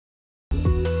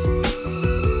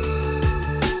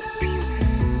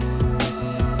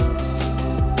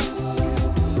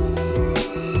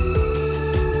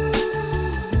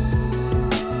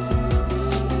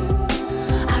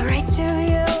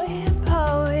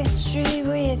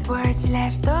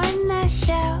left on the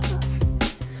shelf.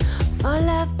 Full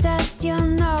of dust, you'll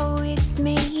know it's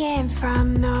me and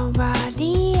from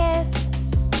nobody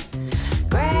else.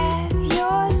 Grab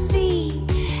your seat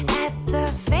at the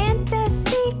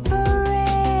fantasy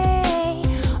parade.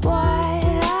 What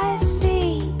I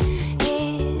see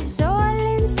is all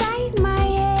inside my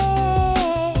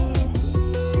head.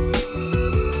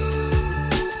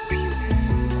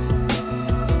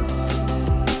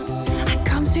 I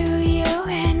come to you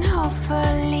and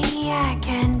hopefully I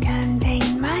can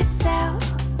contain myself.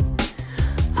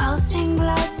 Pulsing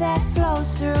blood that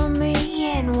flows through me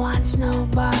and wants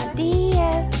nobody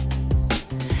else.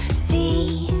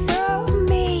 See through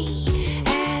me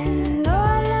and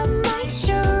all of my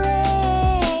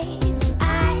charades.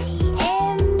 I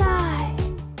am not.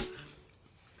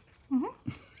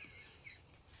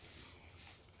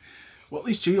 Well, at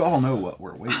least you all know what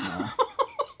we're waiting on.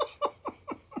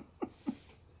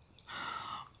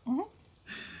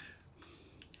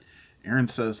 Erin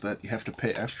says that you have to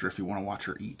pay extra if you want to watch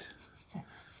her eat.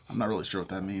 I'm not really sure what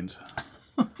that means.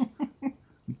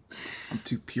 I'm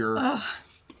too pure.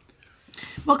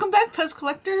 Welcome back, PEZ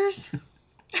collectors.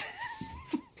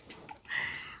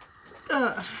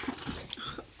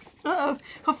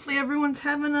 Hopefully everyone's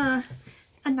having a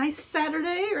nice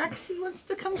Saturday. Roxy wants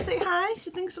to come say hi. She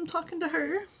thinks I'm talking to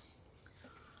her.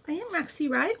 I am Roxy,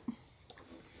 right?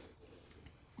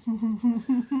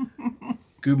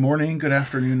 Good morning, good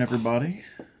afternoon, everybody.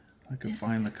 If I could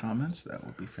find the comments, that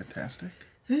would be fantastic.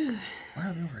 Why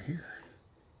are they over here?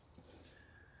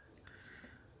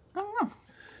 I don't know.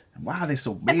 And why are they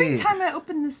so big? Every time I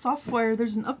open this software,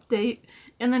 there's an update,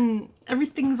 and then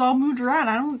everything's all moved around.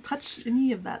 I don't touch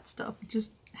any of that stuff. It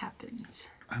just happens.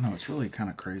 I know, it's really kind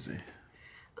of crazy.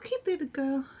 Okay, baby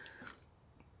girl.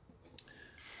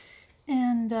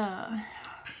 And,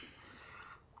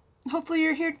 hopefully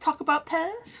you're here to talk about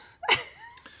PEZ.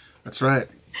 That's right.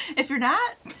 If you're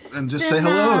not, And just then, say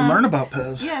hello and learn about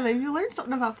PEZ. yeah, maybe you learned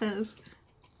something about PEZ.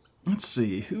 Let's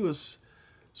see, who is...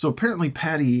 So apparently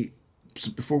Patty,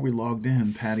 before we logged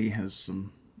in, Patty had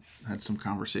some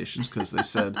conversations because they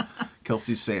said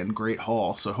Kelsey's saying great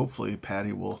haul. So hopefully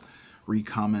Patty will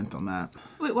re-comment on that.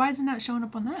 Wait, why isn't that showing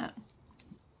up on that?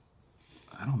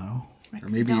 I don't know. Rex Or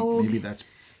maybe dog. maybe that's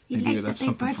like the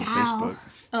something paper from towel. Facebook.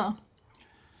 Oh.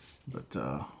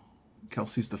 But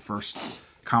Kelsey's the first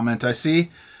comment I see.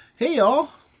 Hey y'all.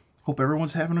 Hope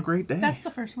everyone's having a great day. That's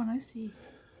the first one I see.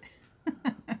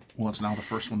 Well, it's now the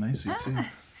first one they see too.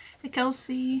 Hey,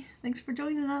 Kelsey. Thanks for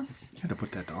joining us. You had to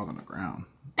put that dog on the ground.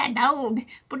 That dog.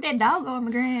 Put that dog on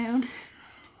the ground.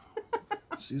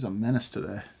 She's a menace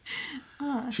today.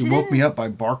 She She woke me up by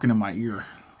barking in my ear.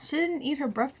 She didn't eat her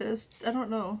breakfast. I don't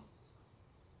know.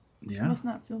 She Yeah. must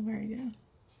not feel very good.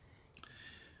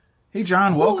 Hey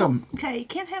John, welcome. Okay, you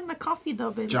can't have my coffee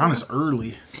though, baby. John girl. is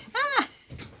early.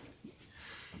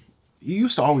 He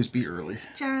used to always be early,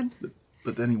 John.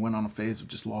 but then he went on a phase of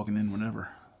just logging in whenever.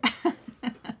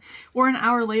 We're an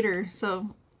hour later,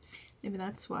 so maybe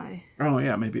that's why. Oh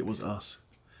yeah, maybe it was us.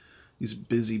 He's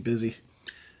busy.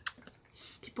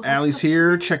 People have Allie's stuff-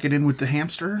 here, checking in with the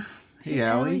hamster. Hey, Hey,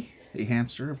 Allie. Allie. Hey,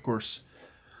 hamster. Of course,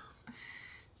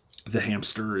 the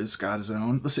hamster has got his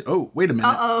own. Let's see. Oh, wait a minute.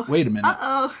 Uh-oh. Wait a minute.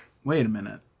 Uh-oh. Wait a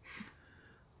minute.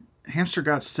 Hamster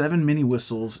got 7 mini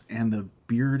whistles and the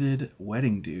bearded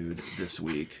wedding dude this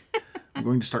week. I'm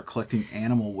going to start collecting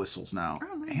animal whistles now.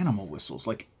 Oh, nice. Animal whistles,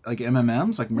 like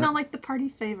MMMs, like Not like the party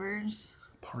favors.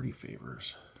 party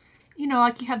favors. You know,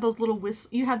 like you have those little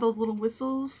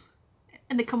whistles,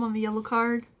 and they come on the yellow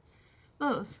card.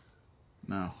 Those.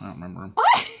 No, I don't remember them.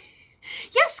 What?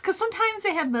 Yes, because sometimes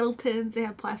they have metal pins, they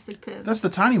have plastic pins. That's the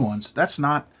tiny ones. That's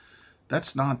not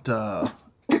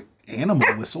animal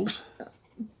whistles.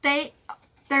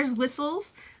 There's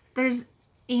whistles, there's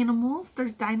animals,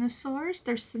 there's dinosaurs,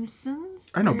 there's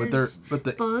Simpsons. I know, but there's the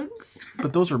bugs.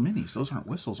 but those are minis. Those aren't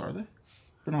whistles, are they?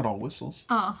 They're not all whistles.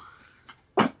 Oh.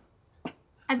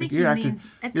 I think You're he means.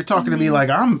 you're talking to me like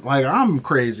I'm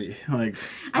crazy. Like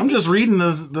I'm just reading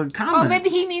the comment. Oh, maybe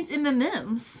he means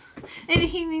M&Ms. Maybe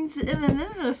he means the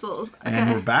M&M whistles. Okay. And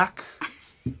we're back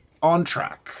on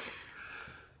track.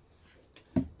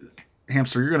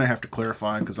 Hamster, you're gonna have to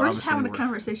clarify because We're just obviously having a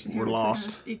conversation here. we're between lost.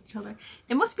 us, each other.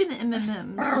 It must be the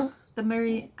M&Ms, the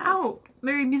Merry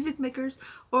Music Makers,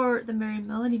 or the Merry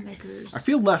Melody Makers. I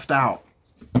feel left out.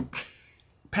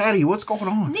 Patty, what's going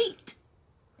on? Neat.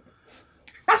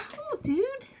 Oh, dude.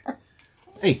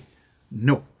 Hey,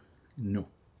 no.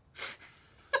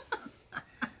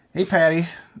 Hey, Patty.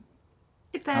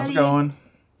 Hey, Patty. How's it going?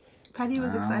 Patty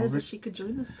was excited How's that it- she could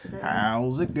join us today.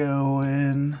 How's it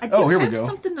going? I Oh, here we have go.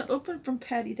 something to open from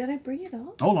Patty. Did I bring it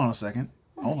up? Hold on a second.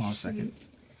 Oh, shoot.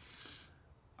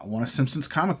 I want a Simpsons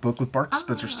comic book with Bart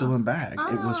Dispenser still in bag.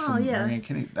 It was from Marianne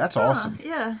Kennedy. That's awesome.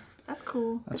 Yeah, that's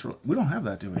cool. That's real. We don't have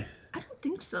that, do we? I don't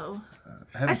think so.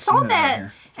 I saw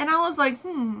that and I was like,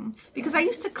 because I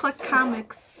used to collect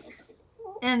comics,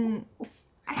 and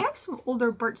I have some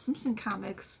older Bart Simpson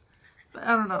comics, but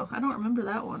I don't know. I don't remember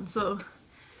that one. So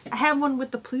I have one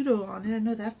with the Pluto on it. I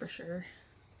know that for sure.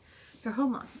 Here,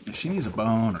 hold on. She needs a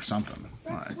bone or something.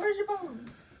 Rex, where's your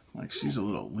bones? Like she's a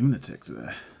little lunatic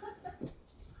today.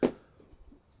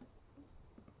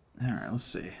 All right, let's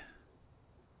see.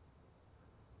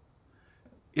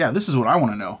 Yeah, this is what I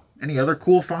want to know. Any other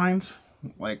cool finds?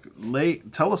 Like,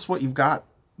 tell us what you've got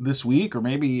this week, or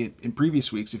maybe in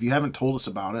previous weeks. If you haven't told us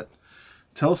about it,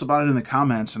 tell us about it in the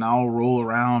comments, and I'll roll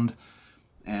around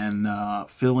and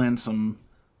fill in some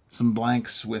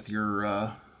blanks with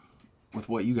your with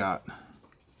what you got.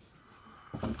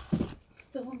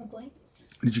 Fill in the blanks.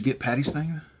 Did you get Patty's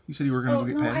thing? You said you were going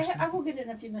to go get Patty's thing? I will get it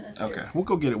in a few minutes. Okay, here. we'll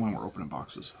go get it when we're opening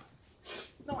boxes.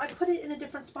 No, I put it in a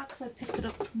different spot because I picked it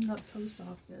up from the post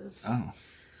office. Oh.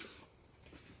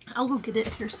 I'll go get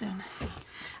it here soon.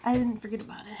 I didn't forget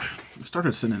about it. I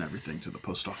started sending everything to the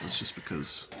post office just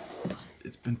because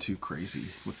it's been too crazy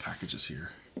with packages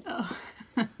here. Oh.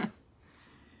 All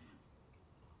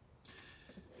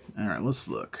right, let's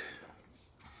look.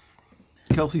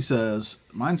 Kelsey says,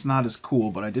 mine's not as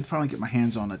cool, but I did finally get my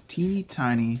hands on a teeny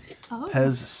tiny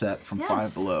PEZ set from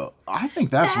Five Below. I think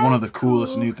that's one of the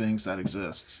coolest new things that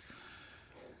exists.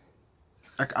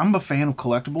 Like, I'm a fan of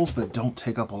collectibles that don't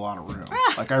take up a lot of room.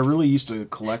 Like, I really used to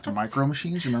collect micro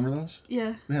machines. You remember those?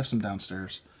 Yeah. We have some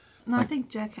downstairs. No, I think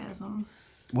Jack has them.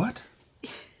 What?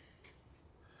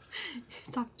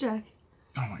 Talk Jack.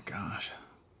 Oh my gosh.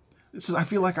 I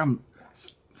feel like I'm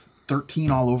 13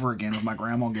 all over again with my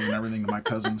grandma giving everything to my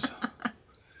cousins.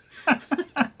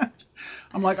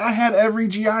 I'm like, I had every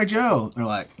G.I. Joe. They're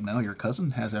like, no, your cousin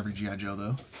has every G.I. Joe,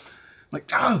 though. I'm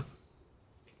like, oh!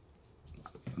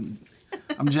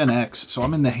 I'm Gen X, so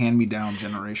I'm in the hand-me-down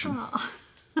generation. Oh.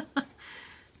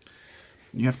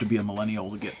 You have to be a millennial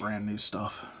to get brand new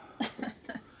stuff.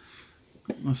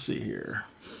 Let's see here.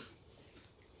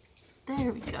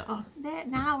 There we go.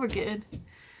 Now we're good.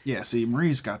 Yeah, see,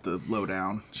 Marie's got the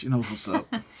lowdown. She knows what's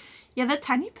up. Yeah, the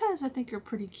tiny PEZ I think are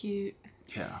pretty cute.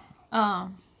 Yeah.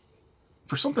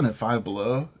 For something at Five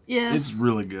Below, it's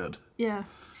really good. Yeah.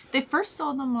 They first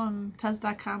sold them on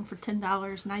PEZ.com for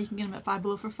 $10. Now you can get them at Five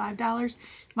Below for $5.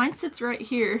 Mine sits right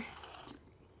here.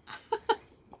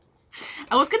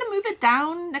 I was going to move it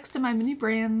down next to my mini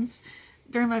brands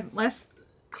during my last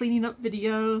cleaning up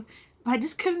video, but I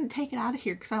just couldn't take it out of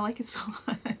here because I like it so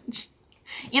much.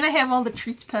 And I have all the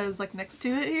Treats PEZ like next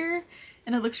to it here,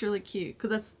 and it looks really cute because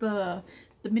that's the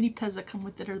mini PEZ that come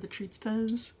with it are the Treats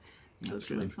PEZ. So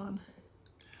it's really fun.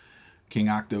 King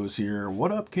Octo is here.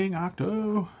 What up, King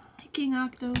Octo? Hey, King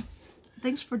Octo.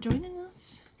 Thanks for joining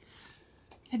us.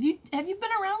 Have you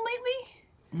been around lately?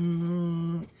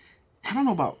 I don't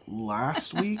know about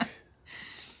last week.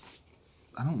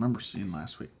 I don't remember seeing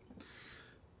last week.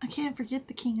 I can't forget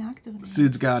the King Octo name.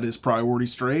 Sid's got his priority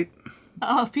straight.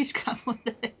 Oh, peach cobbler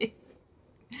today.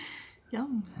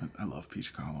 Yum. I love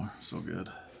peach cobbler. So good.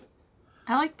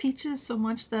 I like peaches so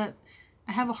much that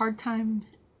I have a hard time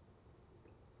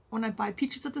when I buy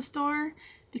peaches at the store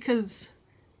because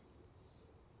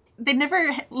they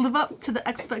never live up to the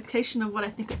expectation of what I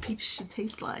think a peach should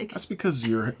taste like. That's because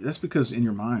in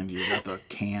your mind you got the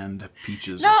canned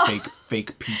peaches, no. or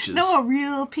fake peaches. No, a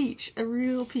real peach.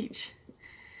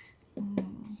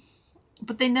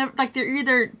 But they never, like, they're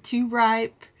either too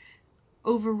ripe,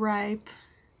 overripe,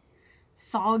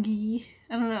 soggy,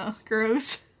 I don't know,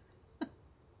 gross.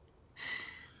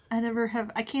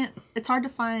 I can't, it's hard to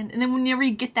find. And then whenever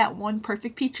you get that one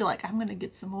perfect peach, you're like, I'm going to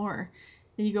get some more.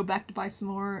 Then you go back to buy some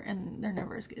more, and they're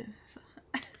never as good. So.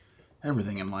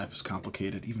 Everything in life is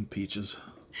complicated, even peaches.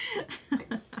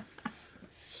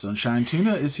 Sunshine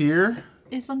Tuna is here.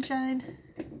 Hey, Sunshine.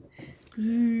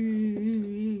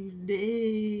 Good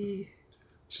day.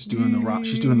 She's doing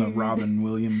the Robin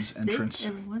Williams entrance. Hey,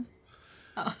 everyone.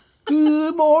 Oh.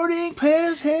 Good morning,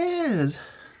 PEZ heads.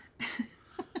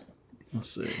 Let's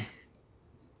see.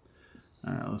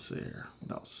 All right, let's see here.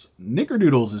 What else?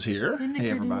 Nickerdoodles is here. Hey,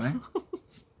 everybody.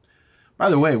 By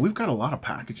the way, we've got a lot of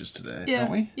packages today,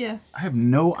 don't we? Yeah. I have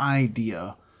no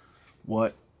idea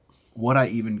what I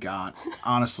even got.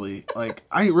 Honestly, like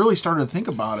I really started to think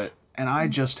about it, and I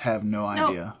just have no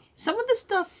idea. Some of the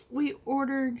stuff we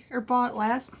ordered or bought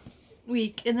last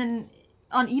week, and then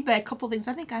on eBay, a couple things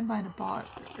I think I might have bought,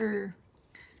 or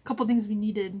a couple things we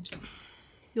needed.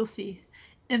 You'll see.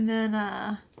 And then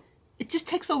it just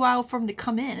takes a while for them to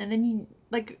come in, and then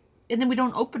and then we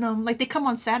don't open them. Like, they come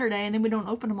on Saturday, and then we don't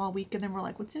open them all week, and then we're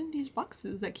like, what's in these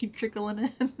boxes that keep trickling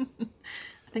in?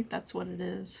 I think that's what it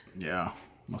is. Yeah,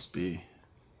 must be.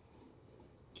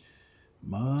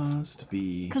 Must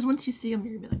be. Because once you see them,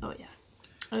 you're going to be like, oh, yeah.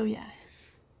 Oh, yeah.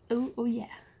 Oh, yeah.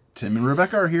 Tim and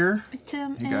Rebecca are here.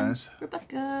 Tim hey, and guys.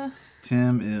 Rebecca.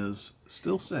 Tim is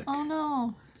still sick. Oh,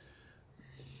 no.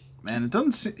 Man, it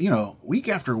doesn't seem, you know, week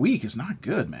after week is not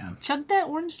good, man. Chug that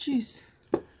orange juice.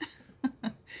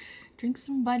 Drink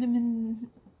some vitamin.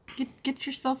 Get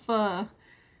yourself some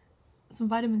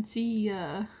vitamin C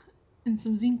and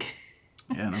some zinc.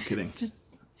 Yeah, no kidding. Just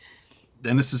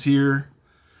Dennis is here.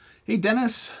 Hey,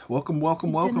 Dennis. Welcome.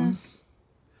 Dennis.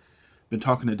 Been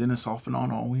talking to Dennis off and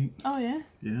on all week. Oh, yeah?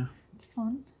 Yeah. It's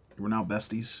fun. We're now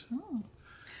besties. Oh.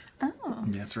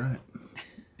 Yeah, that's right.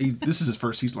 This is his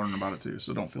first. He's learning about it, too,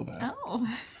 so don't feel bad. Oh.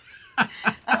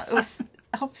 I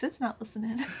hope Sid's not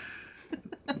listening.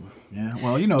 Yeah,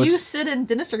 well, you know, You, it's... Sid, and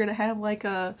Dennis are going to have, like,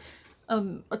 a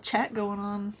chat going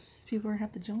on. People are going to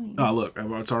have to join. Oh, look,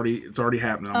 it's already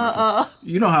happening.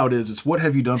 You know how it is. It's what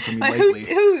have you done for me Like, lately?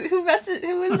 Who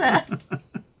is that?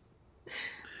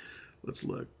 Let's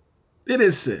look. It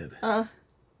is Sid.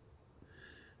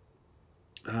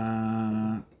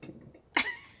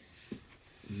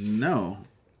 No.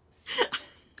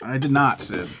 I did not,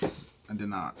 Sid. I did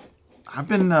not. I've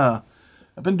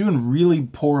been doing really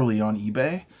poorly on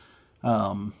eBay.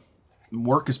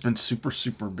 Work has been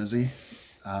super busy.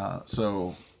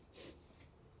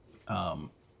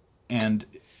 And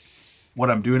what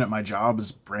I'm doing at my job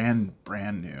is brand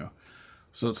new.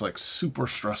 So it's like super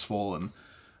stressful and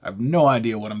I have no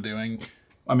idea what I'm doing.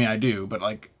 I mean, I do, but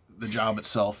like the job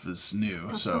itself is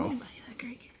new. So,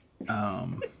 you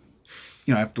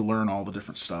know, I have to learn all the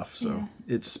different stuff. So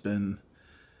it's been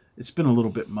a little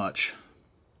bit much.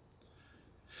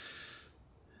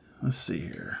 Let's see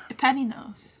here. Patty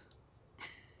knows.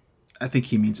 I think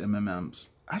he means MMMs.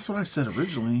 That's what I said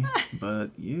originally, but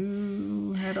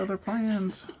you had other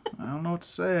plans. I don't know what to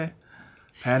say.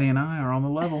 Patty and I are on the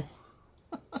level.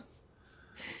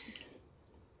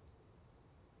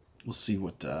 We'll see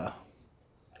what the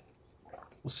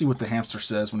hamster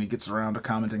says when he gets around to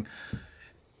commenting.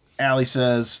 Allie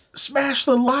says, "Smash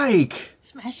the like,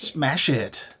 smash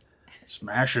it,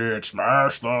 smash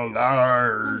the like."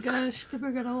 Oh gosh, people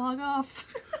are gonna log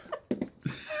off.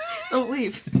 Don't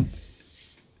leave.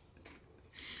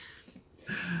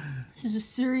 This is a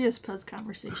serious PEZ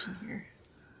conversation here.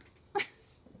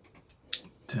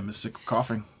 Tim is sick of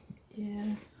coughing.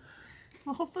 Yeah.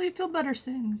 Well, hopefully you feel better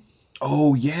soon.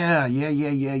 Oh, yeah.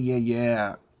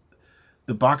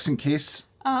 The boxing case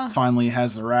finally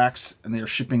has the racks, and they're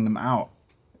shipping them out.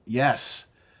 Yes.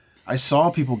 I saw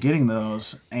people getting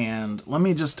those, and let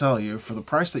me just tell you, for the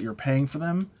price that you're paying for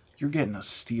them, you're getting a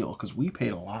steal, because we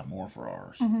paid a lot more for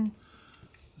ours. Mm-hmm.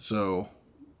 So,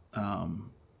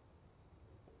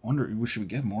 wonder, should we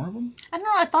get more of them? I don't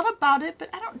know. I thought about it, but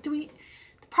I don't. The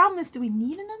problem is, do we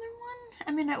need another one?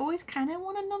 I mean, I always kind of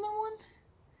want another one.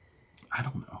 I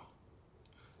don't know.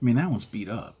 I mean, that one's beat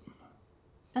up.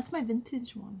 That's my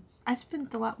vintage one. I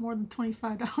spent a lot more than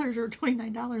 $25 or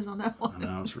 $29 on that one. I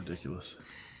know, it's ridiculous.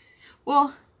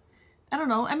 Well, I don't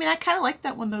know. I mean, I kind of like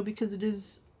that one, though, because it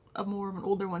is a more of an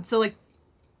older one. So, like,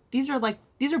 these are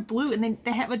blue, and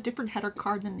they have a different header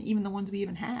card than even the ones we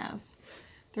even have.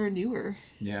 They're newer.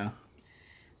 Yeah.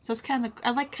 So it's kind of, I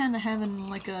like kind of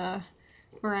having, like, a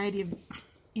variety of,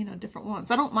 you know, different ones.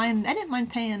 I didn't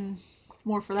mind paying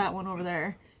more for that one over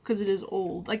there, because it is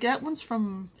old. Like, that one's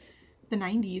from the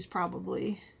 90s,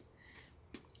 probably,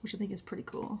 which I think is pretty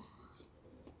cool.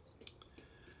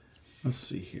 Let's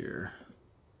see here.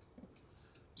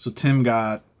 So Tim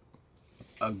got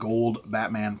a gold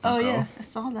Batman Funko. Oh, yeah. I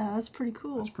saw that. That's pretty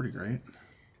cool. That's pretty great.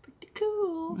 Pretty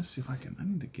cool. Let's see if I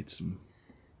need to get some.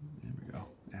 There we go.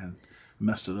 And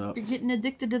messed it up. You're getting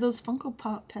addicted to those Funko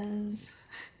Pop PEZ.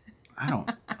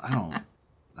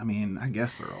 I mean, I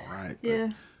guess they're all right.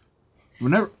 Yeah.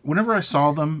 Whenever I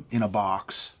saw them in a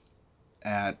box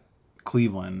at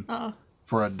Cleveland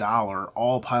for $1,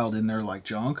 all piled in there like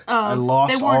junk, I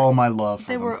lost all my love for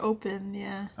them. They were open,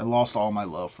 yeah. I lost all my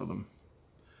love for them.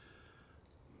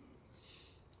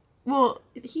 Well,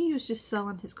 he was just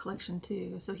selling his collection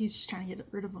too, so he's just trying to get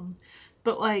rid of them.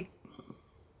 But like,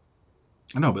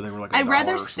 I know, but they were like I'd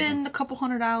rather spend a couple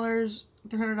 $100,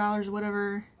 $300,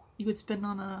 whatever you would spend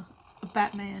on a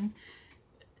Batman,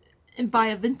 and buy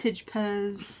a vintage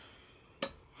PEZ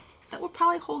that would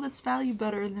probably hold its value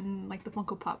better than like the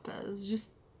Funko Pop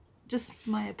PEZ. Just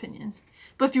my opinion.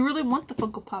 But if you really want the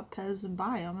Funko Pop PEZ, then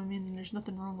buy them. I mean, there's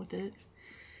nothing wrong with it.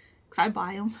 Because I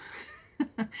buy them.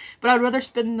 But I'd rather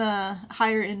spend the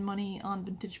higher end money on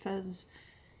vintage PEZ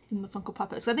than the Funko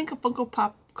Pop PEZ. So I think Funko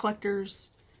Pop collectors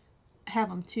have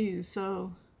them too,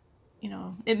 so you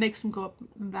know it makes them go up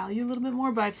in value a little bit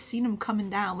more. But I've seen them coming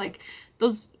down. Like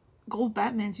those gold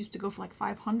Batmans used to go for like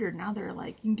 $500. Now they're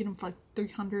like you can get them for like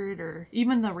 $300, or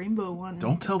even the rainbow one.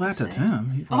 Don't tell that to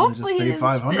Tim. He probably just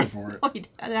paid $500 for it.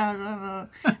 I don't know.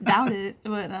 Doubt it.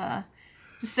 But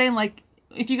just saying, like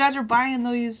if you guys are buying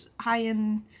those high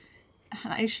end,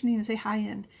 I shouldn't even say high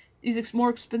end. These more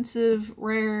expensive,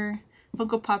 rare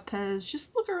Funko Pop PEZ,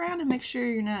 just look around and make sure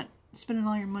you're not spending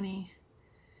all your money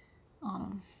on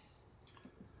them.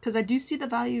 Because I do see the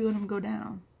value in them go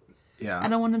down. Yeah. I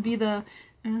don't want to be the,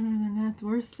 they're not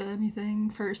worth anything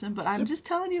person, but I'm just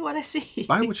telling you what I see.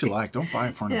 Buy what you like. Don't buy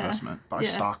it for an Yeah. investment. Buy Yeah.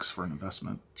 stocks for an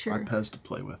investment. True. Buy PEZ to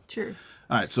play with. True.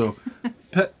 All right, so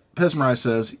Pesmerai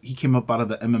says he came up out of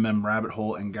the MMM rabbit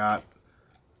hole and got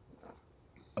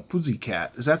a Poozy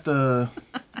cat. Is that the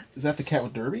cat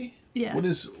with Derby? Yeah. What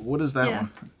is that Yeah.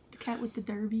 one? Cat with the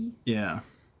derby. Yeah.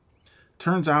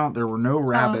 Turns out there were no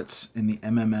rabbits in the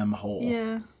MMM hole.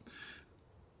 Yeah.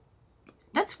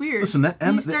 That's weird. Listen, the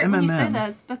when you say MMM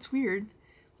that, that's weird.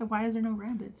 Like, why is there no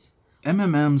rabbits?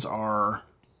 MMMs are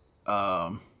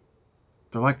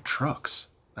they're like trucks.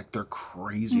 Like they're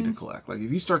crazy to collect. Like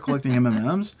if you start collecting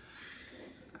MMMs,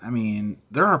 I mean,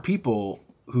 there are people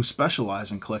who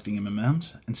specialize in collecting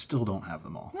MMMs and still don't have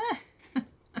them all.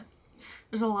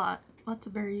 There's lots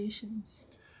of variations.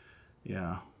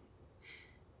 Yeah.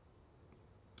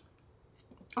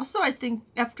 Also, I think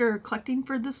after collecting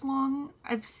for this long,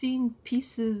 I've seen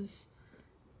pieces.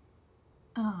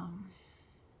 I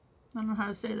don't know how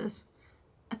to say this.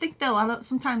 I think that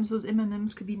sometimes those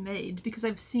MMMs could be made because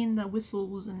I've seen the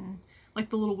whistles and like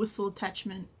the little whistle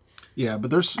attachment. Yeah,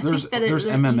 but there's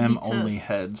MMM only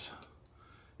heads.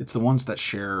 It's the ones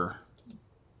that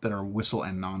are whistle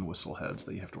and non-whistle heads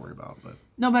that you have to worry about. But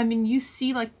no, but I mean, you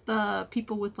see like the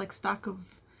people with like stock of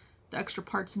the extra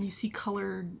parts, and you see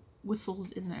colored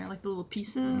whistles in there, like the little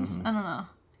pieces. I don't know.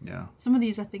 Yeah. Some of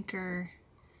these I think are.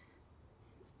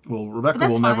 Well, Rebecca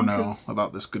will never know 'cause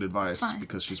about this good advice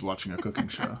because she's watching a cooking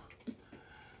show.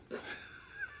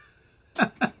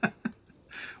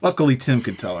 Luckily, Tim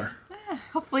could tell her.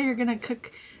 Hopefully you're gonna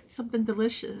cook something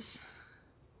delicious.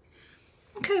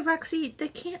 Okay, Roxy, they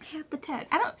can't have the tag.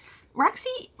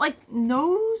 Roxy, like,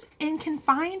 knows and can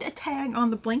find a tag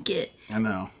on the blanket I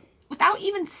know. without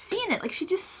even seeing it. Like, she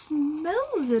just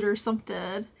smells it or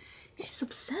something. She's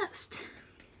obsessed.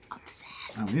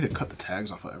 Obsessed. I need to cut the tags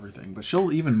off of everything, but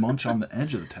she'll even munch on the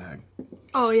edge of the tag.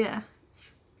 Oh, yeah.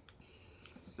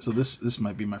 So this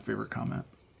might be my favorite comment.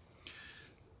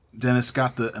 Dennis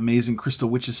got the amazing Crystal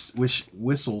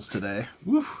whistles today.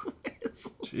 Woof.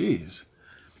 Jeez.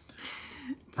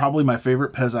 Probably my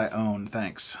favorite PEZ I own.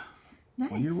 Thanks.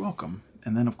 Nice. Well, you're welcome.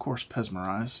 And then, of course,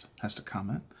 Pesmerized has to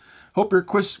comment. Hope your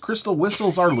crystal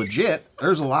whistles are legit.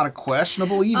 There's a lot of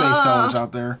questionable eBay sellers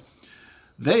out there.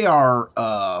 They are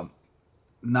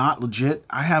not legit.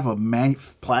 I have a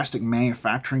plastic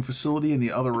manufacturing facility in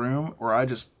the other room where I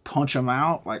just punch them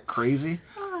out like crazy.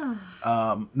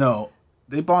 No,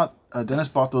 they bought Dennis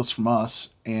bought those from us,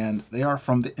 and they are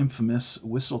from the infamous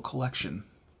Whistle collection.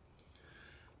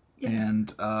 Yeah.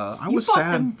 And I was sad. You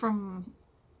bought them from.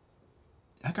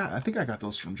 I think I got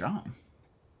those from John.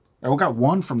 I got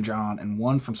one from John and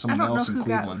one from someone else in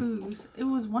Cleveland. I don't know who got whose. It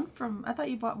was one from. I thought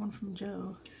you bought one from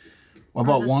Joe. Well, I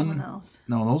bought one. Else?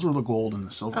 No, those were the gold and the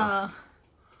silver.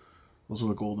 Those were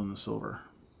the gold and the silver.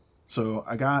 So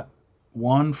I got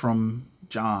one from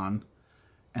John,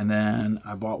 and then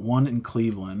I bought one in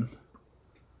Cleveland,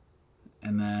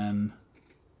 and then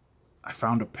I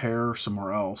found a pair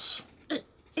somewhere else.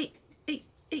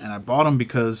 And I bought them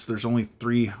because there's only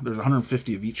there's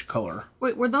 150 of each color.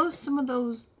 Wait, were those some of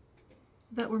those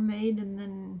that were made and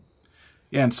then...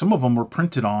 Yeah, and some of them were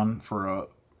printed on for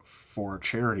a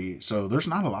charity, so there's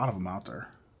not a lot of them out there.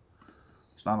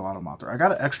 There's not a lot of them out there. I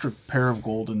got an extra pair of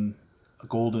golden...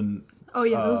 Oh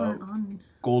yeah, those aren't on...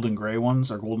 Gold and gray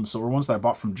ones, or gold and silver ones that I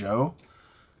bought from Joe.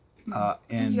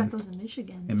 And you got those in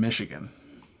Michigan. In Michigan.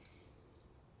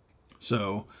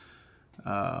 So...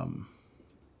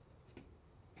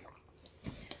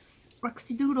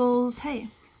 Roxy Doodles, hey,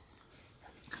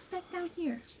 come back down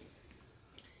here.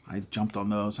 I jumped on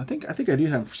those. I think I do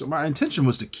have. So my intention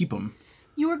was to keep them.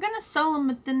 You were gonna sell them,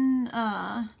 but then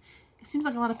it seems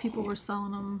like a lot of people were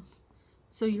selling them,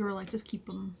 so you were like, just keep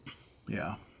them.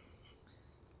 Yeah.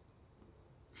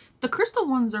 The crystal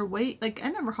ones are I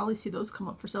never hardly see those come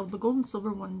up for sale. The gold and silver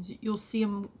ones, you'll see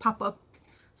them pop up,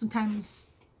 sometimes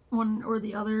one or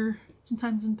the other,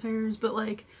 sometimes in pairs. But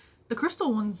like the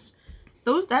crystal ones.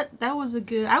 That was a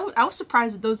good... I was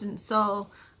surprised that those didn't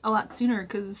sell a lot sooner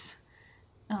because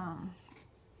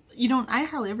I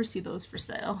hardly ever see those for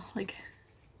sale. Like,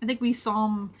 I think we saw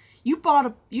them. You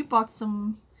bought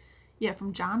some, yeah,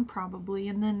 from John probably,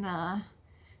 and then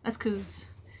that's because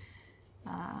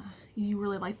you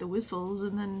really like the whistles,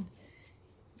 and then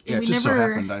yeah, it just so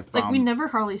happened I found we never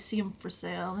hardly see them for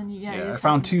sale. And I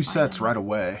found 2 sets right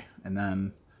away, and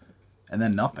then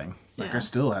nothing. Like I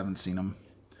still haven't seen them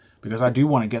because I do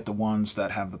want to get the ones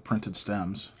that have the printed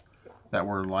stems that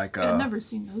were like I've never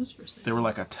seen those for sale. They were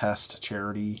like a test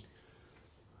charity.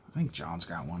 I think John's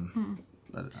got one,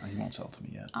 but he won't sell it to me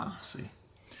yet. We'll see.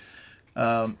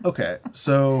 Okay,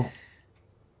 so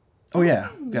oh yeah,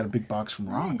 got a big box from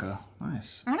Veronica.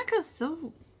 Nice. Veronica's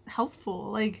so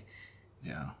helpful. Like,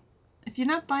 yeah. If you're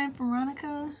not buying from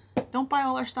Veronica, don't buy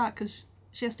all our stock because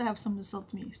she has to have something to sell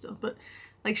to me still. But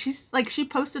she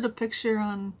posted a picture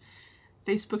on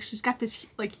Facebook. She's got this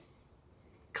like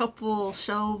couple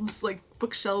shelves, like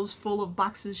bookshelves full of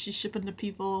boxes she's shipping to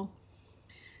people.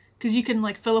 Because you can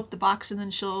like fill up the box and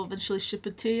then she'll eventually ship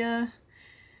it to you.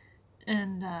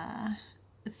 And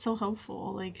it's so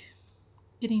helpful, like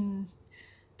getting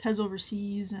PEZ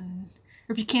overseas, or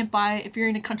if you're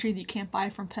in a country that you can't buy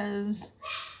from PEZ,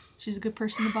 she's a good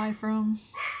person to buy from.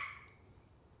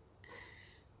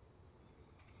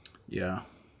 Yeah.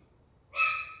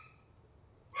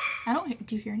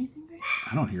 Do you hear anything, Greg?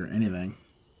 I don't hear anything.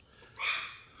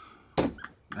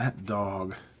 That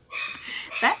dog.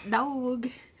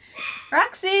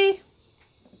 Roxy!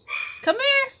 Come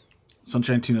here!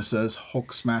 Sunshine Tuna says,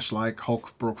 Hulk smash like,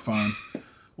 Hulk broke phone.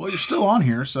 Well, you're still on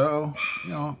here, so,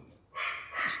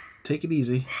 just take it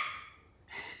easy.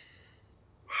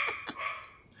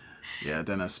 Yeah,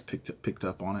 Dennis picked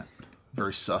up on it.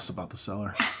 Very sus about the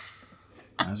seller.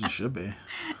 As you should be.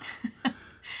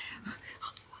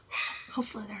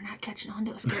 Hopefully they're not catching on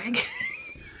to us, Greg.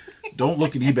 Don't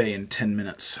look at eBay in 10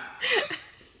 minutes.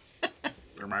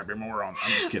 There might be more on.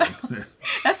 I'm just kidding.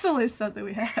 That's the only stuff that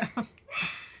we have.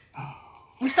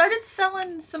 We started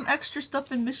selling some extra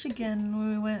stuff in Michigan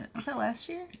when we went. Was that last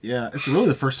year? Yeah, it's really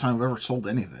the first time we've ever sold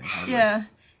anything. Hardly. Yeah.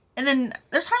 And then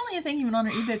there's hardly anything even on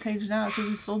our eBay page now because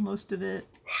we sold most of it.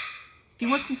 If you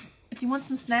want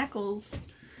some snackles.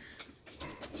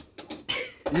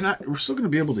 We're still going to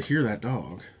be able to hear that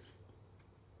dog.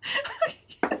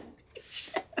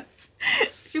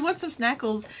 If you want some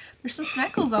snackles, there's some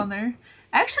snackles on there.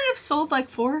 Actually, I've sold like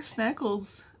 4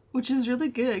 snackles, which is really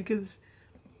good because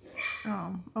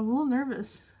I'm a little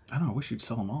nervous. I don't know. I wish you'd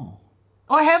sell them all.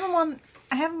 Oh, I have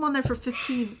them on there for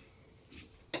 15,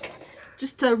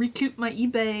 just to recoup my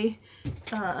eBay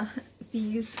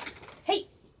fees. Hey,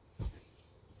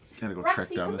 gotta go Roxy,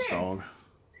 track down this dog.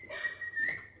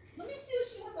 Let me see what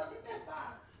she wants. I'll get that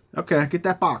box. Okay, get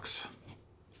that box.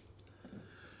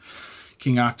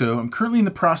 King Octo, I'm currently in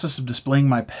the process of displaying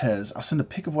my PEZ. I'll send a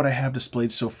pic of what I have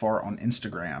displayed so far on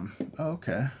Instagram. Oh,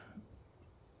 okay.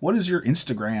 What is your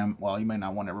Instagram? Well, you might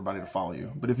not want everybody to follow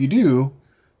you, but if you do,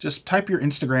 just type your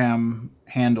Instagram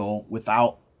handle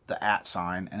without the @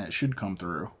 sign, and it should come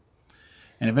through.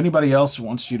 And if anybody else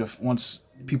wants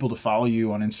people to follow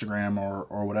you on Instagram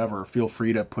or whatever, feel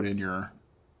free to put in your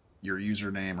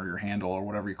username or your handle or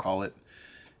whatever you call it,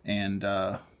 and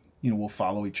we'll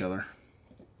follow each other.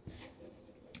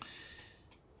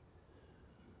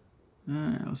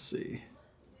 Let's see.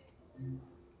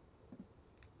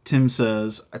 Tim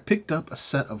says, I picked up a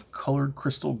set of colored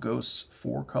crystal ghosts,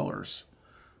 4 colors.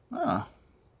 Ah,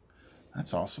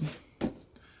 that's awesome.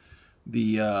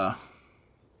 I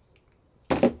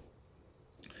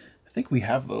think we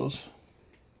have those.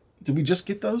 Did we just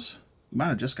get those? We might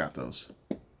have just got those.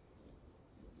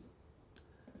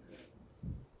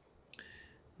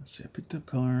 Let's see, I picked up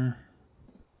color.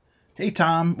 Hey,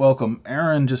 Tom, welcome.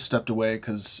 Erin just stepped away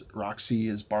because Roxy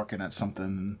is barking at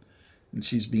something, and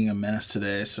she's being a menace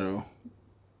today, so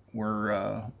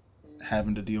we're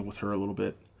having to deal with her a little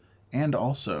bit. And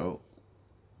also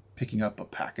picking up a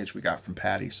package we got from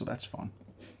Patty, so that's fun.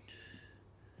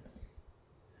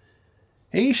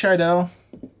 Hey, Shidell.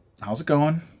 How's it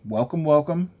going? Welcome,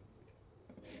 welcome.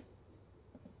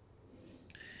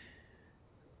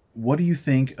 What do you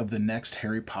think of the next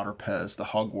Harry Potter PEZ, the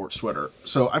Hogwarts sweater?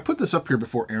 So I put this up here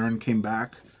before Erin came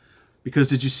back, because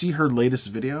did you see her latest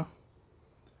video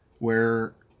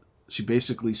where she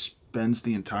basically spends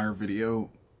the entire video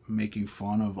making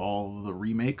fun of all the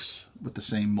remakes with the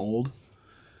same mold?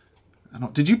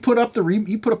 Did you put up the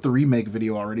remake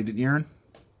video already, didn't you, Erin?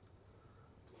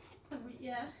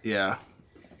 Yeah. Yeah.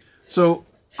 So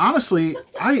honestly,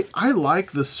 I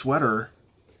like the sweater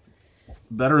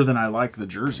better than I like the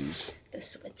jerseys. The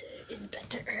sweater is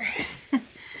better.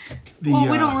 We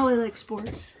don't really like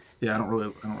sports. Yeah, I don't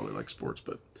really like sports,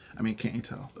 but I mean, can't you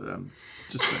tell? But I'm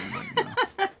just saying.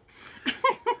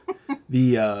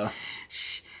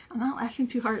 Shh, I'm not laughing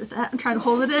too hard at that. I'm trying to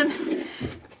hold it in.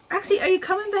 Roxy, are you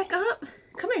coming back up?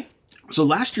 Come here. So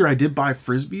last year I did buy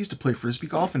Frisbees to play Frisbee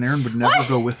golf, and Erin would never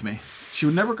go with me. She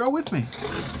would never go with me.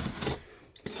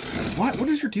 What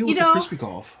is your deal with the Frisbee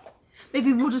golf?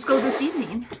 Maybe we'll just go this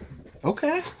evening.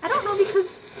 Okay. I don't know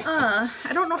because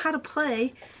I don't know how to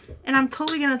play, and I'm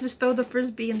totally gonna just throw the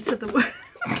Frisbee into the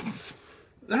woods.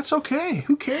 That's okay.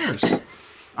 Who cares?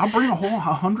 I'll bring a whole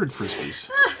 100 Frisbees.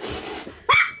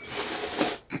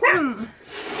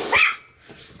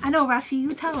 I know, Roxy.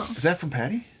 You tell him. Is that from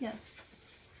Patty? Yes.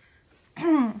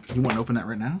 You want to open that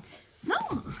right now?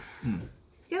 No.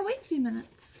 Yeah, wait a few minutes.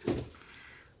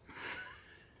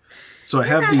 So I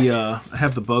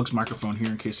have the Bugs microphone here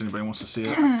in case anybody wants to see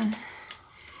it. Are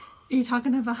you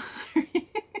talking about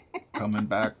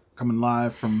coming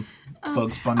live from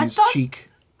Bugs Bunny's cheek?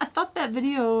 I thought that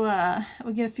video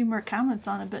would get a few more comments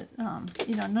on it, but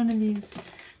you know, none of these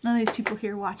people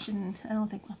here watching, I don't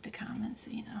think, left a comment,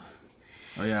 so you know.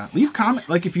 Oh yeah, leave comment.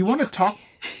 Like if you want to talk,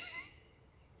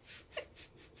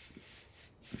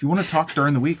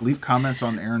 during the week, leave comments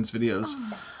on Erin's videos.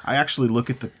 I actually look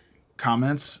at the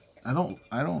comments. I don't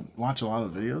watch a lot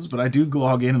of videos, but I do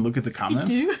log in and look at the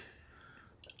comments. You do?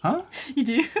 Huh? You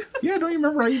do? Yeah, don't you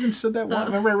remember I even said that one?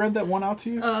 Remember I read that one out to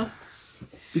you?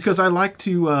 Because I like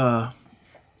to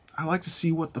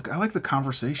see I like the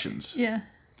conversations. Yeah.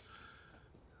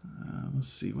 Let's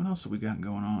see, what else have we got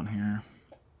going on here?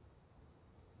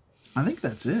 I think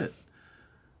that's it.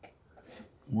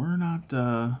 We're not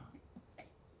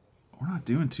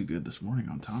doing too good this morning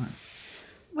on time.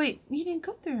 Wait, you didn't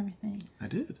go through everything. I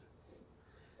did.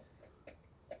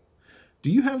 Do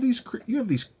you have these? You have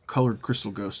these colored crystal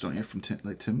ghosts, don't you? From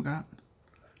Tim got.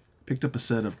 Picked up a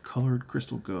set of colored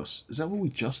crystal ghosts. Is that what we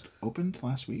just opened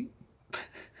last week?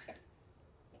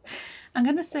 I'm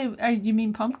gonna say, do you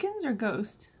mean pumpkins or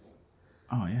ghost?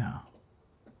 Oh yeah,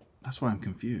 that's why I'm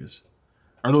confused.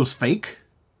 Are those fake?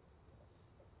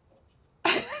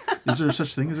 Is there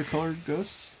such thing as a colored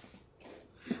ghost?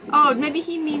 Oh, maybe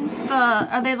he means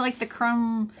are they like the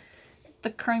Kleinmunchner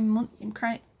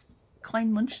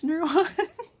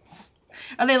ones?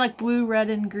 Are they like blue, red,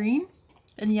 and green?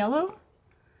 And yellow?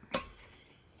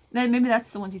 Then maybe that's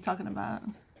the ones he's talking about.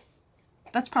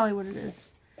 That's probably what it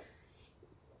is.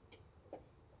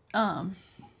 Yeah,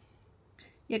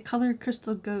 colored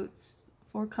crystal goats.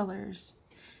 4 colors.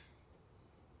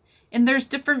 And there's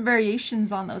different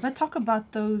variations on those. I talk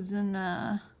about those in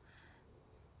my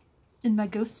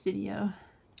ghost video.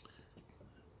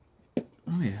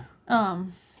 Oh yeah. I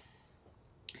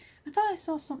thought I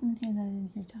saw something here that I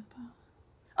didn't hear talk about.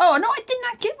 Oh no, I did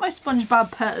not get my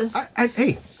SpongeBob PEZ.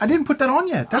 Hey, I didn't put that on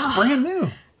yet. That's brand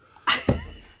new.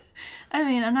 I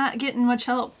mean, I'm not getting much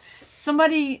help.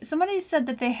 Somebody said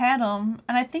that they had them,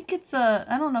 and I think it's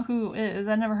I don't know who it is.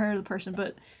 I never heard of the person,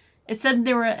 but it said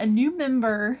they were a new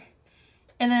member,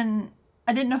 and then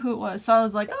I didn't know who it was, so I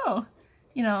was like, oh,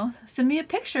 you know, send me a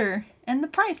picture and the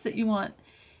price that you want.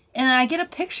 And I get a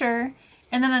picture,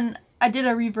 and then I did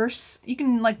a reverse. You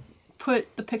can like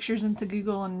put the pictures into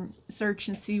Google and search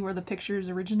and see where the pictures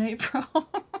originate from.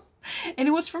 And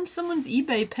it was from someone's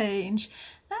eBay page.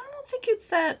 I don't think it's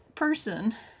that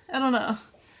person. I don't know.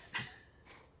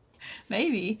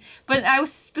 Maybe. But I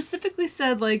was specifically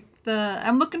said like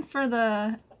I'm looking for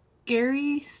the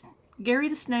Gary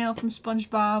the snail from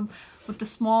SpongeBob with the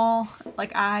small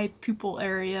like eye pupil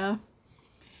area.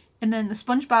 And then the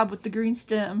SpongeBob with the green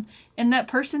stem. And that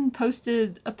person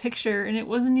posted a picture, and it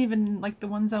wasn't even like the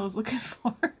ones I was looking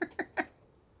for.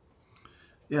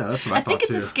 Yeah, that's what I thought think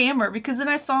it's too. a scammer, because then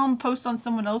I saw him post on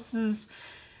someone else's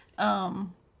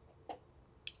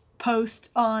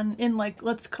post in like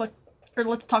Let's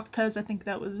Talk PEZ. I think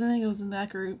it was in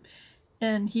that group.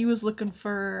 And he was looking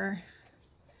for,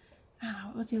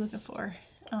 what was he looking for?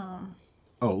 Oh,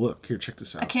 look, here, check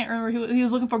this out. I can't remember who he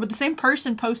was looking for, but the same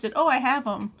person posted, oh, I have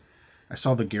them. I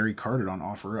saw the Gary carded on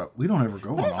OfferUp. We don't ever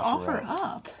go on OfferUp.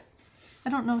 OfferUp? I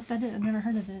don't know what that is. I've never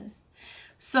heard of it.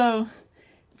 So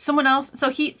someone else, so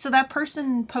that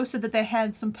person posted that they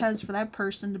had some PEZ for that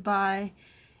person to buy,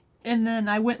 and then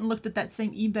I went and looked at that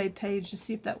same eBay page to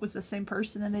see if that was the same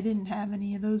person, and they didn't have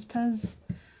any of those PEZ.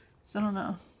 So I don't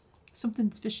know.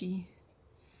 Something's fishy.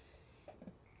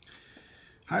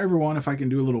 Hi everyone, if I can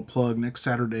do a little plug, next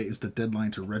Saturday is the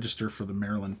deadline to register for the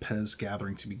Maryland PEZ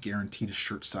gathering to be guaranteed a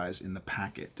shirt size in the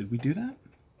packet. Did we do that?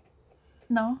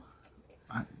 No.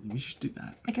 We should do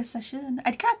that. I guess I should.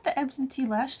 I got the absentee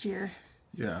last year.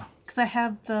 Yeah. Because I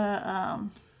have the,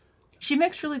 she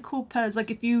makes really cool PEZ. Like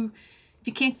if you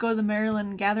can't go to the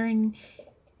Maryland gathering,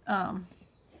 yeah,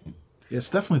 it's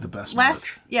definitely the best last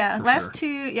merch. Yeah, for last sure. two,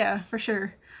 yeah, for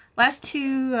sure. last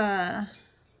 2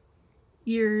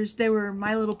 years they were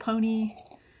My Little Pony,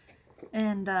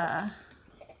 and then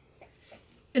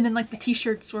like the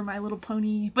t-shirts were My Little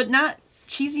Pony, but not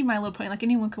cheesy My Little Pony. Like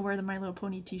anyone could wear the My Little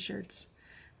Pony t-shirts.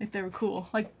 Like they were cool.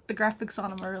 Like the graphics on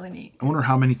them are really neat. I wonder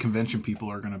how many convention people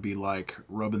are going to be like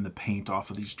rubbing the paint off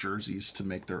of these jerseys to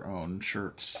make their own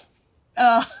shirts.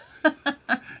 Oh.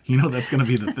 You know that's going to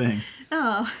be the thing.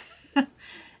 Oh.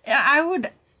 I would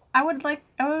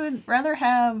rather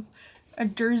have a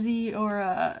jersey or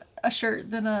a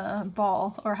shirt than a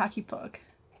ball or a hockey puck.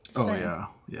 Oh, yeah.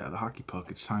 Yeah, the hockey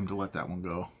puck. It's time to let that one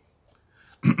go.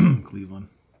 Cleveland.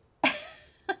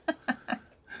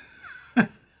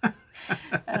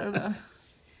 I don't know.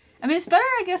 I mean, it's better,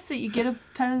 I guess, that you get a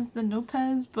PEZ than no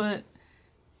PEZ, but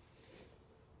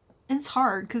it's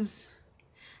hard because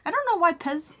I don't know why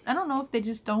PEZ. I don't know if they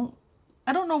just don't.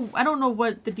 I don't know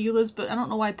what the deal is, but I don't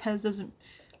know why PEZ doesn't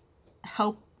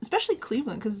help, especially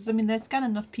Cleveland, because I mean that's got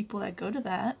enough people that go to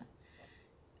that.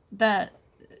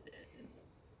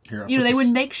 Here, you know, they would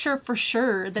make sure for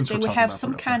sure that they would have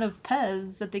some kind there. of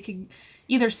PEZ that they could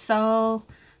either sell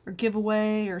or give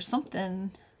away or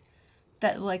something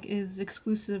that like is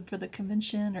exclusive for the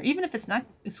convention, or even if it's not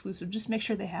exclusive, just make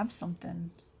sure they have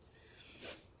something.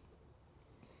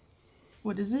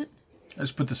 What is it? I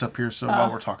just put this up here so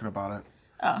while we're talking about it.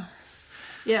 Oh.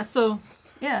 Yeah, so,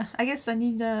 yeah, I guess I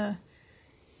need to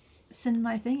send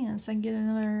my thing in so I can get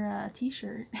another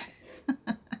t-shirt.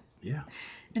 Yeah.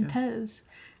 And yeah. PEZ.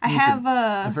 I have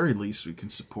at the very least we can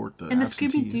support the and the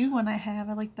absentees. Scooby-Doo one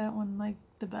I like that one like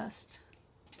the best.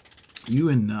 You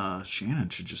and Shannon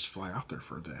should just fly out there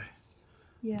for a day.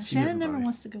 Yeah, See Shannon everybody. never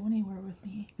wants to go anywhere with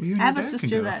me. Well, I have a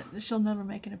sister that she'll never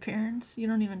make an appearance. You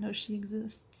don't even know she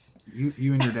exists. You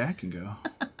and your dad can go.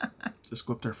 Just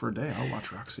go up there for a day. I'll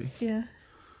watch Roxy. Yeah.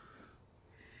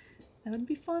 That would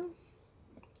be fun.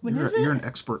 When You're is it? You're an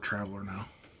expert traveler now.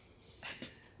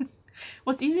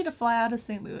 Well, it's easy to fly out of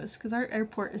St. Louis because our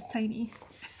airport is tiny.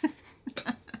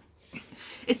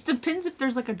 It depends if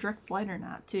there's like a direct flight or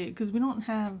not too, because we don't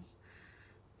have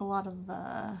a lot of.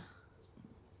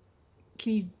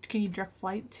 Can you direct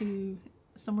flight to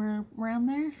somewhere around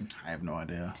there? I have no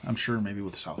idea. I'm sure maybe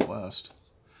with Southwest.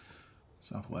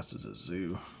 Southwest is a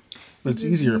zoo, but it's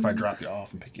easier if I drop you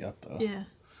off and pick you up though. Yeah.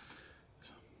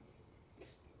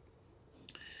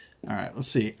 All right, let's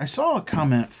see. I saw a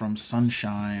comment from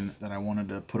Sunshine that I wanted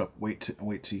to put up. Wait till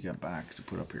you get back to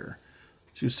put up here.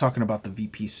 She was talking about the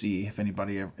VPC. If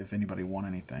anybody won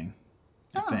anything,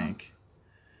 I think.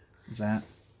 Was that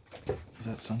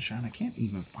Sunshine? I can't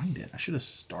even find it. I should have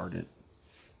started.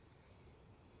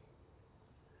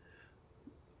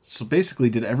 So basically,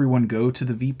 did everyone go to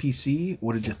the VPC?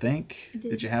 What did you think?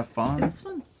 Did you have fun? It was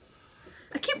fun.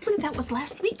 I can't believe that was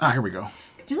last week. Ah, here we go.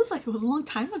 Feels like it was a long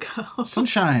time ago.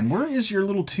 Sunshine, where is your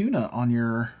little tuna on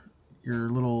your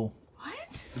little? What?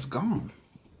 It's gone.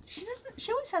 She doesn't.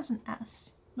 She always has an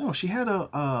S. No, she had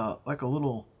a like a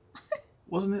little.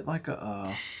 Wasn't it like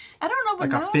a? I don't know.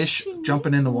 But Like a fish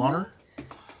jumping in the water.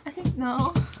 I think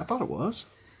no. I thought it was.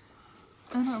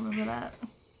 I don't remember that.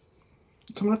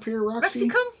 Coming up here, Roxy. Roxy,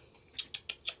 come.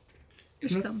 Here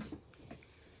she comes.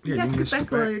 You Yeah, guys you get back a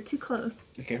back. little. You're too close.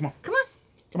 Okay, come on. Come on.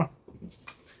 Come on.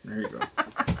 There you go.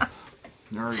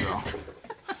 There we go.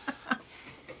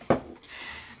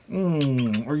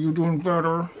 Are you doing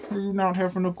better? Are you not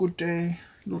having a good day?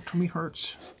 Your tummy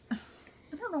hurts. I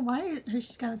don't know why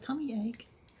she's got a tummy ache.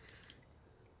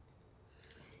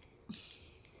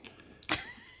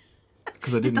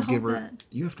 Because I didn't give her. that.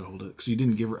 You have to hold it. Because you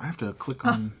didn't give her. I have to click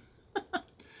on.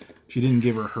 She didn't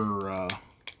give her.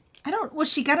 I don't. Well,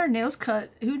 she got her nails cut.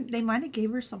 They might have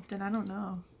gave her something. I don't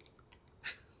know.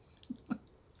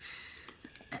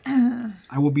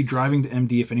 I will be driving to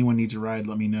MD. If anyone needs a ride,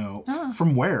 let me know. Oh.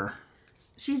 From where?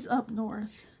 She's up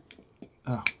north.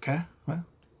 Oh, okay. Well.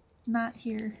 Not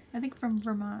here. I think from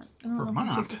Vermont. I don't know if I'm Vermont?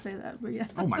 supposed to say that, but yeah.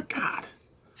 Oh my God.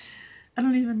 I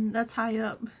don't even. That's high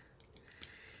up.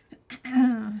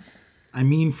 I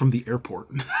mean, from the airport.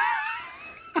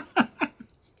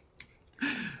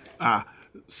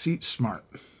 See, smart.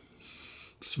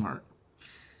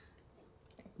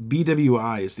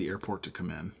 BWI is the airport to come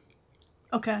in.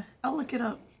 Okay, I'll look it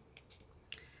up.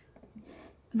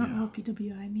 I don't know what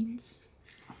PWI means.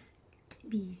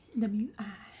 BWI.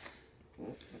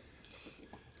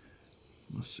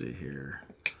 Let's see here.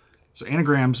 So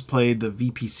Anagrams played the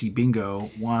VPC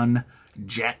bingo. One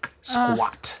jack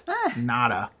squat.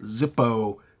 Nada.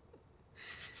 Zippo.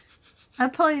 I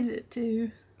played it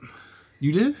too.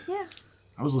 You did? Yeah.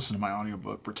 I was listening to my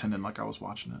audiobook, pretending like I was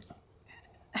watching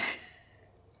it.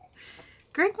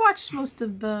 Greg watched most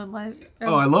of the live.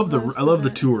 Oh, I love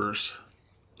the tours.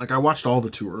 Like I watched all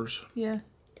the tours. Yeah.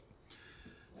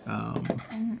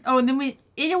 And then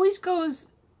it always goes,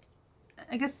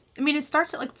 I guess, I mean, it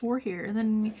starts at like 4 here, and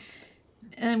then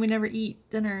we never eat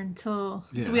dinner until,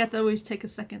 so we have to always take a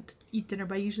second to eat dinner,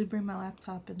 but I usually bring my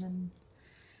laptop and then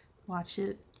watch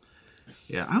it.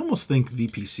 Yeah, I almost think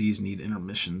VPCs need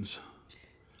intermissions.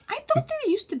 I thought there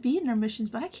used to be intermissions,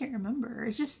 but I can't remember.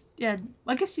 It's just, yeah,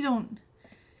 I guess you don't, I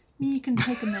mean, you can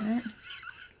take a minute.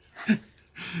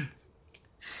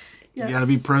 You gotta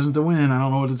be present to win. I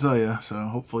don't know what to tell you. So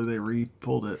hopefully they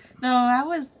re-pulled it.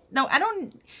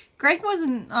 Greg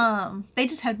wasn't, they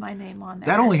just had my name on there.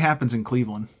 That only happens in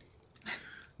Cleveland.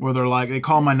 Where they're like, they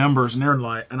call my numbers and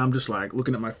and I'm just like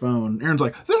looking at my phone. Aaron's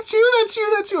like, that's you, that's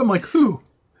you, that's you. I'm like, who?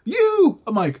 You?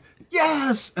 I'm like,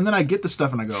 yes. And then I get the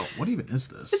stuff and I go, what even is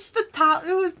this? It's the top,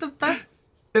 it was the best.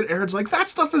 And Aaron's like, that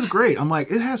stuff is great. I'm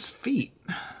like, it has feet.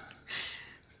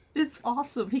 It's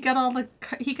awesome. He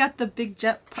got the big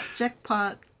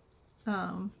jackpot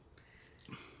when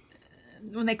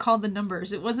they called the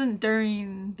numbers. It wasn't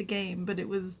during the game, but it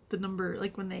was the number,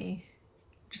 like when they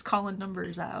just calling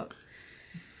numbers out.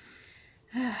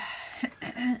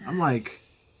 I'm like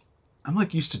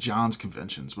used to John's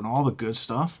conventions when all the good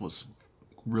stuff was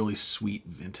really sweet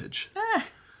vintage.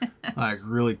 Like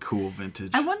really cool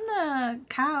vintage. I won the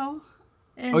cow.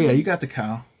 Oh yeah, you got the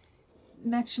cow.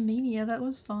 Matchmania, that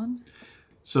was fun.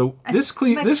 So this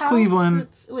Cleveland, this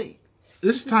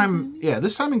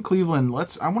time in Cleveland,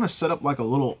 I want to set up like a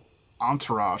little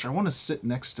entourage. I want to sit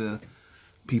next to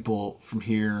people from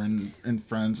here and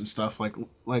friends and stuff. Like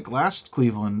last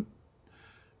Cleveland,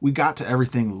 we got to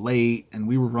everything late and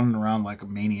we were running around like a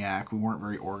maniac. We weren't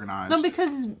very organized. No,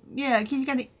 because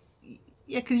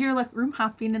you're like room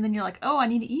hopping and then you're like, oh, I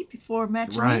need to eat before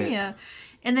Matchmania. Right.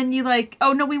 And then you like,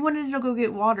 oh no, we wanted to go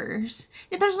get waters.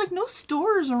 Yeah, there's like no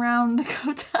stores around the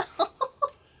hotel.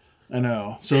 I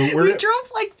know. So we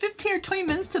drove like 15 or 20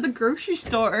 minutes to the grocery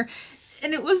store,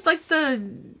 and it was like the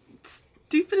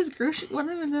stupidest grocery. I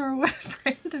don't even know what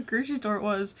brand of grocery store it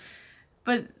was,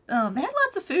 but they had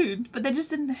lots of food, but they just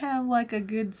didn't have like a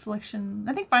good selection.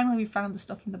 I think finally we found the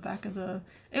stuff in the back of I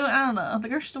don't know. The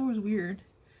grocery store was weird.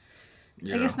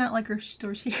 Yeah. I guess not like grocery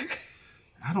stores here.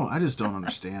 I just don't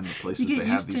understand the places they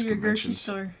have these conventions. Grocery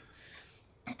store.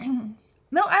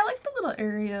 No, I like the little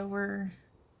area where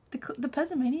the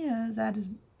PEZ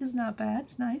is not bad.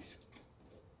 It's nice.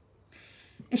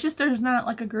 It's just there's not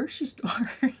like a grocery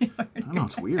store. I know,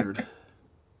 it's weird.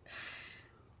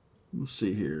 Let's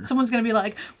see here. Someone's gonna be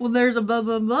like, "Well, there's a blah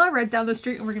blah blah right down the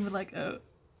street," and we're gonna be like, "Oh,"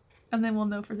 and then we'll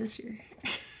know for this year.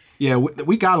 Yeah,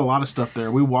 we got a lot of stuff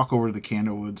there. We walk over to the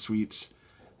Candlewood Suites.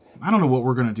 I don't know what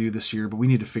we're going to do this year, but we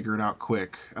need to figure it out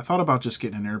quick. I thought about just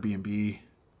getting an Airbnb.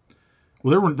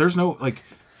 Well, there's no, like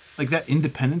that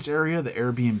Independence area, the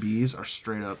Airbnbs are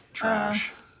straight up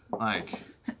trash.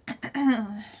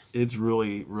 It's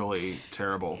really, really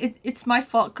terrible. It's my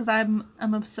fault because I'm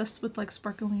obsessed with like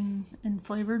sparkling and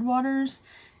flavored waters.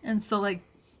 And so like,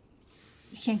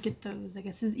 you can't get those, I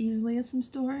guess, as easily as some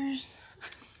stores.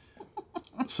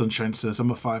 Sunshine says, I'm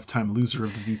a 5-time loser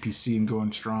of the VPC and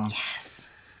going strong. Yes.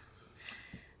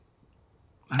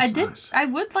 That's nice. I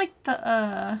would like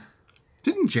the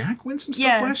Didn't Jack win some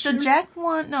stuff last year? Yeah, so Jack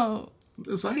won. No, it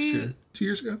was last year. 2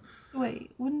 years ago.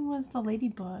 Wait, when was the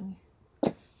Ladybug?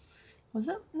 Was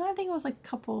it? No, I think it was like a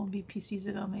couple VPCs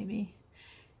ago, maybe.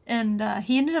 And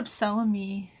he ended up selling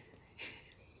me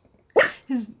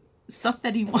his stuff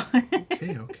that he won.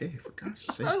 Okay, for God's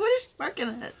sake. What is she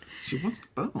barking at? She wants the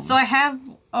bone. So I have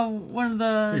one of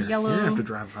the yellow. You have to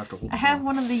drive. I have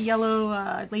one of the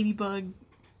yellow Ladybug.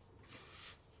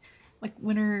 Like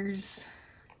winners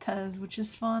PEZ, which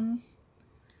is fun.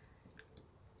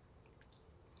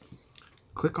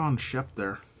 Click on Shep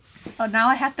there. Oh, now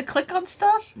I have to click on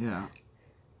stuff? Yeah.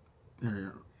 There you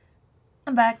go.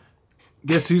 I'm back.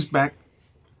 Guess who's back?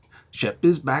 Shep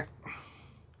is back.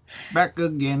 Back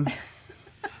again.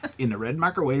 In the red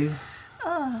microwave.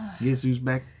 Guess who's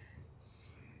back?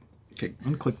 Okay,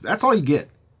 unclick. That's all you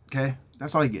get. Okay?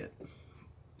 That's all you get.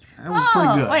 That was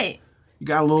pretty good. Wait. You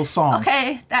got a little song.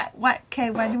 Okay, why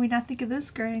did we not think of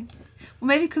this, Greg? Well,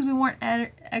 maybe because we weren't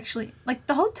actually, like,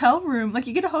 the hotel room. Like,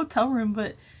 you get a hotel room,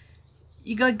 but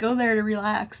you gotta go there to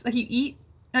relax. Like, you eat,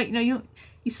 like, you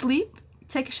sleep,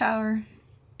 take a shower,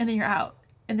 and then you're out.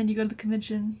 And then you go to the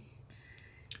convention.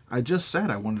 I just said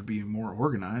I wanted to be more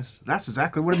organized. That's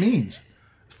exactly what it means.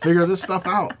 Figure this stuff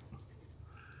out.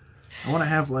 I want to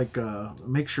have, like,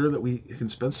 make sure that we can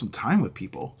spend some time with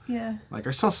people. Yeah. Like,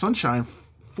 I saw Sunshine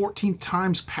 14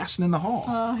 times passing in the hall.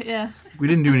 Oh, yeah. We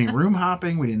didn't do any room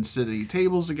hopping. We didn't sit at any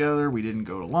tables together. We didn't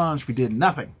go to lunch. We did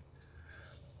nothing.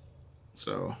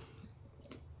 So,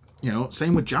 You know,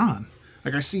 same with John.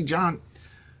 Like, I see John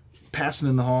passing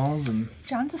in the halls, and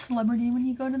John's a celebrity when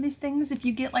you go to these things. If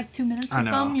you get like 2 minutes with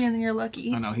them, you're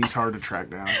lucky. I know, he's hard to track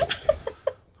down.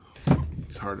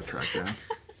 He's hard to track down.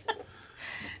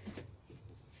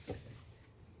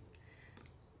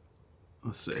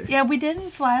 Let's see. Yeah, we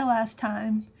didn't fly last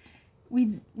time.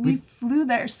 We flew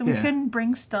there, so we couldn't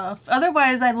bring stuff.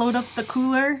 Otherwise, I load up the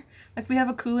cooler. Like, we have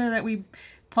a cooler that we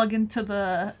plug into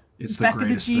the back of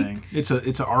the Jeep. Thing. It's a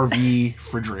RV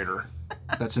refrigerator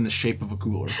that's in the shape of a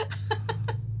cooler.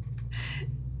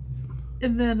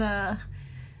 And then,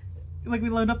 like, we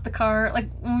load up the car. Like,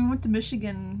 when we went to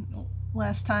Michigan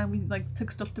last time, we, like,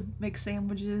 took stuff to make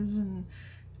sandwiches and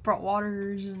brought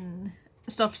waters and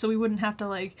stuff so we wouldn't have to,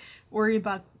 like, worry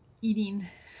about eating.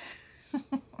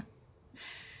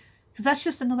 Because that's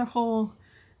just another whole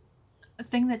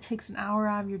thing that takes an hour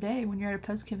out of your day when you're at a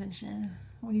PEZ convention.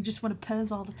 When you just want to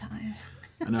PEZ all the time.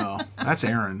 I know. That's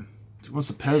Erin. She wants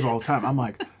to PEZ all the time. I'm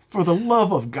like, for the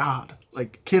love of God,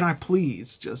 like, can I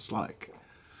please just, like,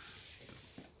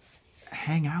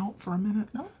 hang out for a minute?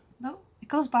 No. It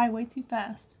goes by way too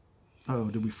fast. Oh,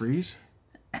 did we freeze?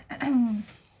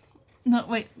 No,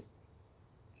 wait.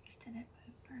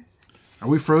 Are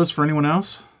we froze for anyone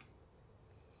else?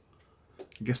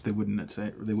 I guess they wouldn't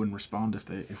say, they wouldn't respond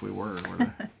if we were they?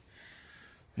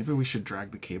 Maybe we should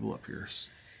drag the cable up here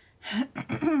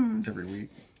every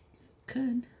week.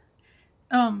 Could.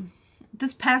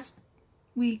 This past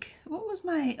week, what was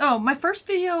my first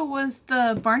video was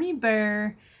the Barney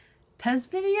Bear PEZ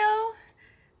video,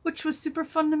 which was super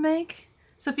fun to make.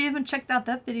 So if you haven't checked out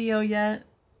that video yet,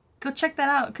 go check that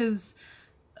out, because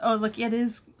look, it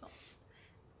is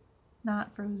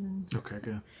not frozen. Okay,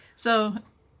 good. So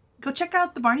go check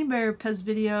out the Barney Bear PEZ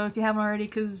video if you haven't already,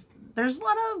 because there's a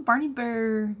lot of Barney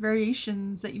Bear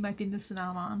variations that you might be missing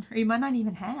out on, or you might not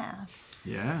even have.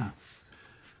 Yeah.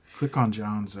 Click on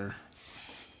John's there.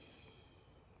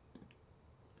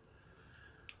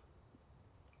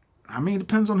 I mean, it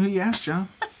depends on who you ask, John.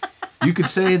 You could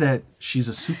say that she's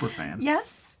a super fan.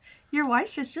 Yes. Your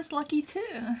wife is just lucky too.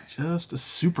 Just a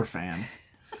super fan.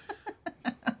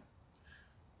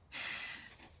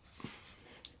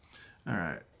 All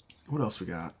right. What else we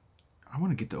got? I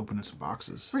want to get to opening some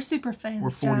boxes. We're super fans. We're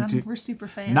 42. John. We're super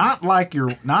fans. Not like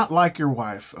your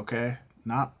wife, okay?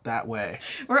 Not that way.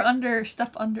 We're under.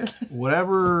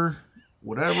 Whatever.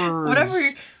 Whatever.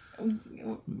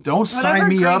 Don't sign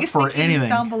me up for anything.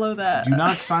 Down below that. Do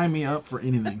not sign me up for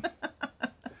anything.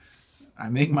 I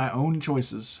make my own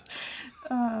choices.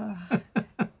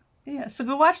 Yeah. So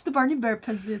go watch the Barney Bear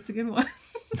PEZ video. It's a good one.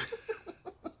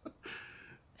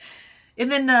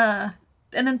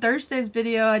 And then Thursday's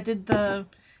video, I did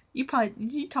you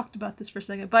talked about this for a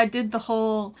second, but I did the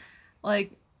whole,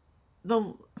 like,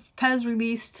 the PEZ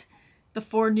released the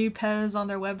 4 new PEZ on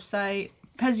their website,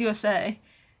 PEZ USA.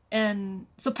 And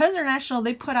so PEZ International,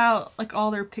 they put out, like,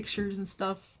 all their pictures and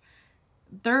stuff.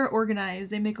 They're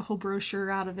organized. They make a whole brochure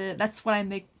out of it. That's what I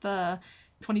make the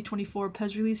 2024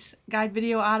 PEZ release guide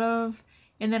video out of.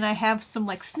 And then I have some,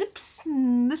 like, snips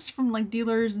and this from, like,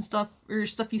 dealers and stuff, or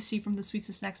stuff you see from the Sweets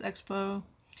and Snacks Expo.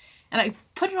 And I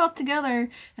put it all together,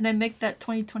 and I make that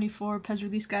 2024 PEZ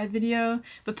release guide video.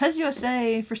 But PEZ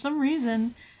USA, for some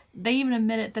reason, they even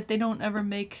admit it that they don't ever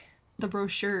make the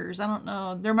brochures. I don't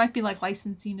know. There might be, like,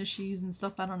 licensing issues and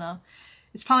stuff. I don't know.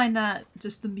 It's probably not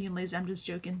just them being lazy. I'm just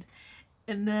joking.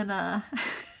 And then,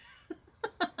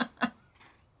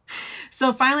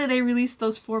 so finally they released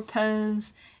those 4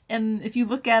 PEZ. And if you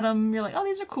look at them, you're like, oh,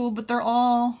 these are cool, but they're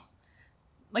all,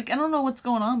 like, I don't know what's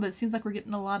going on, but it seems like we're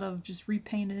getting a lot of just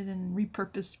repainted and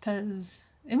repurposed PEZ.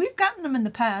 And we've gotten them in the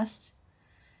past,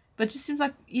 but it just seems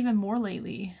like even more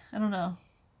lately. I don't know.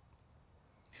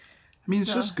 I mean,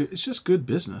 it's just good. It's just good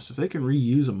business. If they can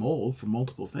reuse a mold for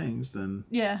multiple things, then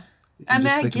yeah. I mean,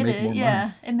 I get it.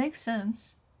 Yeah, it makes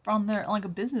sense on their, like, a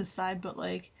business side, but,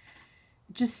 like,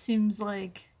 it just seems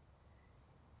like,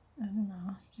 I don't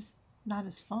know, just not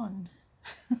as fun.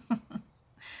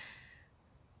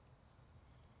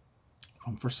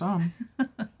 Fun for some.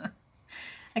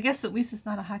 I guess at least it's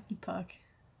not a hockey puck.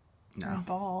 No. Or a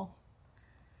ball.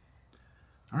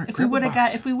 All right. If we would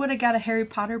have got a Harry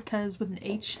Potter PEZ with an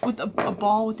H, with a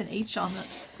ball with an H on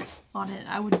it,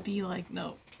 I would be like,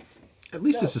 no. At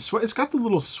least it's a sweat. It's got the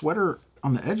little sweater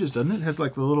on the edges, doesn't it? It has,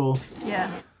 like, the little.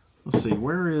 Yeah. Let's see.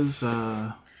 Where is?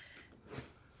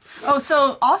 Oh,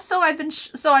 so also I've been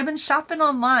shopping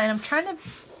online. I'm trying to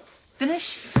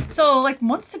finish. So, like,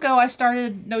 months ago, I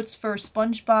started notes for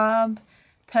SpongeBob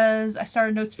PEZ. I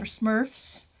started notes for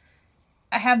Smurfs.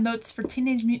 I have notes for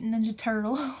Teenage Mutant Ninja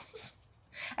Turtles.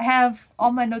 I have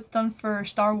all my notes done for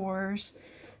Star Wars.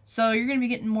 So you're gonna be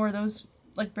getting more of those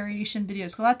like variation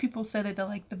videos. A lot of people say that they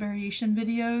like the variation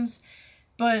videos,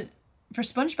 but for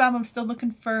SpongeBob, I'm still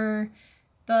looking for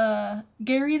the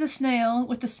Gary the Snail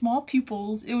with the small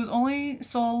pupils. It was only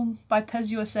sold by PEZ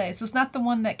USA, so it's not the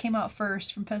one that came out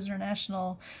first from PEZ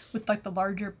International with like the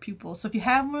larger pupils. So if you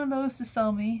have one of those to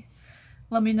sell me,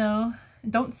 let me know.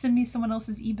 Don't send me someone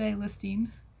else's eBay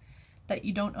listing that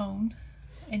you don't own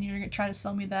and you're gonna try to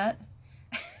sell me that.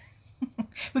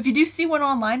 But if you do see one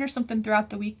online or something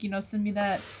throughout the week, you know, send me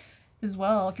that as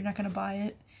well if you're not gonna buy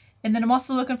it. And then I'm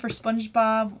also looking for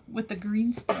SpongeBob with the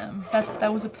green stem.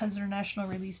 That was a PEZ International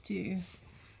release too.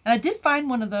 And I did find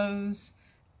one of those,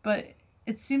 but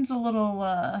it seems a little,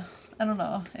 I don't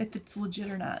know if it's legit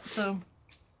or not. So,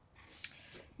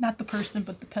 not the person,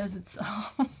 but the PEZ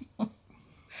itself.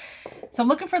 So I'm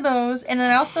looking for those. And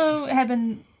then I also have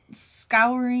been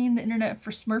scouring the internet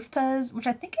for Smurf PEZ, which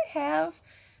I think I have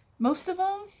most of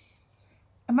them.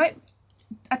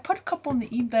 I put a couple in the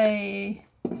eBay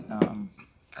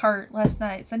cart last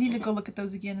night, so I need to go look at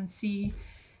those again and see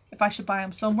if I should buy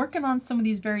them. So I'm working on some of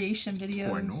these variation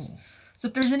videos. So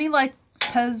if there's any like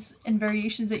PEZ and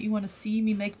variations that you want to see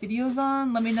me make videos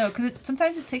on, let me know, because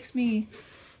sometimes it takes me,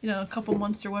 you know, a couple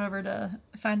months or whatever to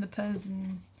find the PEZ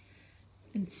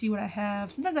and see what I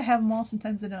have. Sometimes I have them all,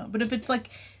 sometimes I don't. But if it's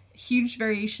like huge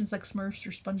variations like Smurfs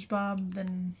or SpongeBob,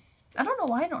 then I don't know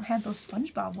why I don't have those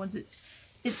SpongeBob ones.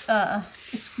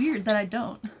 It's weird that I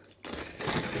don't.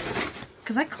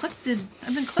 Because I've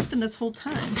been collecting this whole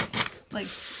time. Like.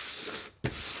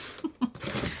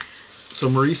 So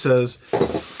Marie says,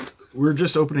 we're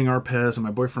just opening our PEZ and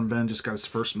my boyfriend Ben just got his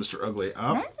first Mr. Ugly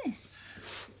up. Nice.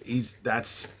 He's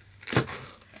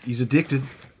addicted.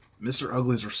 Mr.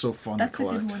 Uglies are so fun to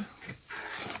collect. A good one.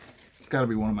 It's got to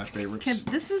be one of my favorites. Okay,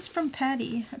 this is from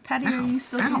Patty. Patty, Ow, are you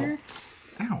still here?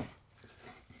 Ow.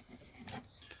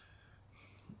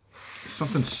 Is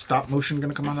something stop motion going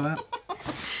to come out of that?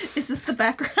 Is this the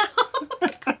background?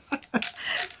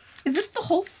 Is this the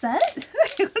whole set?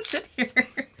 What's in here?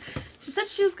 She said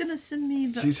she was going to send me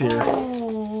the... She's here.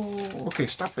 Oh. Okay,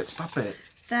 stop it.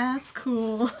 That's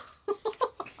cool.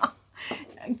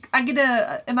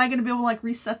 Am I gonna be able to like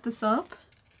reset this up?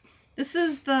 This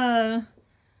is the...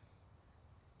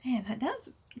 Man,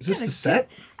 Is this the set?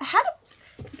 You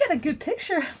got a good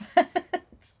picture of that.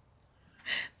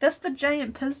 That's the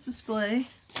giant PEZ display.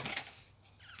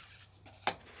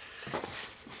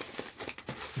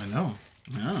 I know.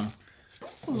 Yeah.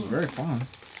 It was very fun.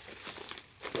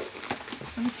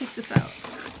 Let me take this out.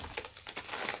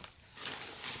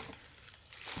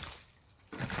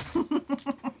 Oh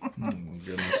my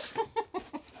goodness.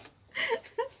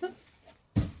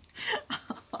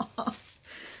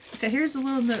 Okay, here's a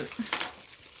little note.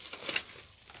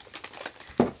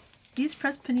 These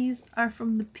pressed pennies are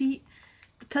from the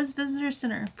PEZ Visitor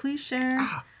Center. Please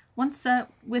share one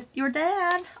set with your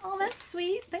dad. Oh, that's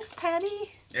sweet. Thanks,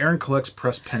 Patty. Erin collects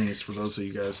pressed pennies, for those of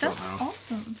you guys don't know. That's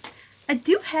awesome. I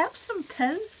do have some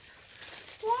PEZ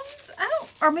ones.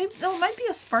 Or maybe, it might be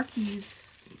a Sparky's.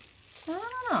 I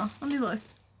don't know. Let me look.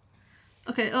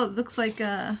 Okay, oh, it looks like,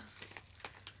 okay.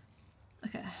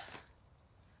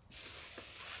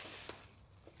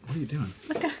 What are you doing?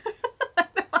 Look at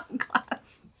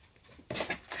glass.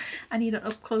 I need an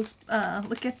up close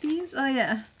look at these. Oh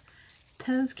yeah,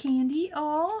 PEZ candy.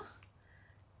 Oh,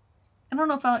 I don't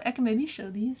know if I can maybe show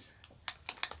these.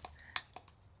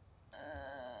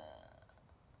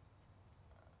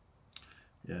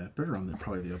 Yeah, better on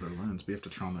probably the other lens. We have to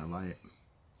turn on that light.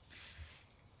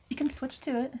 You can switch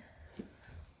to it.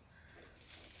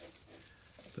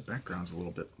 The background's a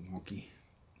little bit wonky.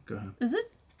 Go ahead. Is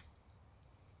it?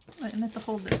 Wait, I meant to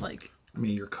hold it like... I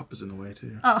mean, your cup is in the way,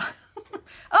 too. Oh.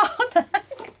 Oh, what the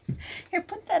heck? Here,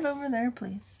 put that over there,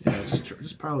 please. Yeah,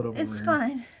 just pile it over here. It's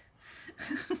fine.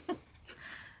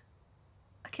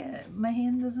 Okay, my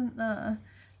hand doesn't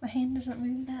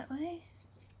move that way.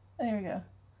 Oh, there we go.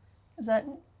 Is that...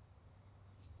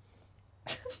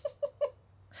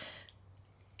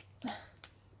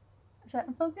 Is that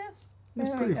in focus? It's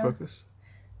pretty focused.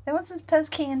 That one says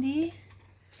PEZ candy.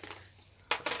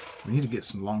 We need to get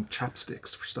some long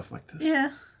chopsticks for stuff like this.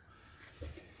 Yeah.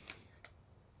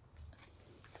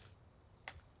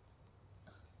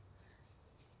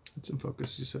 It's in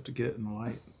focus. You just have to get it in the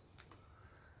light.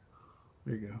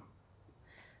 There you go.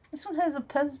 This one has a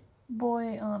PEZ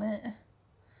boy on it.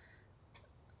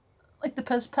 Like the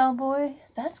PEZ Pal boy.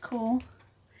 That's cool.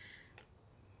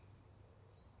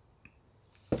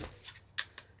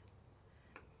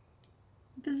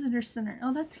 Visitor Center.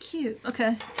 Oh, that's cute.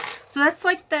 Okay. So that's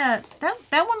like that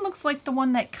one looks like the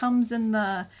one that comes in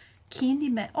the candy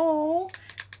mat. Oh,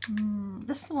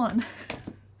 this one.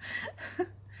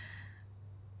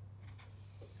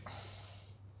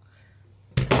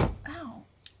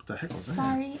 What the heck was that?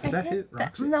 Sorry, Did that hit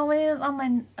Roxy? No, it was on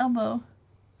my elbow.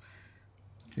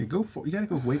 Yeah, you gotta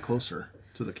go way closer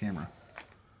to the camera.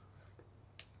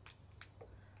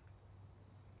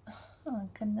 Oh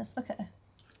goodness. Okay.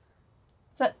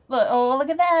 So look. Oh, look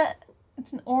at that.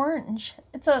 It's an orange.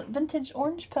 It's a vintage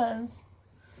orange PEZ.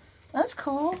 That's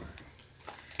cool.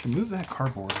 Move that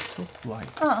cardboard. Tilt the light.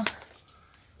 Oh.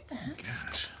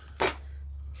 Gosh.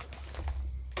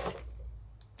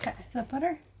 Okay. Is that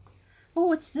better? Oh,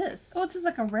 what's this? Oh, this is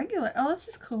like a regular. Oh, this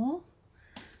is cool.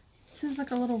 This is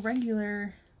like a little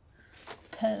regular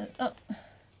PEZ. Oh.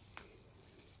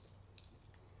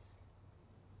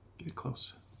 Get it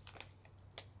close.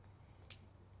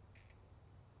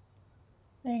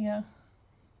 There you go.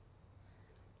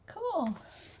 Cool.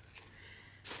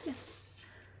 Yes.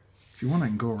 If you want, I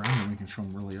can go around and we can show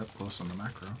them really up close on the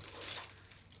macro.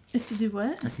 If you do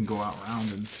what? I can go out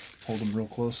around and hold them real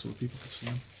close so that people can see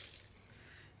them.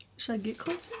 Should I get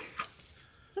closer?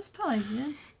 That's probably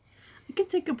good. I can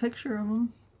take a picture of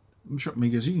them. I'm sure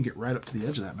because you can get right up to the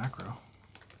edge of that macro.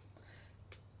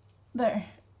 There.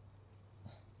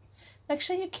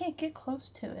 Actually, you can't get close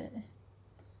to it.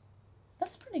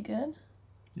 That's pretty good.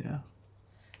 Yeah.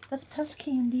 That's PEZ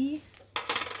candy.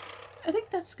 I think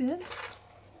that's good.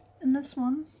 And this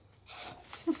one.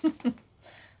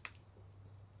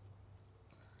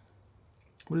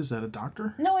 What is that, a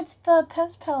doctor? No, it's the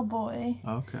PEZ Pal boy.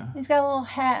 Okay. He's got a little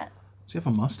hat. Does he have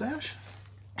a mustache?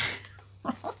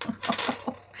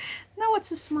 No,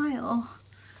 it's a smile.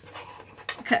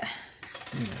 Okay.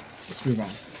 Yeah. Let's move on.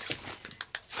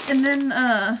 And then,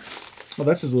 Well,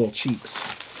 that's his little cheeks.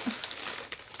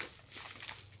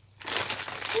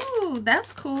 ooh,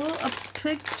 that's cool. A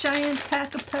big giant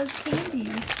pack of PEZ candy.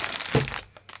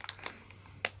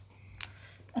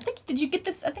 I think, did you get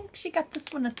this? I think she got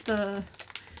this one at the,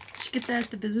 did she get that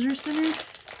at the visitor center?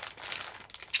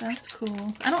 That's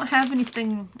cool. I don't have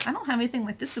anything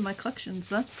like this in my collection,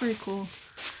 so that's pretty cool.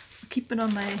 I'll keep it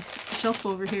on my shelf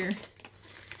over here.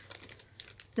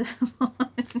 This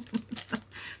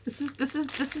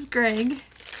is Greg.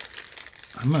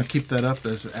 I'm gonna keep that up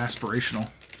as aspirational.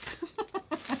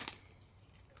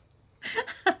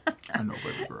 I know,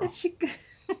 baby girl.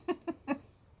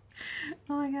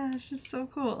 Oh my gosh, it's so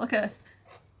cool. Okay.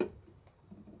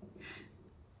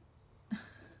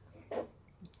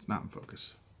 It's not in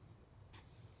focus.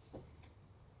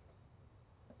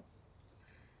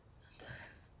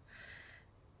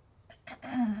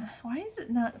 Why is it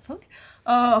not focus?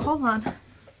 Oh, hold on.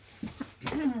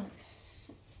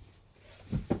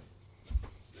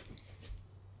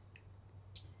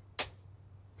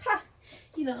 Ha!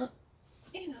 You know,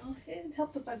 it'd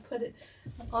help if I put it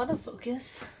on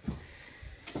autofocus.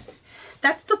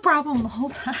 That's the problem the whole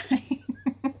time.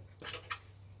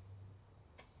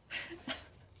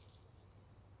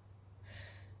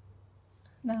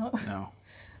 No. No.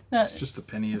 No. It's just the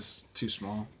penny is too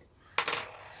small.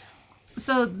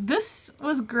 So this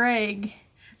was Greg.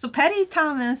 So Patty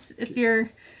Thomas, if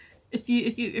you're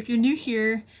new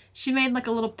here, she made like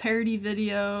a little parody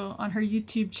video on her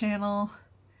YouTube channel.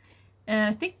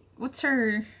 And I think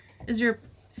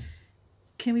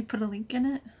can we put a link in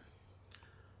it?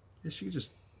 Yeah, she could just,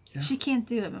 yeah. She can't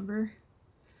do it, remember?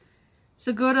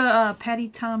 So go to Patty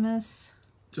Thomas.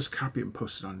 Just copy it and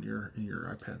post it on in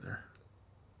your iPad there.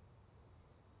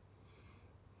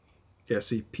 Yeah,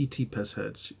 see, PT PEZ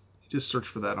head. Just search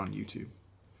for that on YouTube.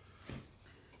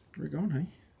 Where you going, honey?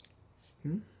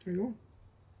 Where you going?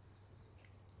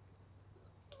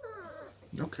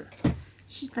 Okay.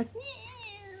 She's like,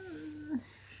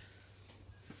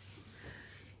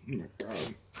 Oh my God.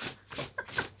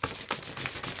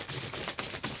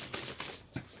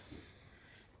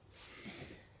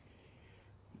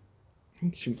 I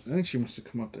think she wants to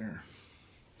come up there.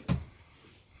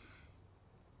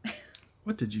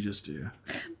 What did you just do?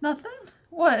 nothing?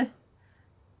 What?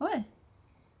 What?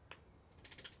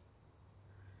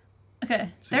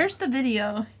 Okay, there's the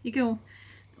video. You can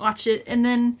watch it. And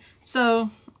then, so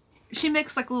she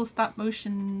makes like little stop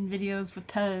motion videos with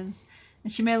PEZ.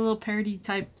 And she made a little parody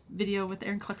type video with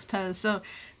Erin Collects PEZ. So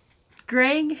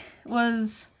Greg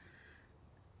was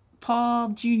Paul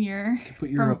Jr. Put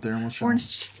your up there and we'll show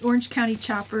Orange County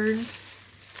Choppers.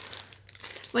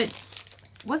 Wait,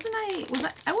 I was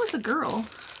a girl.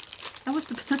 I was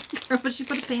the girl, but she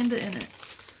put a panda in it.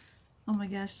 Oh my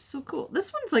gosh, so cool.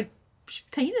 This one's like, she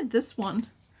painted this one.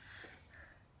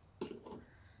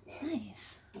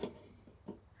 Nice.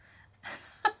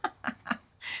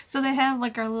 So they have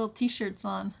like our little t-shirts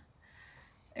on.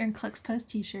 Erin Collects PEZ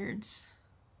t-shirts.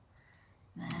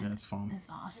 Yeah, it's fun. That's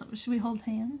awesome. Should we hold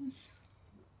hands?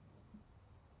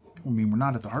 I mean, we're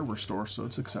not at the hardware store, so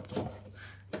it's acceptable.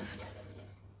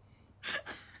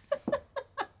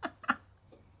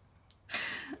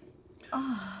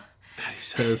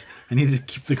 says, I need to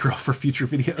keep the girl for future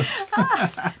videos.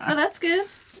 No, that's good.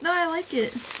 No, I like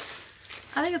it.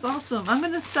 I think it's awesome. I'm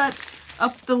going to set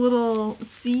up the little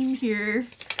scene here,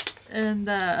 and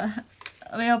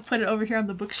I'll put it over here on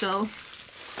the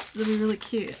bookshelf. It'll be really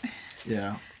cute.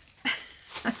 Yeah.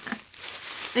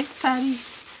 Thanks, Patty.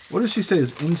 What does she say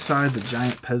is inside the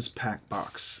giant PEZ pack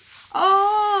box?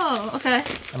 Oh, okay.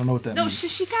 I don't know what that means. No,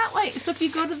 she got like, so if you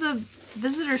go to the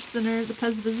visitor center, the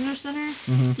PEZ visitor center,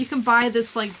 you can buy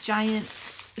this like giant,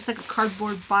 it's like a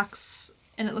cardboard box,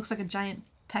 and it looks like a giant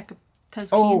pack of PEZ candy.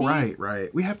 Oh,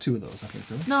 right. We have 2 of those, I think,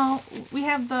 right? No, we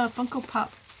have the Funko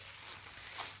Pop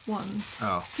ones.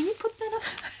 Oh. Can you put that up?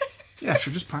 Yeah,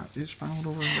 sure. Just pile it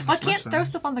over. I can't throw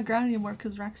stuff on the ground anymore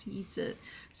because Roxy eats it.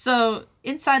 So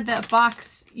inside that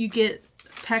box, you get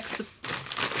packs of.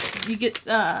 You get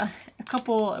a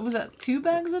couple. Was that 2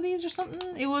 bags of these or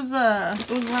something? It was a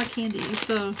lot of candy.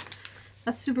 So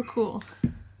that's super cool.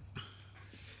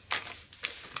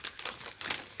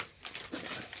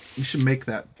 You should make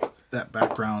that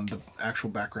background the actual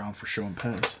background for showing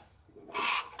PEZ.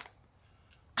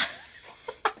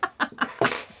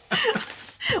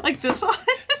 Like this one?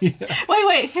 Yeah.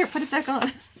 Wait, here, put it back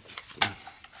on.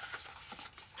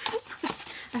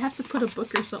 I have to put a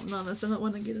book or something on this. I don't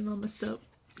want to get it all messed up.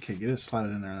 Okay, get it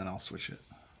slotted in there, and then I'll switch it.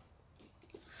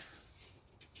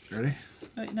 Ready?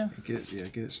 Wait, no. Get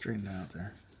it straightened out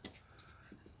there.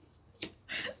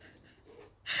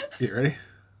 You ready?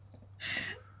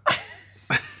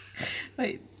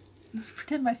 Wait, let's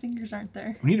pretend my fingers aren't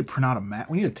there. We need to print out a mat.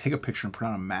 We need to take a picture and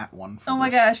print out a matte one. For Oh my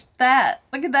this. gosh, that!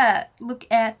 Look at that! Look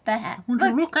at that! Would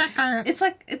you look at that? It's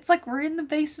like we're in the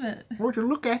basement. Would you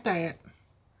look at that?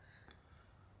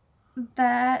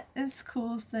 That is the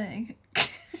coolest thing.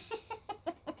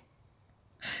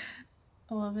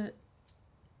 I love it.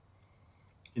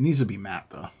 It needs to be matte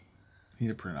though. You need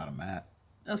to print out a matte.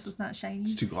 Else it's not shiny.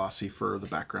 It's too glossy for the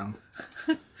background.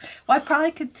 Well, I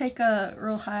probably could take a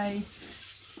real high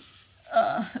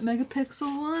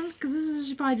megapixel one, because this is,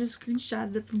 you probably just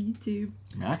screenshotted it from YouTube.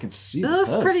 I mean, I can see That the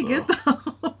looks PEZ, pretty though. good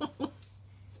though.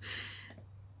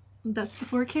 That's the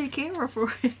 4K camera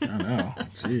for it. I know.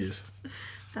 Jeez.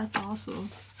 That's awesome.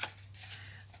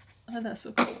 Oh, that's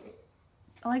so cool.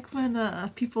 I like when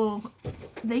people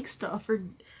make stuff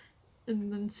and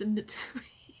then send it to me.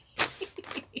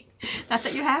 Not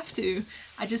that you have to.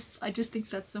 I just think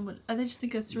that's so much. I just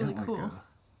think that's really Yeah, cool. like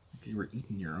if you were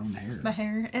eating your own hair. My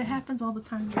hair. It happens all the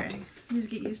time, Greg. You just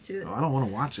get used to it. Oh, I don't want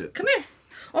to watch it. Come here.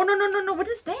 Oh, no. What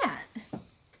is that?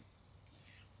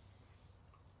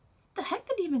 The heck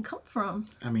did it even come from?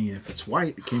 I mean, if it's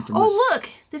white, it came from Oh, this. look.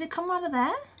 Did it come out of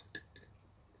that?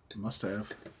 It must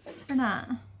have. Or not?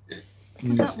 I mean,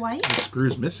 Was that white? The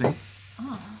screw's missing.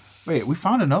 Oh. Wait, we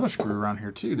found another screw around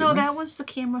here too, didn't No, we? that was the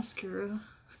camera screw.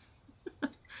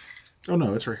 Oh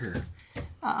no, it's right here.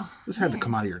 Oh. This had to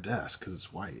come out of your desk because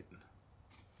it's white.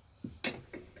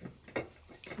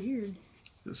 Weird.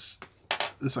 This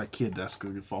IKEA desk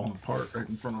is falling apart right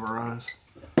in front of our eyes.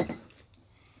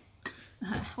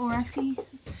 Well, Roxy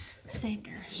saved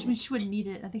her. I mean, she wouldn't need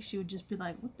it. I think she would just be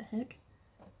like, what the heck?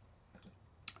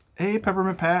 Hey,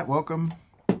 Peppermint Pat, welcome.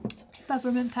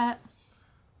 Peppermint Pat.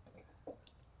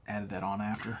 Added that on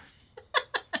after.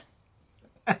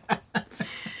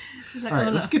 She's like, All right,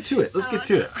 oh, let's no. get to it. Let's get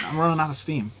to it. I'm running out of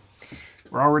steam.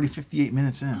 We're already 58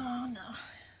 minutes in. Oh, no.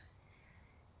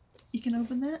 You can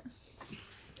open that?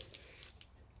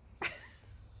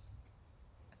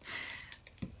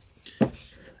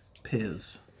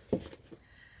 PEZ.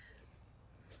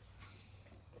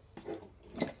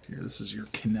 Here, this is your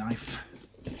knife.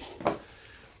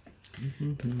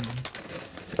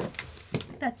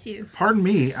 That's you. Pardon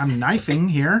me, I'm knifing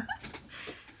here.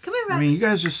 Come here, Roxy. I mean, you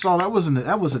guys just saw that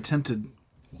was attempted,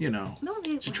 you know. No,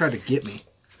 it She tried to get me.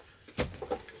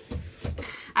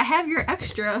 I have your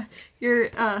extra, your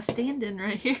stand-in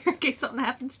right here in case something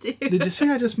happens to you. Did you see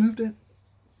I just moved it?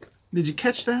 Did you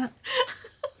catch that?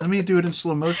 Let me do it in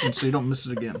slow motion so you don't miss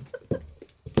it again.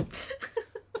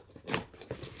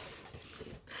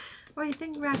 What do you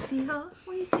think, Roxy, huh?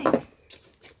 What do you think?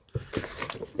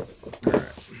 All right.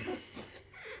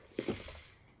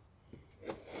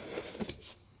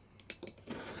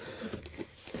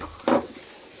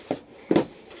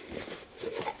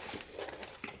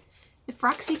 If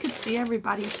Roxy could see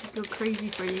everybody, she'd go crazy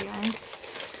for you guys.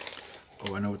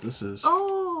 Oh, I know what this is.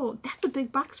 Oh, that's a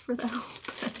big box for the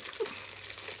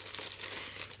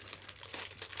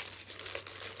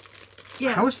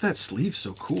Yeah. How is that sleeve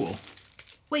so cool?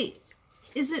 Wait,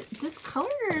 is it this color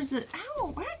or is it...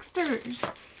 Ow, Waxsters.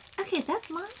 Okay, that's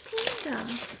my panda.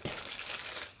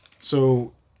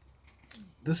 So,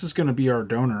 this is going to be our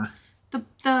donor.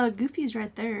 The Goofy's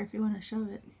right there if you want to show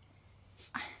it.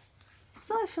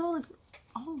 So I feel like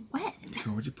all wet.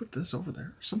 Or would you put this over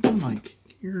there? Something like,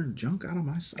 get your junk out of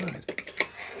my side.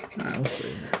 Alright, let's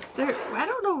see. I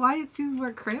don't know why it seems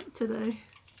more cramped today.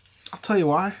 I'll tell you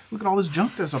why. Look at all this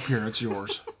junk that's up here. It's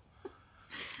yours.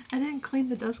 I didn't clean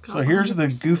the dust off. So here's the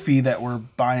Goofy that we're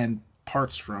buying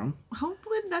parts from.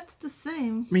 Hopefully that's the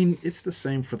same. I mean, it's the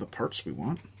same for the parts we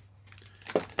want.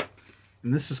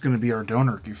 And this is going to be our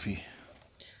donor Goofy.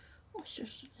 Oh, sure.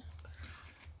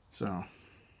 So,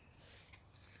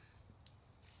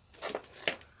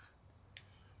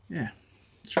 yeah,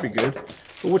 should be good.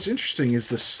 But what's interesting is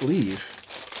the sleeve.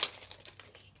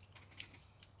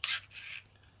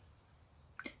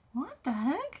 What the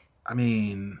heck? I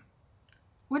mean,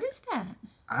 what is that?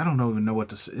 I don't even know what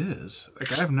this is.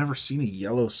 Like, I've never seen a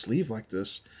yellow sleeve like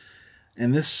this.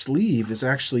 And this sleeve is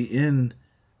actually in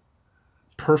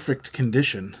perfect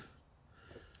condition.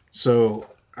 So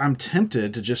I'm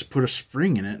tempted to just put a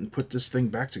spring in it and put this thing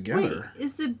back together. Wait,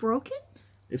 is it broken?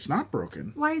 It's not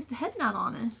broken. Why is the head not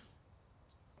on it?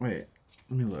 Wait,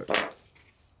 let me look.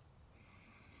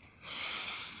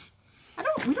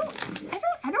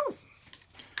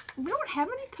 We don't have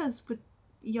any PEZ with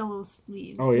yellow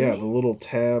sleeves. Oh yeah, we? the little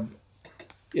tab.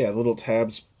 Yeah, the little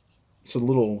tabs. So the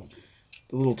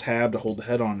little tab to hold the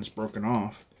head on is broken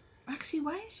off. Roxy,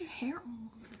 why is your hair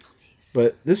all over the place?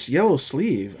 But this yellow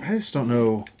sleeve, I just don't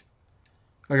know.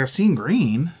 Like, I've seen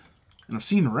green and I've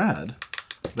seen red,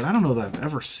 but I don't know that I've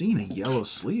ever seen a yellow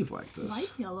sleeve like this.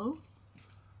 Light yellow.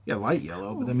 Yeah, light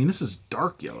yellow, but I mean this is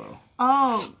dark yellow.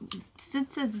 Oh, it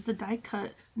says it's a die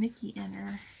cut Mickey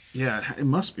inner. Yeah, it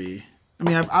must be. I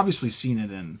mean, I've obviously seen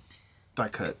it in die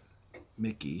cut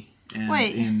Mickey and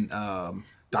in Donald.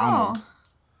 Oh.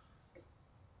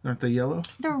 Aren't they yellow?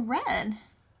 They're red.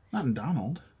 Not in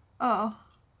Donald. Oh.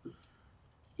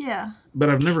 Yeah. But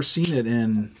I've never seen it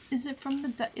in. Is it from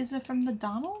the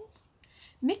Donald?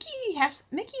 Mickey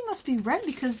must be red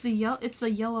because it's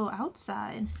a yellow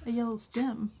outside, a yellow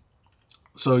stem.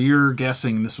 So you're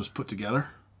guessing this was put together?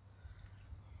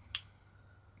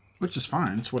 Which is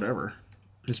fine, it's whatever.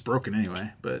 It's broken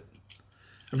anyway, but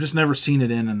I've just never seen it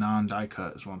in a non-die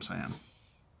cut is what I'm saying.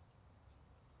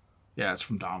 Yeah, it's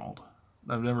from Donald.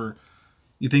 I've never.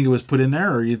 You think it was put in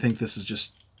there, or you think this is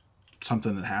just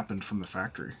something that happened from the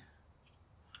factory?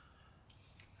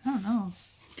 I don't know.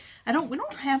 We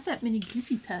don't have that many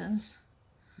Goofy PEZ.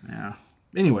 Yeah.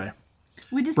 Anyway.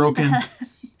 We just broken.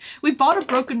 We bought a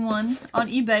broken one on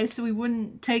eBay so we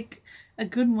wouldn't take a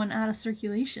good one out of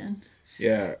circulation.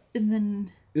 Yeah. And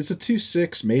then it's a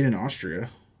 2.6 made in Austria.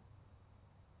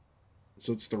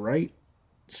 So it's the right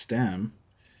stem.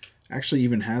 Actually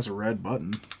even has a red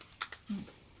button.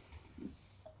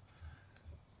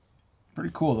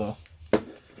 Pretty cool though.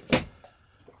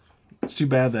 It's too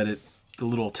bad that the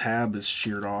little tab is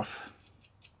sheared off.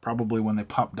 Probably when they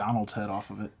popped Donald's head off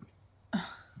of it.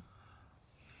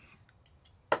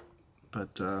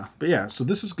 But yeah, so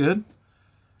this is good.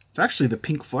 It's actually the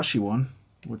pink fleshy one,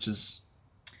 which is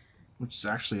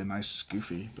actually a nice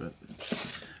Goofy, but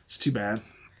it's too bad.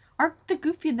 The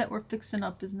Goofy that we're fixing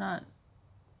up is not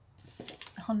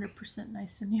 100%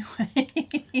 nice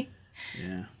anyway.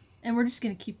 Yeah. And we're just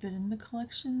gonna keep it in the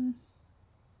collection.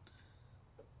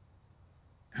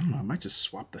 I don't know, I might just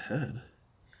swap the head.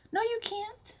 No, you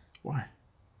can't. Why?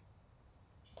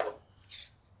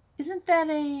 Isn't that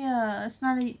it's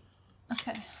not a...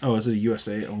 Okay. Oh, is it a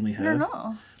USA only head? I don't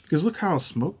know. Because look how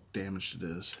smoke damaged it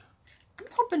is. I'm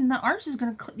hoping that ours is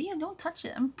going to... Yeah, don't touch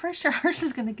it. I'm pretty sure ours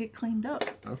is going to get cleaned up.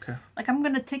 Okay. Like, I'm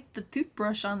going to take the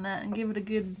toothbrush on that and give it a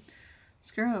good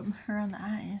scrub around the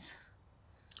eyes.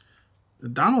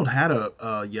 Donald had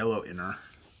a yellow inner,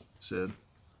 Sid.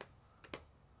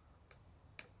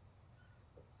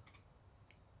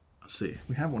 Let's see.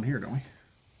 We have one here, don't we?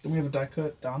 Don't we have a die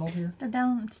cut Donald here? They're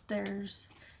downstairs.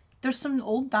 There's some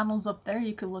old Donalds up there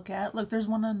you could look at. Look, there's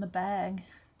one in the bag.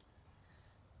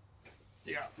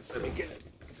 Yeah, let me get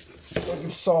it. Let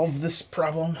me solve this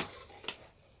problem.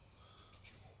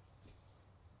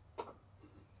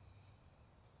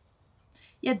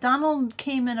 Yeah, Donald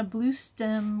came in a blue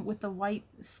stem with a white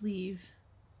sleeve.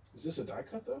 Is this a die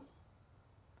cut though?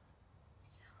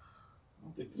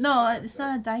 No, it's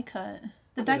not a die cut.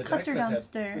 The die cuts are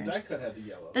downstairs. The die cut had the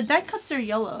yellow. The die cuts are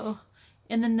yellow,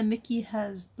 and then the Mickey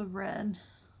has the red.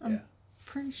 I'm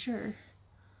pretty sure.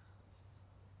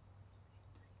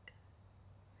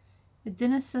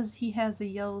 Dennis says he has a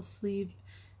yellow sleeve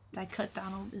die cut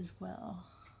Donald as well.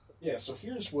 Yeah, so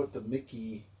here's what the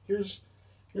Mickey, here's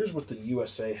what the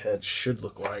USA head should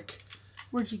look like.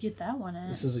 Where'd you get that one at?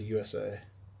 This is a USA.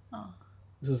 Oh.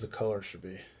 This is the color should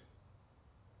be.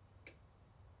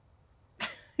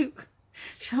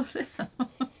 Show them.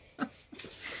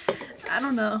 I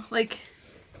don't know. Like,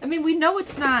 I mean, we know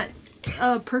it's not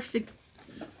a perfect.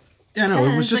 Yeah, no,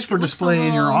 it was just like, for display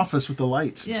in your office with the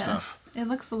lights and stuff. It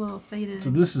looks a little faded. So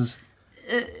this is.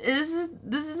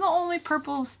 This is the only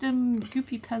purple stem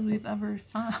goofy PEZ we've ever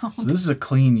found. So this is a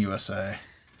clean USA,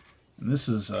 and this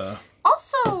is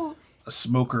also a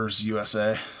smoker's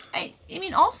USA. I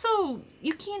mean, also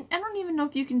you can't. I don't even know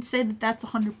if you can say that that's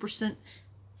 100%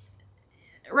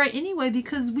 right anyway,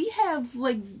 because we have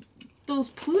like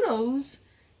those Plutos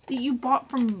that you bought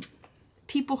from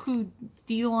people who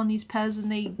deal on these PEZ,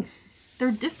 and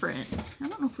they're different. I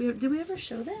don't know if did we ever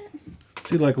show that?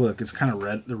 See, like, look, it's kind of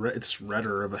red. It's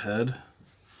redder of a head.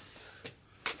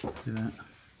 See that?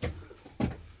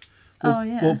 Oh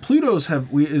yeah. Well, Pluto's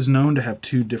is known to have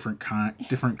two different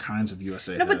kinds of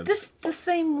USA heads. No, but the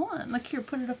same one. Like, here,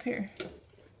 put it up here.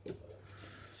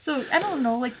 So I don't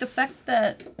know, like the fact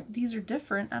that these are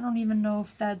different. I don't even know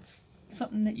if that's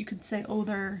something that you could say. Oh,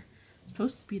 they're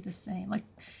supposed to be the same. Like,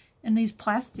 and these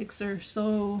plastics are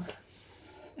so.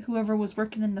 Whoever was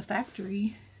working in the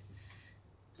factory.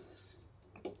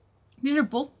 These are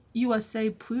both USA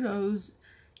Plutos.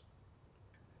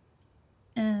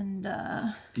 And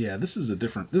yeah, this is a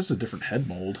different head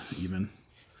mold even.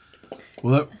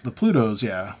 Well, the Plutos,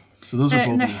 yeah. So those are both.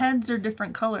 And their heads are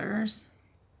different colors.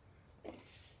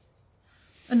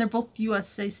 And they're both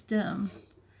USA stem,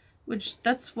 which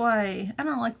that's why I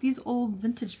don't know, like these old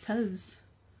vintage PEZ.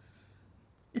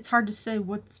 It's hard to say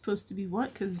what's supposed to be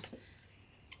what because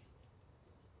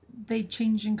they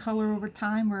change in color over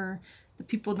time, or the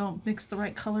people don't mix the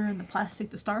right color in the plastic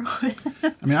to start with.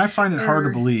 I mean, I find it hard to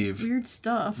believe weird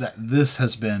stuff that this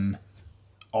has been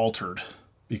altered,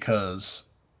 because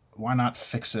why not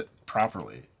fix it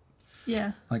properly?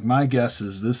 Yeah. Like, my guess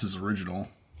is this is original.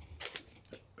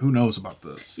 Who knows about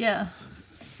this? Yeah.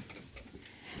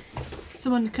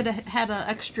 Someone could have had an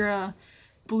extra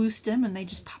blue stem and they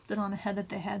just popped it on a head that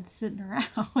they had sitting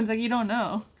around. Like, you don't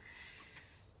know.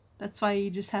 That's why you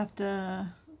just have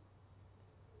to.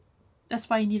 That's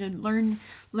why you need to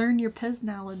learn your PEZ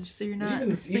knowledge, so you're not so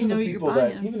you know what you're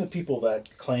buying. Even the people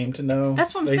that claim to know,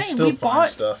 that's what I'm saying.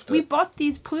 We bought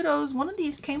these Plutos. One of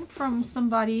these came from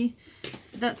somebody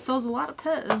that sells a lot of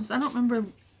PEZ. I don't remember.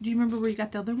 Do you remember where you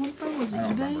got the other one from? Was it eBay? I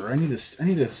don't remember. I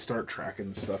need to start tracking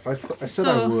the stuff. I said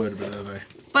I would, but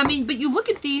but you look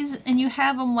at these and you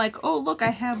have them like, oh look,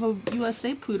 I have a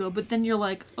USA Pluto, but then you're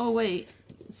like, oh wait,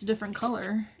 it's a different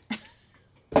color.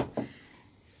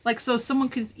 Like, so someone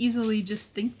could easily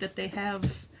just think that they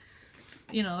have,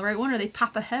 the right one, or they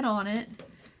pop a head on it,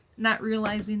 not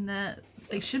realizing that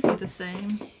they should be the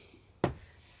same,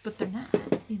 but they're not,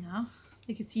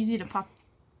 Like, it's easy to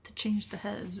change the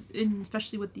heads,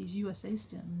 especially with these USA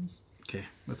stems. Okay,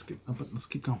 let's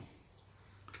keep going.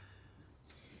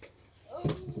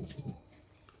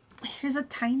 Here's a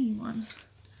tiny one.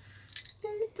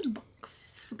 Little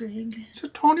box for Greg. It's a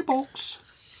tiny box.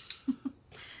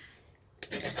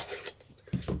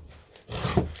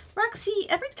 Roxy,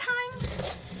 every time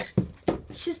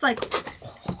she's like,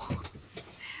 oh.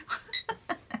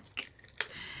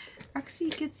 Roxy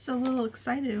gets a little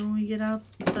excited when we get out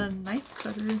the knife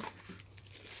cutter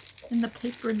and the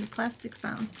paper and the plastic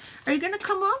sounds. Are you gonna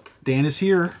come up? Dan is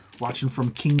here, watching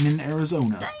from Kingman,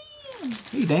 Arizona. Damn.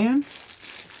 Hey, Dan.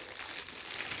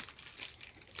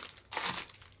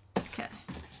 Okay.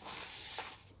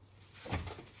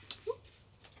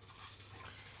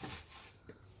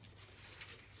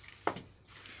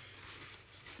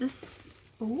 This.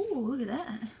 Oh, look at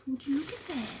that! Would you look at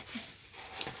that?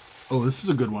 Oh, this is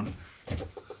a good one.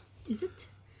 Is it?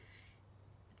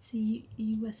 It's a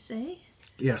USA.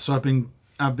 Yeah, so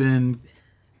I've been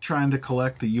trying to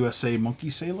collect the USA monkey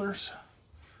sailors.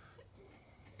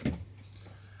 Come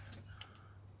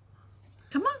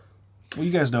on. Well,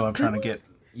 you guys know I'm trying to get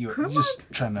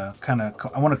trying to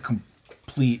I want to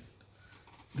complete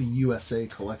the USA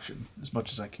collection as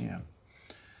much as I can.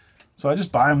 So I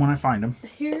just buy them when I find them.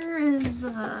 Here is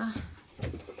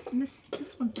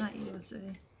this one's not USA.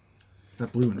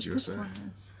 That blue one's USA. This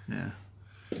one is. Yeah.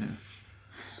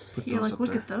 Put Yeah, those like up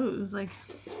look there. at those. Like.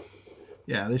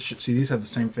 Yeah, they should see these have the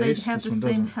same face. They have this the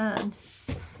one same doesn't.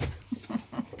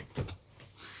 head.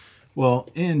 Well,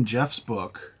 in Jeff's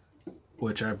book,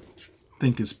 which I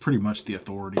think is pretty much the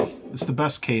authority, it's the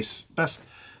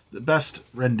the best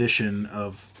rendition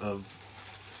of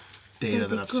data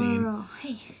that I've seen.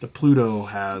 Hey. The Pluto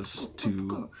has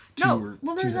two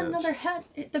there's heads. another head.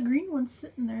 The green one's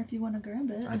sitting there if you want to grab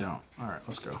it. I don't. All right,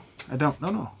 let's go. I don't.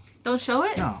 No. Don't show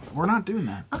it? No, we're not doing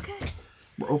that. Okay.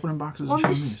 We're opening boxes and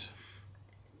showing these.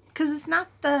 Because it's not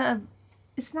the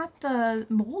It's not the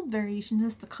mold variation,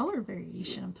 it's the color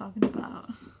variation I'm talking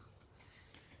about.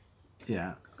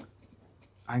 Yeah.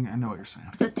 I know what you're saying.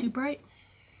 Is that too bright?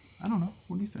 I don't know.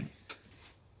 What do you think?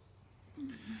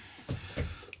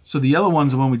 So the yellow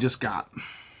one's the one we just got.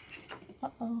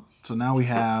 Uh-oh. So now we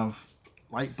have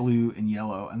light blue and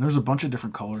yellow. And there's a bunch of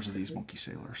different colors of these monkey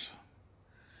sailors.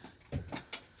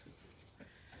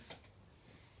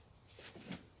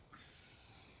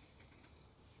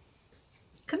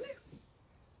 Come here.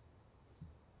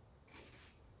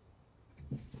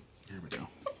 Here we go.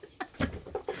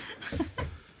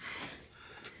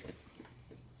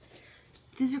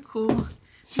 These are cool.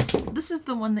 This is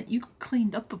the one that you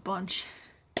cleaned up a bunch.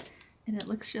 And it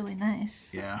looks really nice.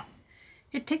 Yeah.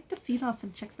 Here, take the feet off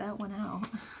and check that one out.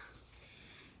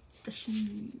 The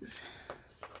shoes.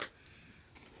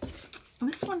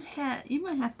 This one you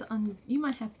might have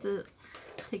to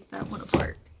take that one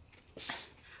apart.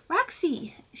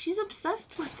 Roxy, she's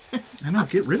obsessed with this. I know,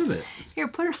 get rid of it. Here,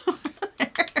 put it over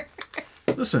there.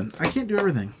 Listen, I can't do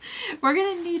everything. We're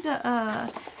gonna need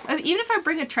even if I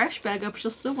bring a trash bag up,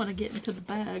 she'll still want to get into the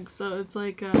bag. So it's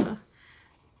like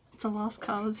it's a lost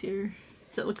cause here.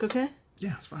 Does it look okay?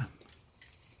 Yeah, it's fine.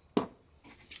 All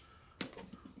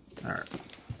right.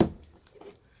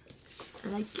 I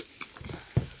like it.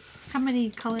 How many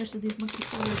colors do these monkey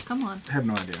sailors come on? I have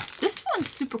no idea. This one's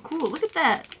super cool. Look at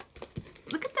that.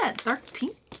 Look at that dark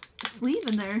pink sleeve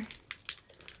in there.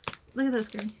 Look at this,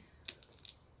 Granny.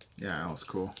 Yeah, that was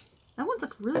cool. That one's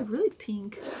like really, really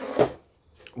pink.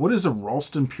 What is a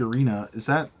Ralston Purina? Is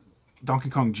that Donkey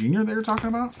Kong Jr. that you're talking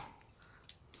about?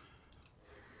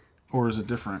 Or is it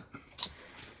different?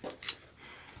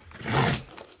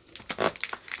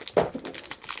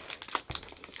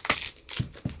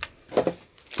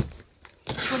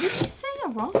 What did you say? A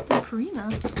Ralston Purina?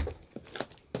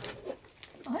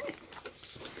 What?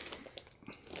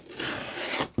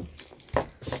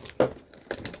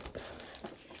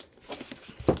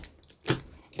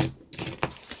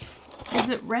 Is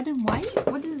it red and white?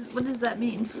 What does that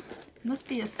mean? It must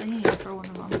be a saying for one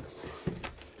of them.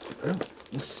 Well,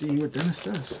 let's see what Dennis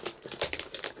says.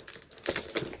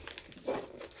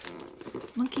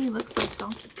 Monkey looks like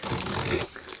Donkey Kong.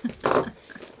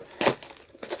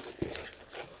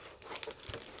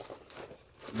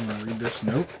 I'm gonna read this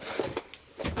note.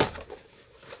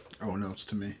 Oh no, it's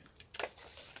to me.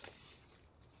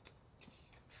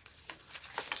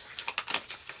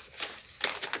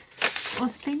 Well,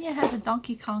 Spania has a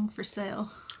Donkey Kong for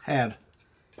sale. Had.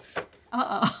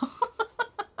 Uh-oh.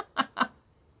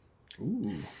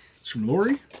 Ooh. It's from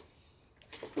Lori?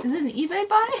 Is it an eBay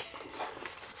buy?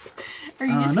 Or are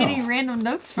you just no. getting random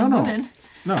notes from No. women?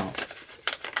 No,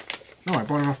 I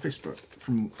bought it off Facebook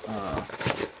from,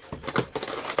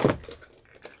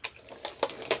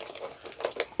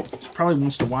 she probably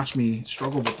wants to watch me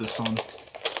struggle with this song.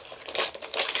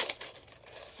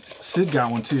 Sid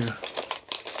got one too.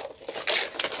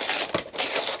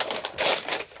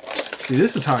 See,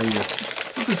 this is how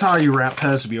you wrap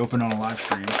PEZ to be open on a live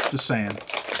stream. Just saying.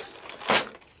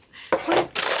 Please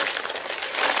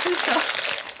go.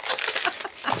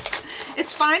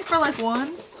 It's fine for like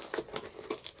one,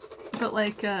 but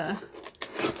like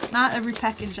not every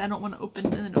package I don't want to open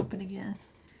and then open again.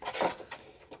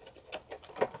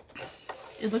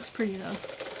 It looks pretty though.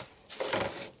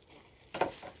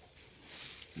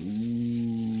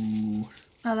 Ooh.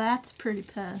 Now that's pretty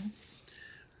PEZ.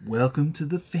 Welcome to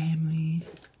the family.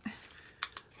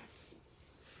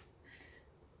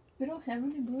 We don't have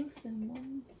any blue stem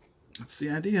ones. That's the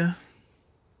idea.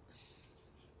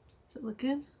 Does it look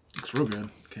good? Looks real good.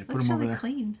 Okay, put Looks them over really there.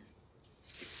 clean.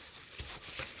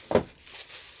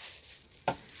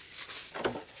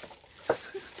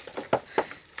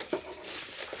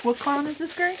 What clown is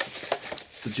this, Gray?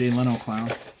 The Jay Leno clown.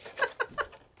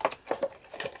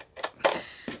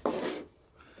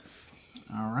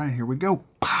 All right, here we go.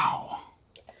 Pow!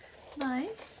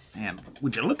 Nice. And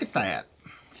would you look at that?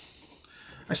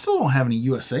 I still don't have any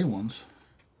USA ones.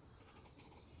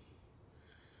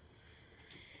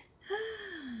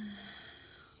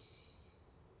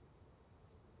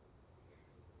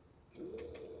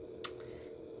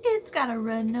 It's got a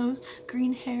red nose,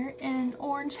 green hair, and an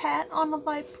orange hat on the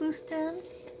light blue stem,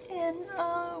 and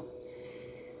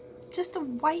just a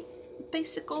white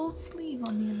basic old sleeve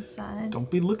on the inside. Don't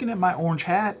be looking at my orange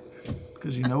hat,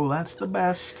 because you know that's the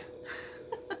best.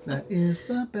 That is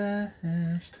the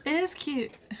best. It is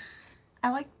cute. I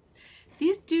like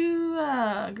these. Do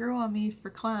grow on me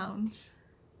for clowns.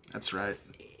 That's right.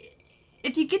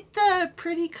 If you get the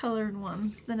pretty colored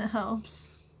ones, then it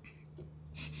helps.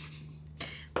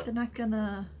 They're not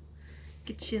gonna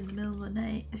get you in the middle of the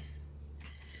night.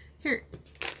 Here,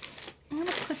 I'm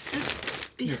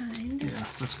behind. Yeah,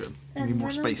 that's good. And Need more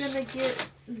then space. I'm gonna get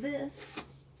this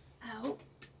out.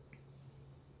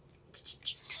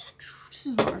 This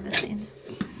is what we're missing.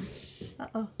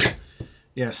 Uh-oh.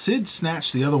 Yeah, Sid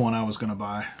snatched the other one I was gonna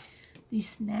buy. Did you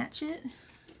snatch it?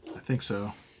 I think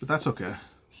so, but that's okay.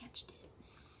 Snatched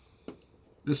it.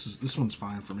 This one's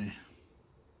fine for me.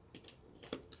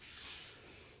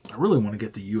 I really want to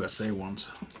get the USA ones.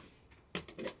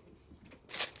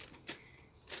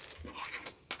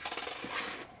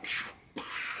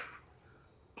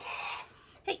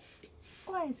 Hey,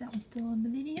 why is that one still in the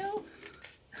video?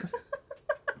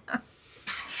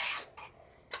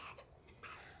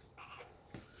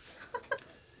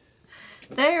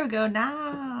 There we go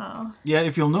now. Yeah,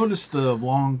 if you'll notice the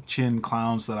long chin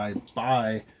clowns that I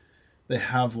buy, they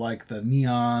have like the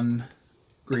neon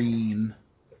green.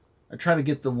 I try to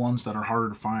get the ones that are harder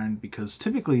to find because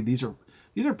typically these are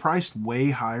priced way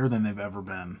higher than they've ever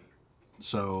been.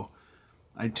 So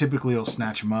I typically will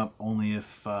snatch them up only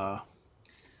if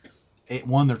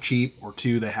one, they're cheap, or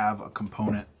two, they have a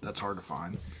component that's hard to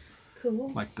find. Cool.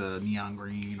 Like the neon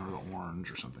green or the orange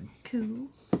or something. Cool.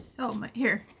 Oh my,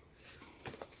 here.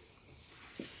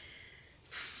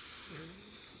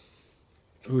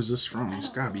 Who's this from? It's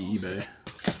gotta be eBay.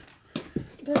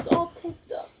 But it's all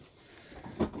taped up.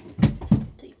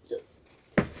 Taped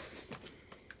up.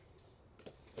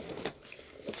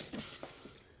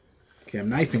 Okay, I'm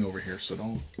knifing over here, so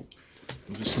don't.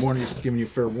 I'm just giving you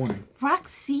fair warning.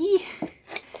 Roxy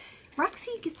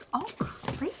gets all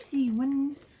crazy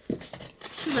when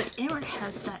she's like, Erin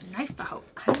has that knife out.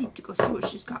 I need to go see what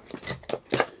she's got.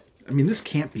 I mean, this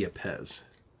can't be a PEZ.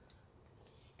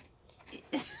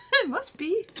 It must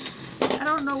be. I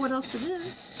don't know what else it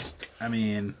is. I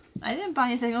mean, I didn't buy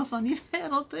anything else on eBay, I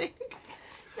don't think.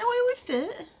 No, it would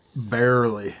fit.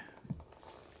 barely.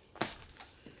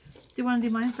 Do you want to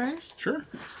do mine first? Sure.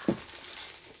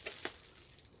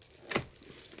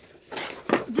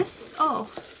 This, oh.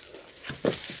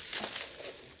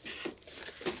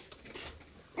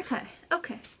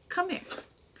 Okay. Come here.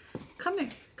 Come here.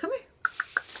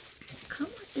 Come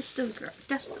with this little girl.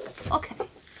 Just, okay.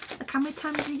 Like, how many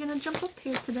times are you going to jump up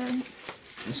here today?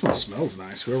 This one smells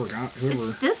nice.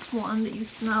 It's this one that you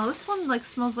smell. This one, like,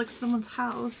 smells like someone's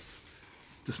house.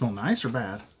 Does it smell nice or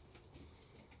bad?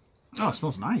 Oh, it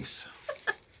smells nice.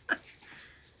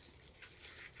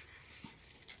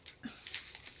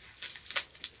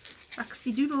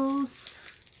 Roxy Doodles.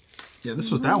 Yeah,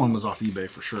 that one was off eBay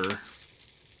for sure.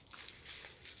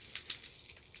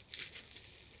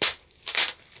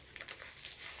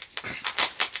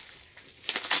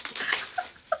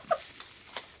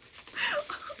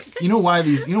 You know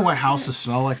why houses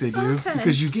smell like they do? Okay.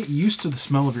 Because you get used to the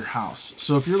smell of your house.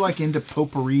 So if you're like into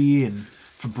potpourri and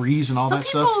Febreze and all that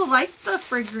stuff. Some people like the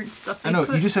fragrance stuff. I know,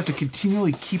 you just have to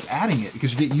continually keep adding it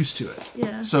because you get used to it.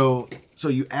 Yeah. So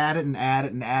you add it and add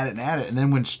it and add it and add it, and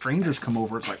then when strangers come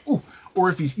over, it's like, ooh. Or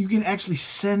if you can actually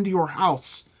send your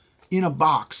house in a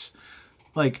box.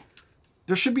 Like,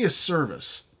 there should be a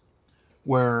service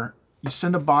where you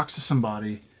send a box to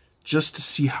somebody just to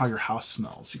see how your house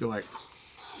smells. You go like,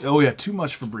 oh yeah, too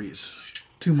much Febreze.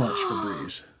 Too much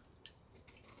Febreze.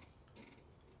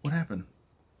 What happened?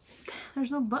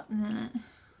 There's no button in it.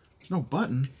 There's no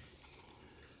button.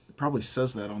 It probably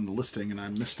says that on the listing and I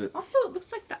missed it. Also, it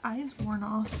looks like the eye is worn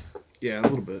off. Yeah, a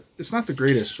little bit. It's not the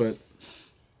greatest, but...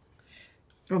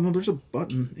 Oh, no, there's a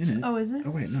button in it. Oh, is it?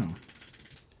 Oh, wait, no.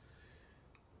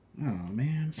 Oh,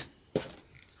 man.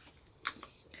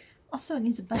 Also, it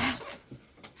needs a bath.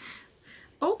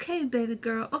 Okay, baby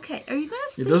girl. Okay, are you going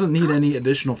to stay It doesn't need up? any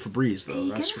additional Febreze, Are though, you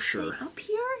that's gonna for sure. stay up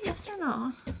here? Yes or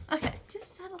no? Okay,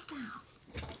 just settle down.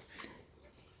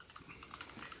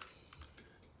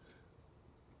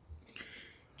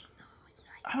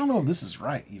 I don't know if this is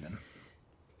right, even.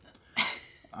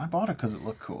 I bought it because it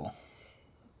looked cool.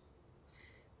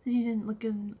 You didn't look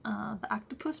in the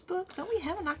octopus book? Don't we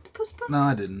have an octopus book? No,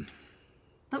 I didn't.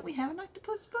 Don't we have an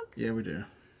octopus book? Yeah, we do.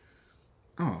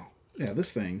 Oh, yeah,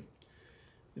 this thing.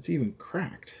 It's even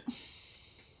cracked.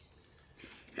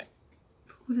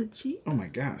 Was it cheap? Oh my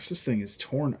gosh, this thing is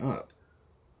torn up.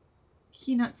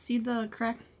 Can you not see the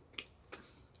crack?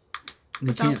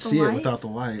 You can't see it without the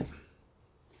light.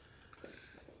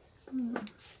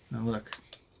 Now look.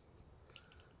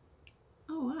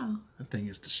 Oh, wow. That thing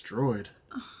is destroyed.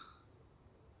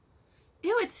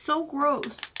 Ew, it's so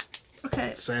gross.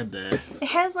 Okay. Sad day. It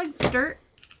has like dirt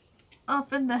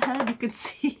up in the head, you can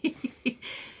see.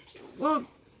 Well,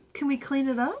 can we clean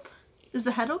it up? Is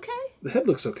the head okay? The head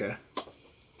looks okay.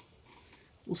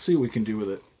 We'll see what we can do with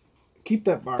it. Keep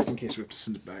that box in case we have to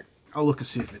send it back. I'll look and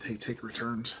see if it take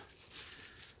returns.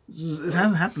 It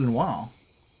hasn't happened in a while.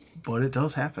 But it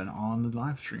does happen on the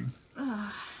live stream.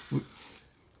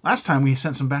 Last time we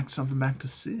sent something back to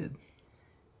Sid.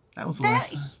 That was the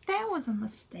last time. That was a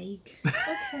mistake.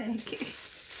 Okay.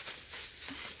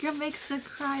 You're gonna make Sid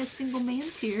cry a single man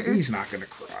tear. He's not gonna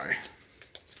cry.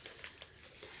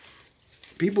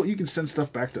 People, you can send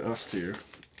stuff back to us too.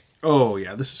 Oh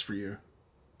yeah, this is for you.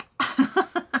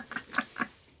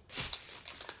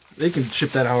 They can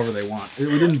ship that however they want.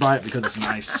 We didn't buy it because it's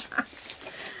nice.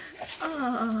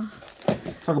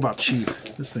 Talk about cheap.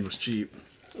 This thing was cheap.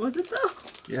 Was it though?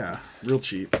 Yeah, real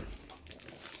cheap.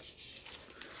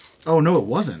 Oh no, it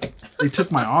wasn't. They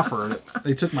took my offer.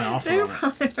 They took my offer. They were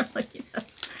on it. probably like,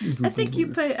 yes. I think you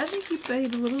paid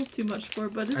a little too much for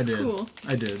it, but it's cool.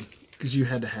 I did. Because you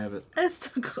had to have it. It's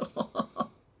still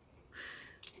cool.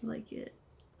 I like it.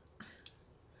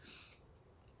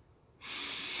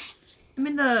 I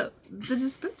mean, the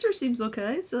dispenser seems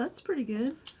okay, so that's pretty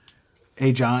good.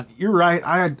 Hey, John, you're right.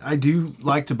 I do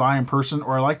like to buy in person,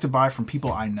 or I like to buy from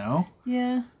people I know.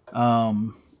 Yeah.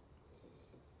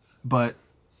 But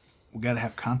we got to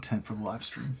have content for the live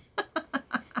stream.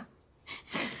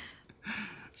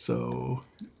 So,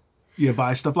 you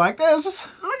buy stuff like this.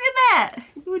 Look at that.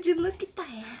 Would you look at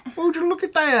that? Would you look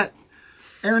at that?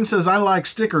 Erin says, I like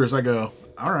stickers. I go,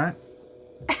 all right.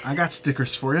 I got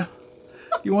stickers for you.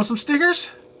 You want some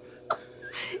stickers?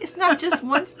 It's not just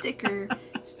one sticker.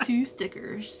 It's 2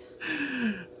 stickers.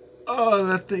 Oh,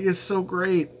 that thing is so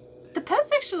great. The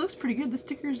PEZ actually looks pretty good. The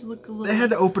stickers look a little... They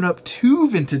had to open up 2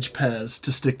 vintage PEZ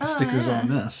to stick the stickers on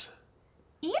this.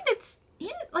 And it's...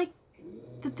 like...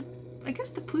 I guess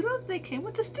the Plutos, they came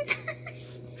with the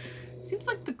stickers. Seems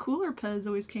like the cooler PEZ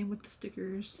always came with the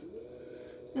stickers.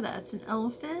 Look at that. It's an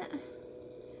elephant.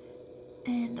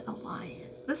 And a lion.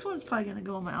 This one's probably going to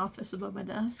go in my office above my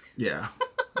desk. Yeah.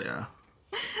 Yeah.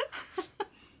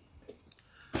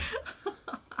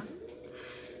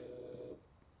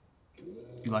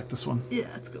 You like this one? Yeah,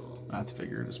 it's cool. That's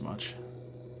figured as much.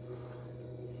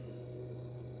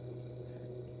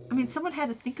 I mean, someone had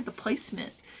to think of the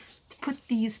placement to put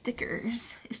these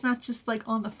stickers. It's not just like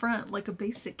on the front like a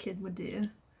basic kid would do.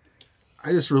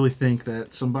 I just really think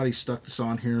that somebody stuck this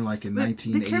on here like in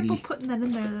 1980. Be careful putting that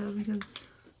in there though, because...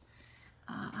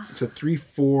 It's a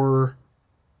 3/4...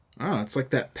 Oh, it's like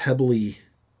that pebbly...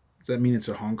 Does that mean it's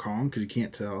a Hong Kong? Because you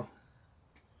can't tell.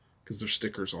 Because there's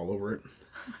stickers all over it.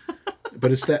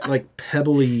 But it's that like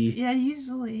pebbly... Yeah,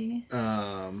 usually.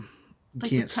 You like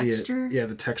can't see texture? it. Yeah,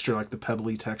 the texture, like the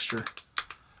pebbly texture.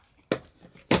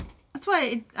 That's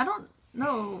why I don't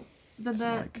know.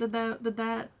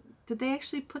 Did they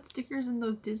actually put stickers in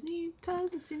those Disney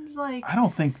PEZ? It seems like... I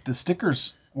don't think the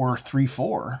stickers were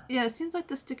 3/4. Yeah, it seems like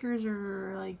the stickers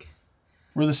are like...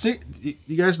 Were the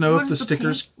you guys know if the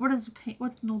stickers... What's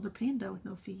an older panda with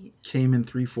no feet? Came in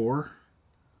 3/4?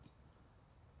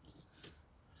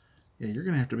 Yeah, you're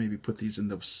gonna have to maybe put these in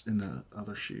the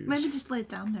other shoes. Maybe just lay it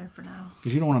down there for now.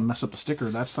 Because you don't want to mess up the sticker.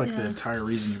 That's like the entire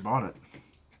reason you bought it.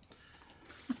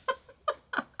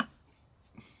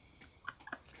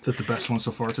 Is that the best one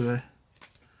so far today?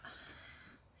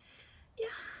 Yeah.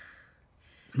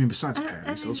 I mean, besides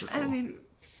Patty's, those are cool.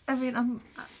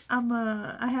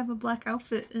 I have a black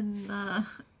outfit and a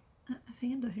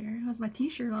panda here with my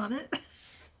t-shirt on it.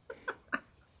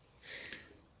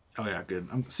 Oh yeah, good.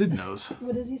 Sid knows.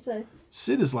 What does he say?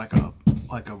 Sid is like a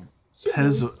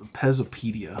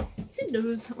Pezopedia. Sid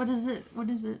knows. What is it?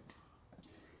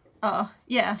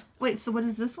 Yeah. Wait, so what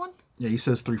is this one? Yeah, he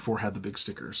says 3/4 had the big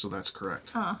stickers, so that's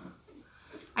correct.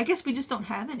 I guess we just don't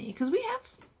have any, because we have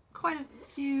quite a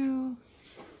few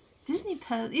Disney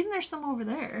PEZ. Even there's some over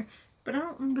there, but I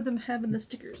don't remember them having the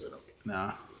stickers in them.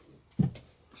 Nah.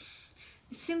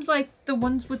 It seems like the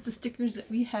ones with the stickers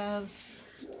that we have...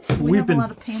 We've been a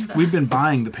lot of panda. We've been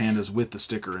buying the pandas with the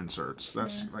sticker inserts.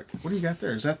 That's like, what do you got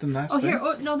there? Is that the last thing? Here.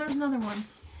 Oh, no, there's another one.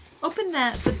 Open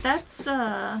that, but that's,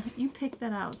 you picked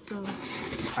that out, so...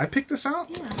 I picked this out?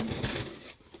 Yeah.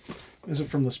 Is it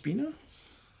from Laspina?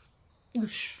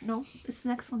 No, this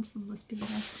next one's from Laspina.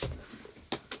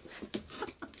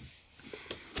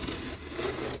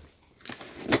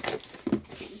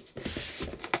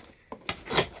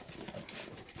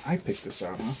 I picked this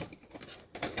out, huh?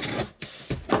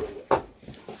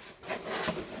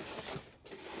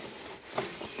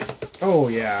 Oh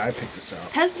yeah, I picked this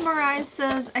out. Pesmerize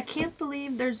says, I can't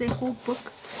believe there's a whole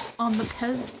book on the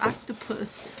PEZ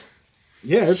octopus.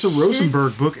 Yeah, it's a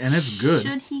Rosenberg book and it's good.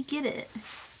 Should he get it?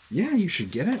 Yeah, you should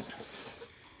get it.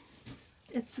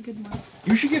 It's a good one.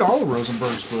 You should get all of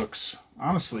Rosenberg's books,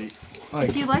 honestly. Like,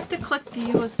 if you like to collect the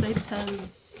USA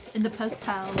PEZ and the PEZ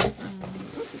Pals, then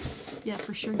yeah,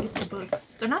 for sure get the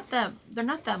books. They're not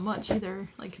that much either.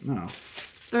 Like, no.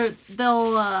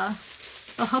 They'll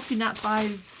help you not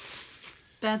buy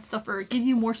bad stuff or give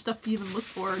you more stuff to even look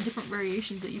for, different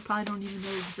variations that you probably don't even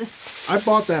know exist. I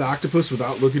bought that octopus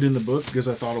without looking in the book because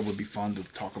I thought it would be fun to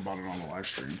talk about it on the live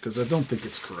stream because I don't think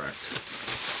it's correct.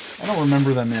 I don't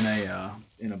remember them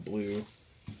in a blue.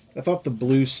 I thought the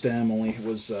blue stem only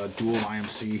was dual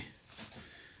IMC,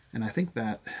 and I think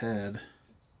that head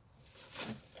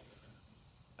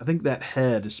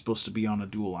is supposed to be on a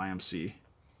dual IMC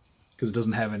because it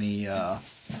doesn't have any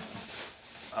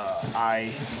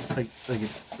eye, like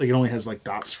it only has like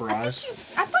dots for eyes.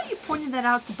 I thought you pointed that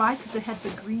out to buy because it had the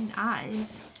green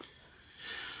eyes.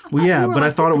 Well, yeah, but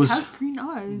I thought it was has green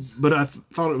eyes. But I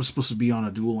thought it was supposed to be on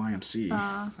a dual IMC.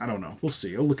 I don't know. We'll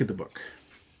see. I'll look at the book.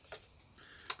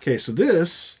 Okay, so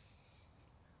this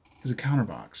is a counter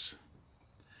box,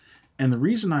 and the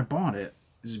reason I bought it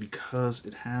is because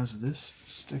it has this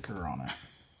sticker on it.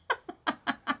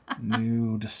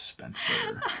 New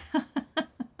dispenser.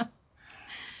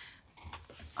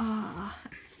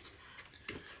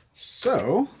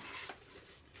 So,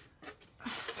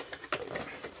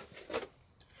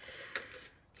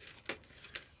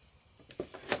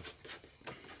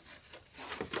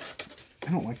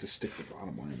 I don't like to stick the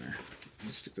bottom one in there. I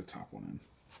just stick the top one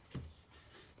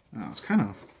in. Oh, it's kind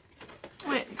of...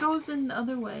 Wait, it goes in the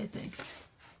other way, I think.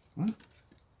 What?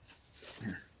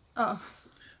 Here. Oh.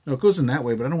 No, it goes in that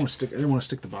way, but I didn't want to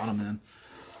stick the bottom in.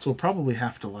 So we'll probably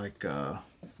have to like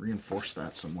reinforce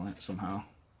that somehow.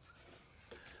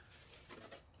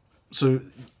 So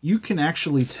you can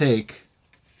actually take,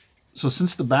 so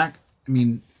since the back, I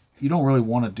mean, you don't really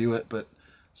want to do it, but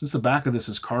since the back of this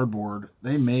is cardboard,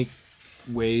 they make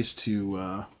ways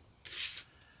to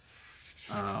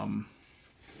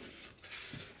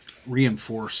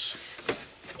reinforce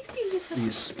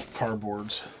these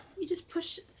cardboards. You just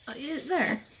push it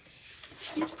there.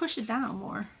 You just push it down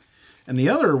more. And the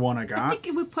other one I got... I think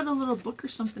if we put a little book or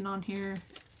something on here,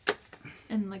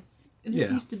 and like, it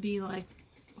just needs to be like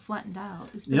flattened out.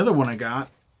 The other one I got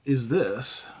is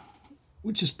this,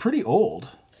 which is pretty old.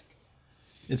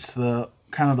 It's the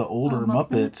kind of the older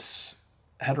Muppets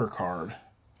header card.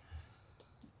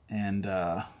 And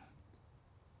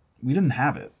we didn't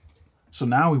have it. So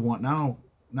now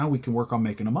we can work on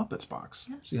making a Muppets box.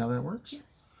 Yes. See how that works? Yes.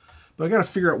 But I got to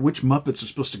figure out which Muppets are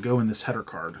supposed to go in this header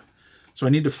card. So I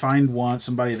need to find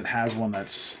somebody that has one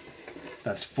that's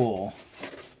full.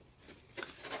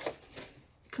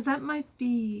 Because that might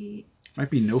be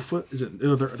no foot. Is it?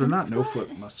 No, they're not no foot.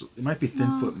 It might be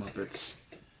thin foot Muppets.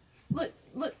 Look,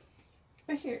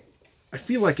 right here. I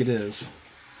feel like it is.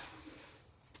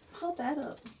 Hold that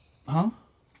up. Huh?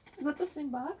 Is that the same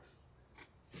box?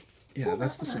 Yeah,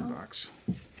 that's the same box.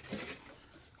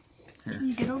 Here. Can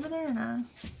you get over there and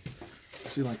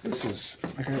see, like this is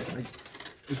like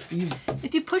these.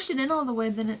 If you push it in all the way,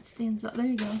 then it stands up. There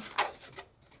you go.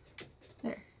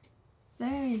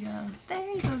 There you go. There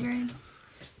you go, Greg.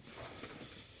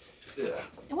 Yeah.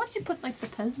 And once you put like the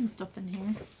PEZ and stuff in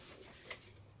here.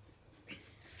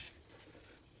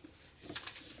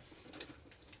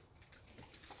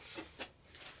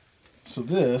 So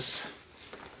this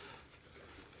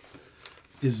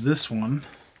is this one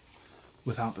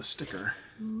without the sticker.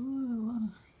 Ooh.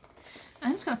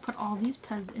 I'm just going to put all these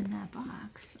PEZ in that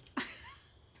box.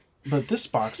 But this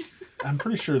box, I'm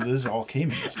pretty sure this all came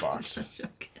in this box. Just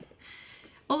joking.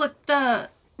 Well, look,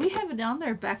 we have it down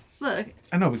there back. Look.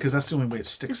 I know, because that's the only way it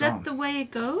sticks on. Is that the way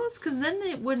it goes? Because then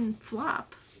it wouldn't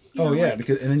flop. Oh, yeah,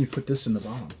 because and then you put this in the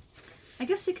bottom. I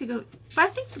guess it could go, but I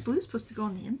think the blue's supposed to go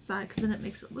on the inside because then it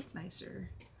makes it look nicer.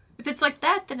 If it's like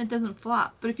that, then it doesn't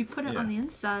flop. But if you put it on the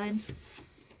inside,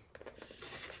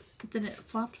 then it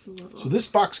flops a little. So this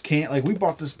box can't, like, we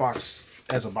bought this box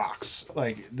as a box.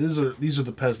 Like, these are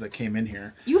the PEZ that came in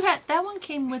here. That one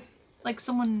came with, like,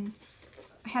 someone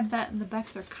had that in the back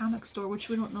of their comic store, which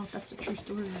we don't know if that's a true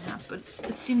story or not, but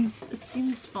it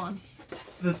seems fun.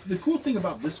 The cool thing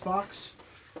about this box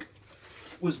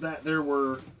was that there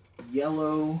were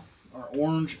yellow or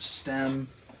orange stem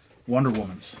Wonder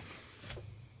Womans.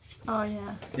 Oh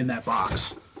yeah. In that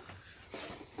box,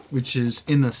 which is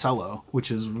in the cello,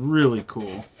 which is really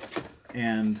cool,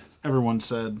 and everyone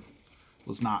said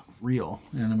was not real,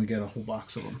 and then we get a whole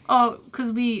box of them. Oh,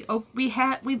 because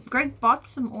Greg bought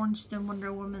some orange stem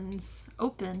Wonder Woman's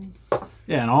open.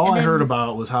 Yeah, and I heard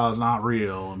about was how it's not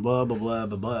real and blah blah blah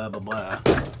blah blah blah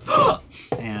blah.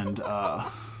 And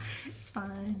it's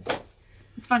fine.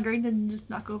 It's fine. Greg didn't just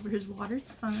knock over his water.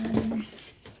 It's fine.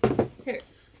 Here,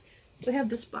 we have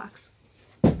this box.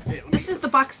 Hey, this is the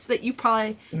box that you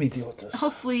probably let me deal with this.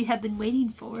 Hopefully have been waiting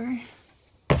for.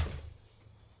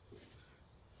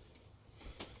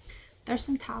 There's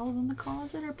some towels in the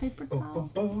closet or paper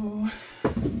towels.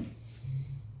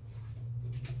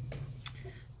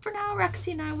 For now,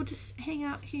 Roxy and I will just hang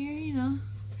out here, you know.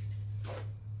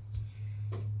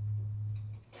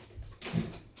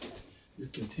 Your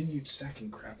continued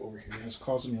stacking crap over here is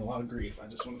causing me a lot of grief, I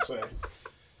just want to say.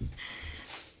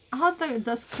 I'll have the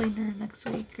dust cleaner next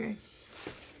week, Greg.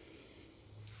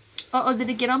 Uh-oh, did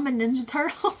it get on my Ninja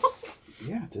Turtles?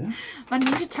 Yeah, it did. My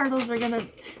Ninja Turtles are gonna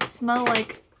smell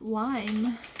like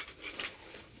lime.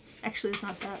 Actually, it's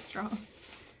not that strong.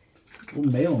 We'll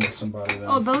mail them to somebody then.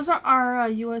 Oh, those are our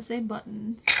USA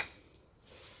buttons.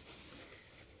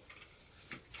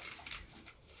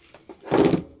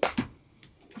 Of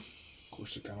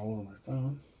course, it got all over my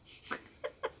phone.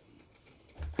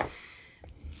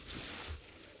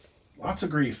 Lots of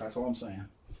grief, that's all I'm saying.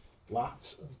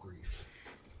 Lots of grief.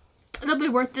 It'll be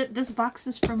worth it. This box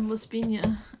is from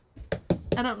Lispinia.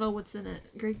 I don't know what's in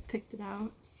it. Greg picked it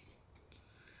out.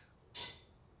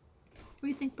 What do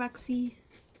you think, Roxy?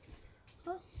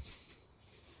 Huh?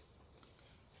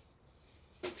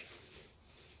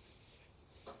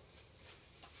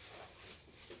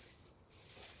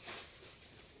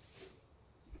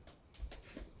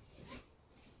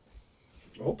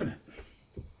 Open it.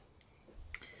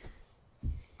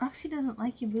 Roxy doesn't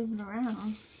like you moving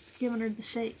around. It's giving her the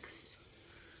shakes.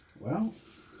 Well,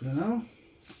 you know,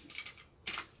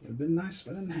 it would have been nice if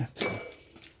I didn't have to.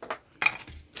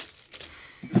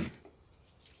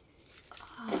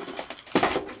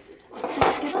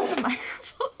 Get on the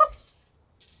microphone.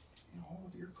 All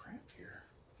of your crap here.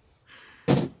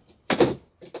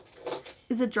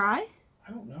 Is it dry?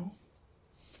 I don't know.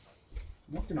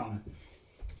 I'm working on it.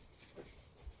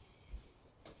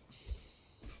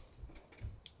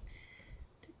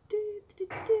 You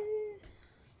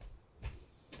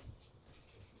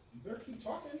better keep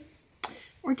talking.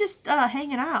 We're just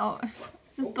hanging out.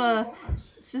 This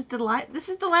is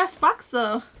the last box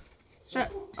though. Should I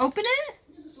open it?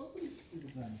 Yeah, just open it.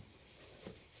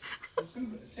 It's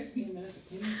going to take me a minute to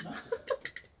clean these nuts.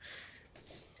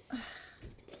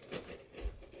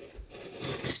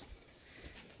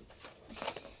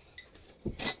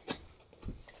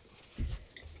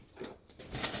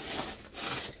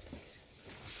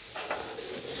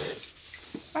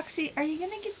 Roxy, are you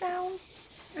gonna get down?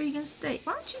 Or are you gonna stay?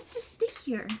 Why don't you just stay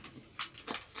here?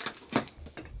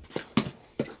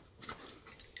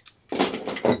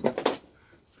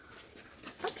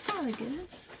 That's probably good.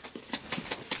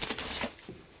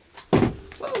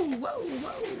 Whoa, whoa,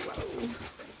 whoa, whoa.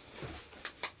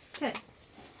 Okay.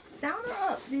 Down or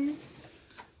up, dude?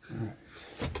 Alright.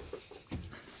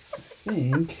 I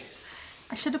think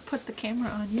I should have put the camera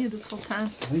on you this whole time. I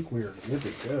think we're good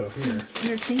to go here.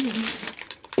 Entertaining.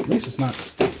 At least it's not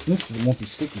sticky. At least it won't be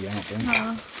sticky, I don't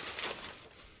think.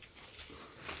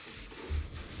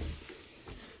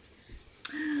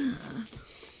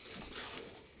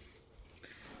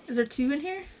 Is there two in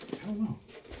here? I don't know.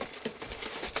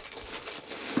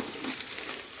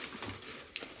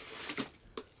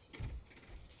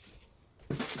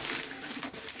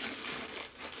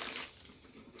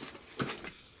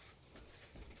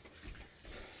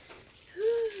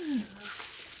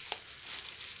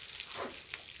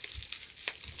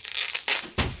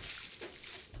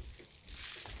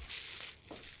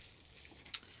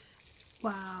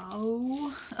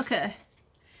 Wow. Okay.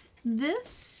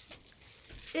 This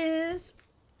is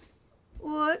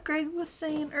what Greg was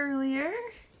saying earlier.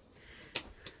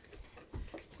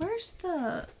 Where's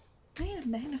the... I need a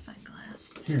magnifying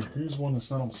glass. Here's one that's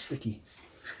not all sticky.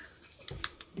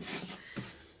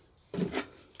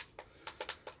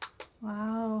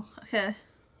 Wow. Okay.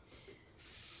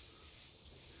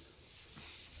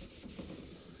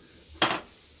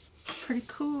 Pretty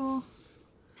cool.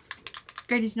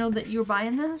 Greg, did you know that you were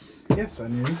buying this? Yes, I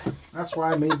knew. That's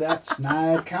why I made that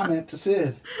snide comment to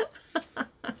Sid.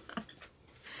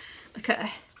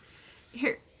 Okay.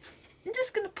 Here. I'm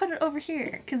just going to put it over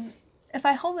here because if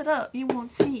I hold it up, you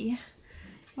won't see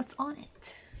what's on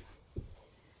it.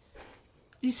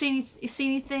 You see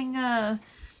anything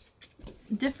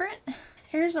different?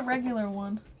 Here's a regular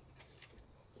one.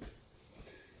 You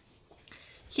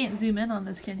can't zoom in on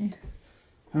this, can you?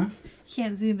 Huh? You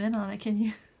can't zoom in on it, can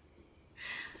you?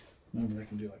 No, but I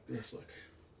can do like this, look.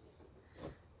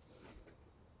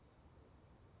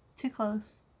 Too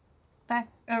close. Back.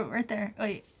 Oh, right there.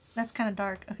 Wait, that's kind of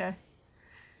dark. Okay.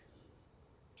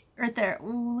 Right there.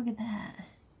 Ooh, look at that.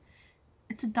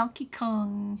 It's a Donkey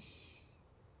Kong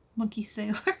monkey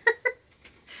sailor.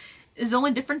 Is the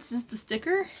only difference is the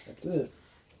sticker? That's it.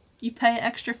 You pay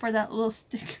extra for that little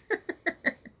sticker.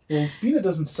 Well, Spina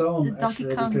doesn't sell them The Donkey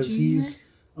extra Kong because Jr.? he's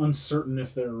uncertain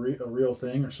if they're a real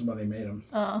thing or somebody made them.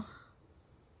 Oh.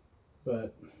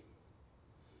 but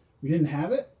we didn't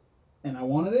have it, and I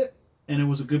wanted it, and it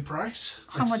was a good price.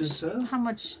 How much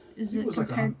is it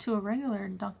compared like to a regular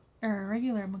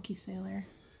monkey sailor?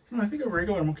 I think a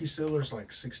regular monkey sailor is like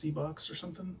 $60 or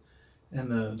something,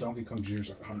 and the Donkey Kong Jr. is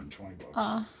like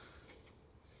 $120.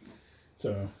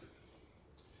 So,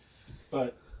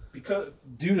 but because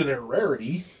due to their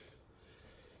rarity,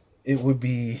 it would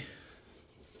be.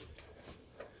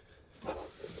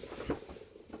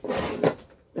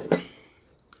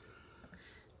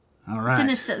 All right.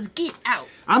 Dennis says, "Get out."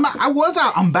 I was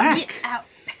out. I'm back. Get out.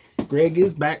 Greg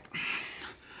is back.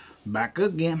 Back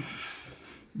again.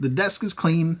 The desk is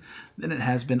clean than it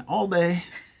has been all day.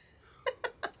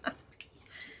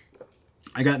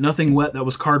 I got nothing wet that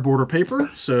was cardboard or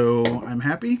paper, so I'm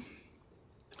happy.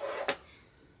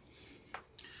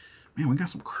 Man, we got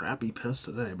some crappy PEZ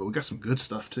today, but we got some good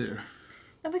stuff too.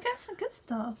 And we got some good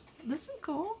stuff. This is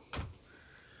cool.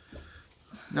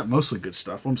 Not mostly good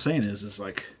stuff. What I'm saying is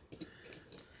like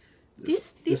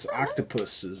this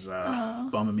octopus is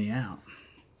bumming me out.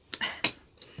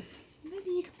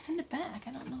 Maybe you can send it back.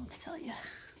 I don't know what to tell you.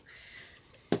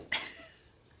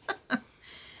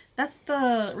 That's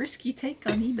the risky take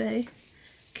on eBay.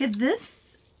 Could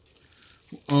this?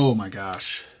 Oh my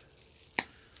gosh.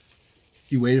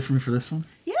 You waited for me for this one?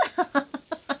 Yeah.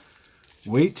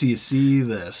 Wait till you see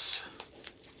this.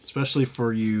 Especially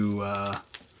for you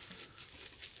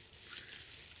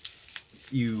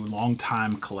you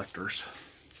long-time collectors.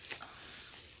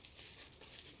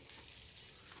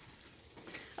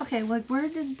 Okay, like where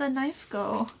did the knife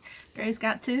go? Grace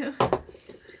got two.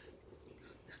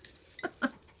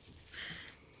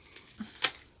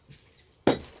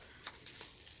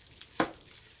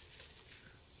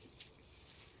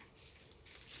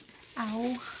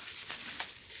 Ow.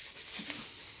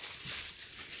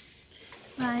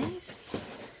 Nice.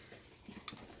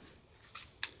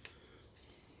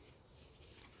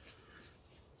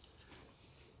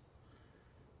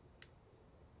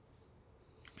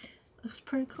 Looks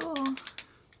pretty cool.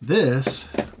 This,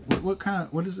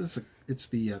 what is this? It's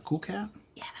the Cool Cat?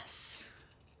 Yes.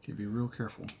 Okay, be real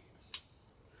careful.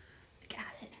 I got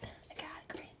it,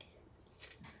 Greg.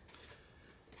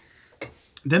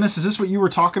 Dennis, is this what you were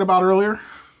talking about earlier?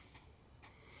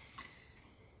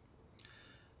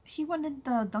 He wanted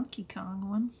the Donkey Kong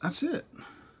one. That's it.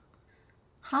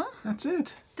 Huh? That's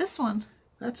it. This one.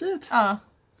 That's it. Oh.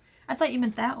 I thought you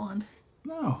meant that one.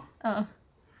 No. Oh.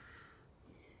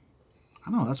 I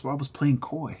know, that's why I was playing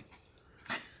coy.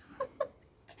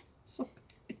 So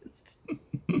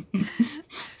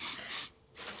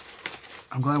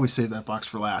I'm glad we saved that box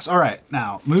for last. All right,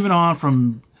 now, moving on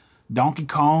from Donkey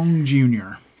Kong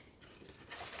Jr.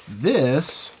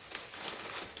 This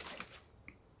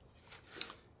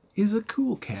is a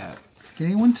Cool Cat. Can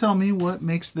anyone tell me what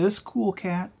makes this Cool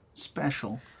Cat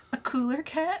special? a cooler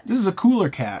cat? This is a cooler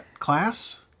cat.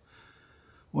 Class,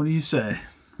 what do you say?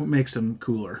 What makes him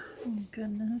cooler? Oh,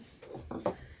 goodness.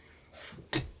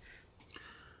 I'm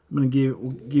going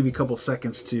to give you a couple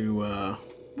seconds to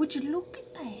Would you look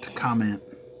at that? comment.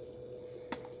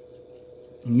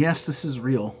 And yes, this is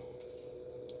real.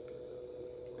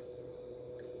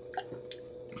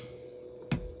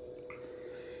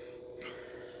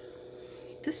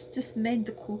 This just made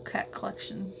the Cool Cat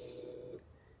collection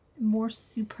more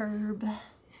superb.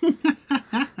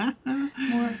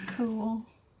 More cool.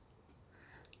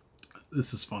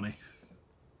 This is funny.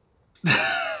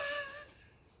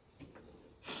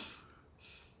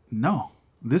 No,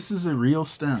 this is a real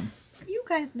stem. You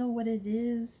guys know what it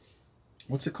is.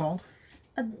 What's it called?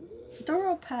 A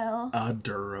Duropal. A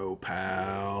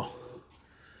Duropal.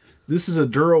 This is a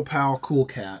Duropal Cool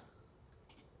Cat.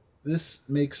 This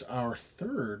makes our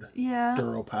third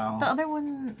Duropal. The other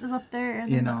one is up there.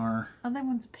 And in the our... other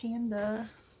one's a panda.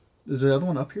 Is the other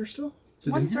one up here still? Is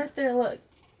it One's right there, look.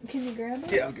 Can you grab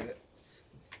it? Yeah, I'll get it.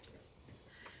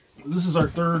 This is our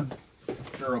third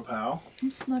Duropal.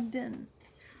 I'm snugged in.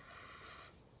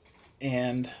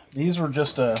 And these were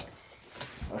just a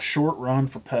short run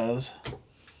for PEZ.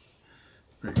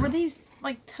 Were these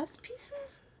like test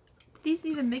pieces? These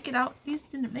even make it out? These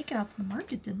didn't make it out to the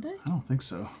market, did they? I don't think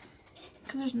so.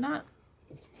 Because there's not...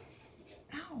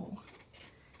 Ow.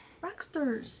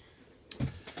 Rockstars.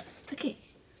 Okay.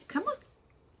 Come on.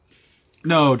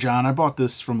 No, John, I bought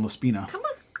this from La Spina. Come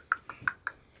on.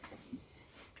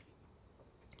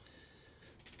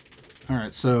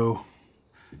 Alright, so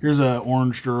here's a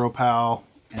orange Duropal,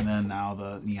 and then now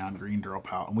the neon green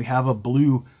Duropal. And we have a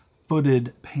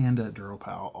blue-footed panda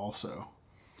Duropal also.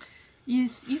 You've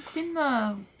seen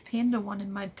the panda one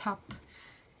in my top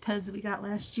PEZ we got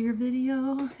last year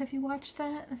video. Have you watched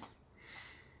that?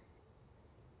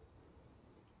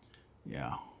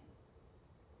 Yeah.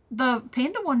 The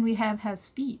panda one we have has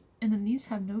feet, and then these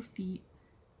have no feet.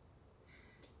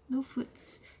 No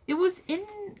foots. It was in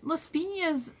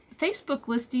Laspinia's Facebook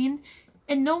listing,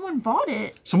 and no one bought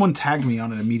it. Someone tagged me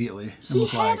on it immediately. And He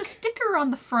was had like, a sticker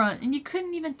on the front, and you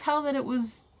couldn't even tell that it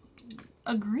was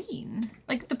a green.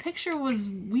 Like, the picture was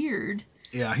weird.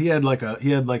 Yeah, he had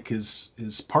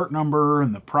his part number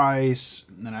and the price,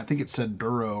 and then I think it said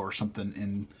Duro or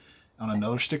something on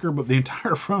another sticker, but the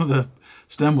entire front of the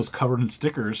stem was covered in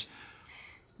stickers.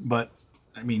 But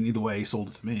I mean, either way, he sold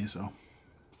it to me, so.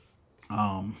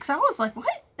 Because I was like,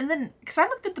 what? And then, because I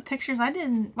looked at the pictures, I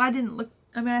didn't look.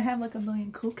 I mean, I have like a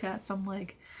million cool cats. I'm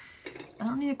like, I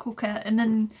don't need a cool cat. And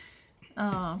then,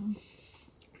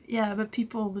 yeah, but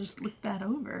people just looked that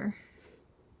over.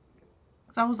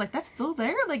 So I was like, that's still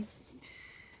there? Like,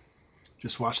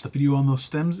 Just watched the video on those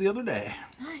stems the other day.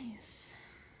 nice.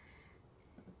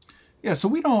 Yeah,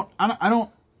 so I don't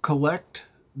collect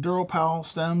Duropal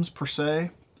stems per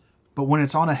se, but when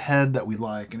it's on a head that we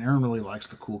like, and Erin really likes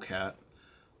the cool cat,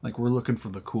 like we're looking for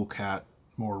the cool cat,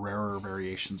 more rarer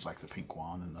variations like the pink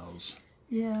one and those.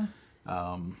 Yeah.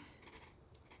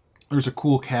 There's a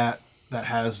cool cat that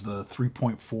has the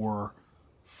 3.4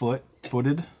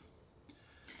 footed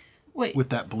Wait, with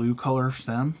that blue color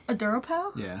stem. a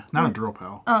Duropal? Yeah, not a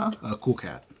Duropal. Oh. A cool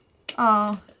cat.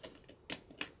 Oh.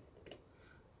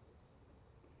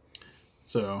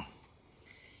 So.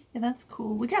 Yeah, that's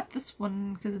cool. We got this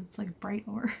one because it's like bright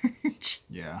orange.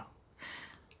 Yeah.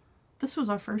 This was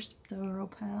our first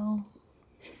Duropal.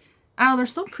 I don't know, they're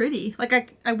so pretty.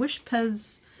 Like, I wish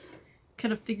PEZ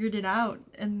could have figured it out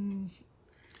and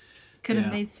could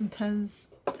have made some PEZ.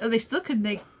 They still could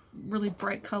make really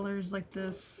bright colors like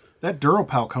this. That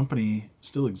Duropal company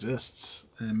still exists,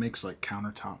 and it makes like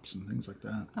countertops and things like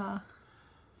that.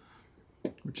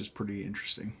 Which is pretty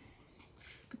interesting.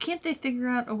 But can't they figure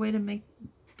out a way to make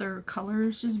their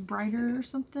colors just brighter or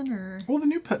something? Or Well, the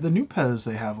new PEZ,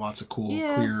 they have lots of cool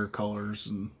clear colors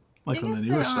and like I on guess the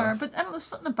newer they stuff. are, but I don't know,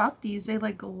 something about these, they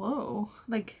like glow.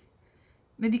 Like,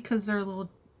 maybe because they're a little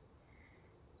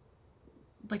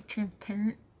like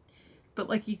transparent, but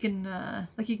like you can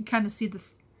kind of see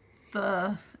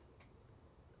the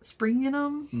spring in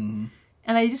them,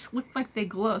 and they just look like they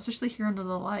glow, especially here under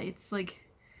the lights. Like,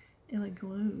 it like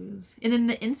glows. And then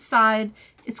the inside,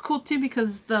 it's cool too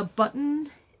because the button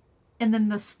and then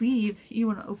the sleeve. You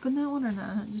want to open that one or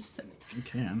not? Just You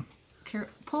can.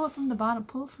 pull it from the bottom.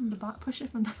 Pull it from the bottom. Push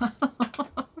it from the bottom. Look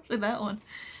at that one.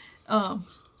 Oh,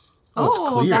 it's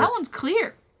clear. That one's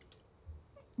clear.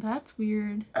 That's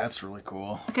weird. That's really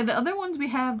cool. Okay, the other ones we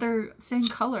have, they're same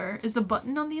color. Is the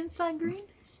button on the inside green?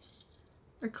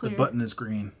 Or clear? The button is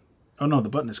green. Oh no, the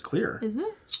button is clear. Is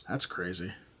it? That's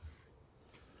crazy.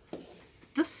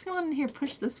 This one here,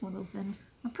 push this one open.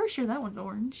 I'm pretty sure that one's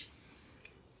orange.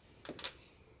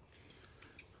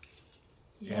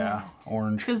 Yeah,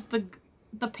 orange. Because the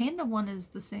panda one is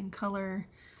the same color.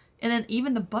 And then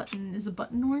even the button, is a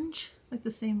button orange? Like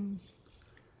the same...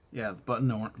 Yeah, the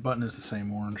button is the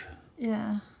same orange.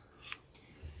 Yeah.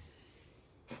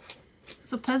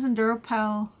 So PEZ and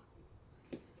Duropal,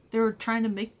 they were trying to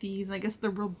make these. I guess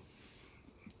the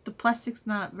plastic's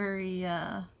not very,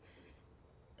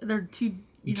 they're too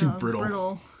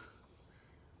brittle.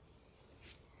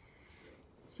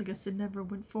 So I guess it never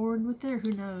went forward with it, or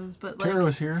who knows. But like, Tara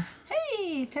was here.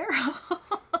 Hey, Tara.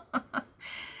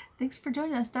 Thanks for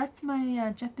joining us. That's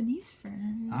my Japanese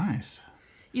friend. Nice.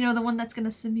 You know, the one that's going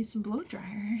to send me some blow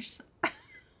dryers.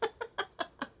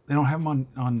 They don't have them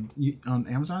on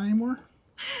Amazon anymore?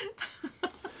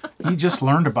 He just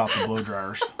learned about the blow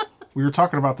dryers. We were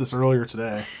talking about this earlier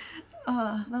today.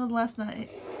 That was last night.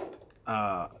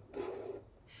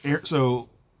 So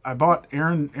I bought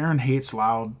Erin hates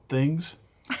loud things.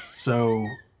 So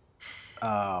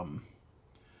I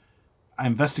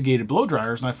investigated blow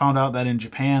dryers, and I found out that in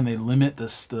Japan they limit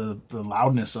the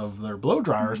loudness of their blow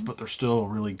dryers, but they're still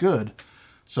really good.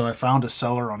 So I found a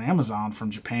seller on Amazon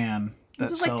from Japan that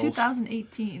This was sells, like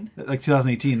 2018. like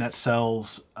 2018, that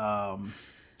sells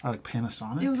like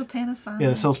Panasonic. It was a Panasonic. Yeah,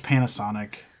 that sells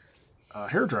Panasonic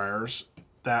hair dryers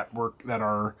that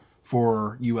are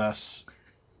for U.S.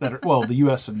 the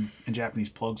U.S. and Japanese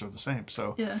plugs are the same.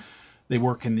 So Yeah. they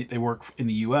work in the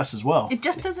U.S. as well. It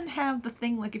just doesn't have the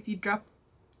thing like if you drop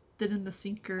it in the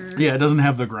sink or... Yeah, it doesn't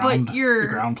have the ground, But your the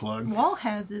ground plug. wall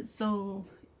has it, so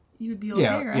you would be okay,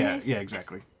 Yeah, right? yeah,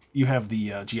 exactly. You have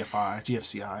the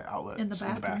GFCI outlet In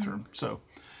the bathroom. So,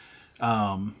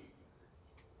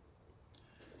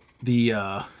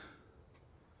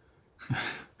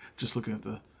 just looking at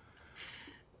the.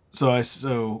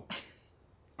 So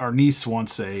our niece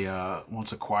wants a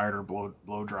quieter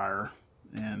blow dryer,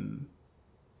 And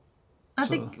I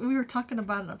think we were talking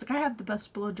about it. And I was like, I have the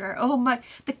best blow dryer. Oh my,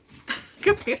 the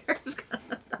computer's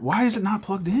gone. Why is it not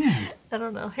plugged in? I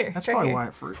don't know. Here, That's right probably here. why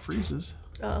it freezes.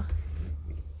 Oh,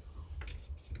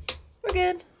 we're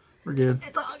good. We're good.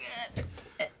 It's all good.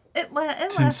 It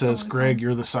Tim says, Greg,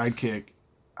 you're the sidekick.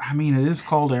 I mean, it is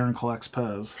called Erin Collects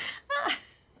PEZ.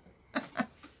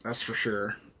 That's for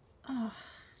sure.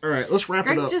 All right, let's wrap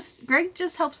it up. Greg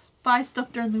just helps buy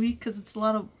stuff during the week because it's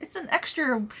it's an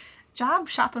extra job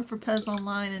shopping for PEZ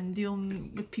online and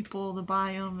dealing with people to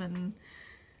buy them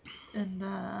and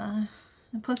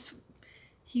plus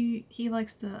he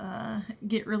likes to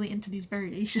get really into these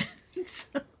variations.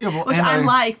 Yeah, well, which I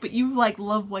like, but you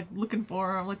love looking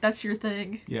for them. Like that's your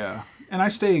thing. Yeah, and I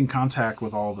stay in contact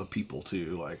with all the people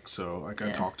too. I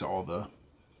talk to all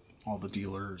the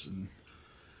dealers and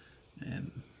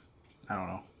I don't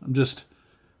know.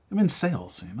 I'm in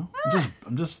sales, you know.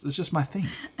 It's just my thing.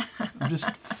 I'm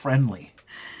just friendly.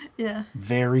 Yeah.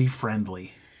 Very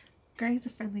friendly. Greg's a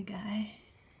friendly guy.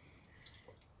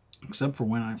 Except for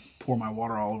when I pour my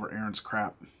water all over Erin's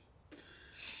crap,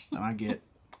 and I get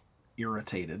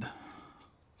irritated.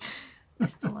 I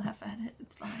still laugh at it.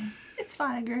 It's fine. It's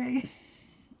fine, Greg.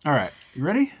 All right, you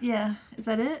ready? Yeah. Is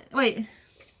that it? Wait.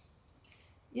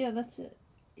 Yeah, that's it.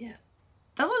 Yeah.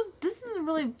 This is a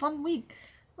really fun week.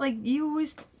 Like you're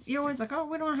always like, oh,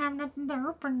 we don't have nothing to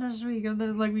open this week, and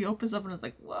then we open stuff and it's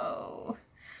like, whoa.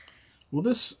 Well,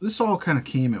 this all kind of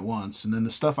came at once, and then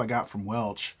the stuff I got from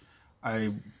Welch,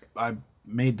 I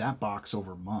made that box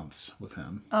over months with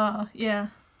him. Yeah.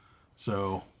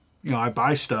 So, I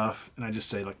buy stuff and I just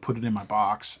say put it in my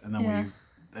box, and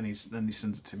then he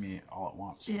sends it to me all at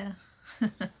once. Yeah.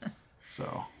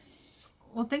 So.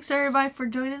 Well, thanks everybody for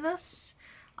joining us.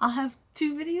 I'll have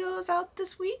 2 videos out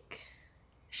this week.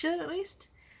 Should at least.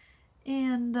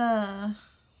 And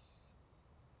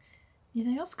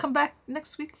anything else? Come back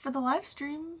next week for the live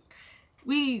stream.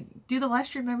 We do the live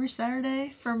stream every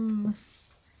Saturday from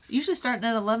usually starting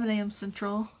at 11 a.m.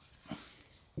 Central.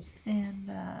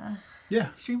 And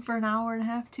stream for an hour and a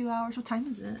half, 2 hours. What time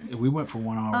is it? We went for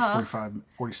 1 hour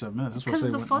 47 minutes. That's what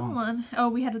because it's a fun one. Oh,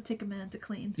 we had to take a minute to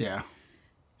clean. Yeah.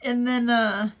 And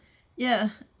then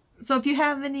so if you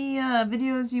have any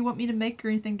videos you want me to make or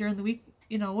anything during the week,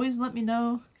 always let me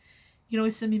know. You can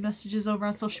always send me messages over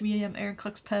on social media. I'm Erin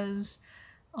Collects PEZ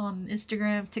on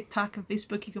Instagram, TikTok, and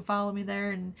Facebook. You can follow me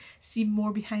there and see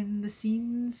more behind the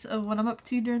scenes of what I'm up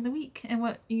to during the week,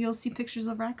 and you'll see pictures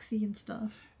of Roxy and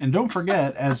stuff. And don't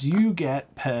forget, as you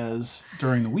get PEZ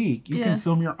during the week, you can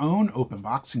film your own open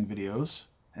boxing videos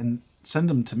and send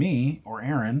them to me or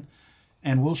Erin,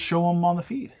 and we'll show them on the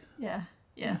feed. Yeah.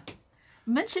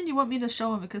 Mention you want me to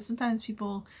show them, because sometimes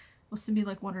people will send me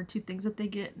 1 or 2 things that they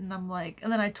get, and I'm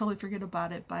and then I totally forget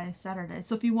about it by Saturday.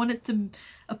 So if you want it to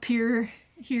appear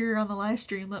here on the live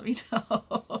stream, let me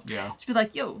know. Yeah. Just be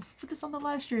like, yo, put this on the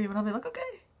live stream, and I'll be like,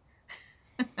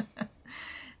 okay.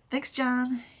 Thanks,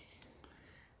 John.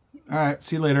 All right,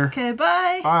 see you later. Okay,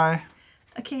 bye. Bye.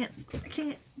 I can't.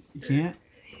 You can't?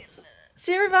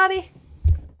 See everybody.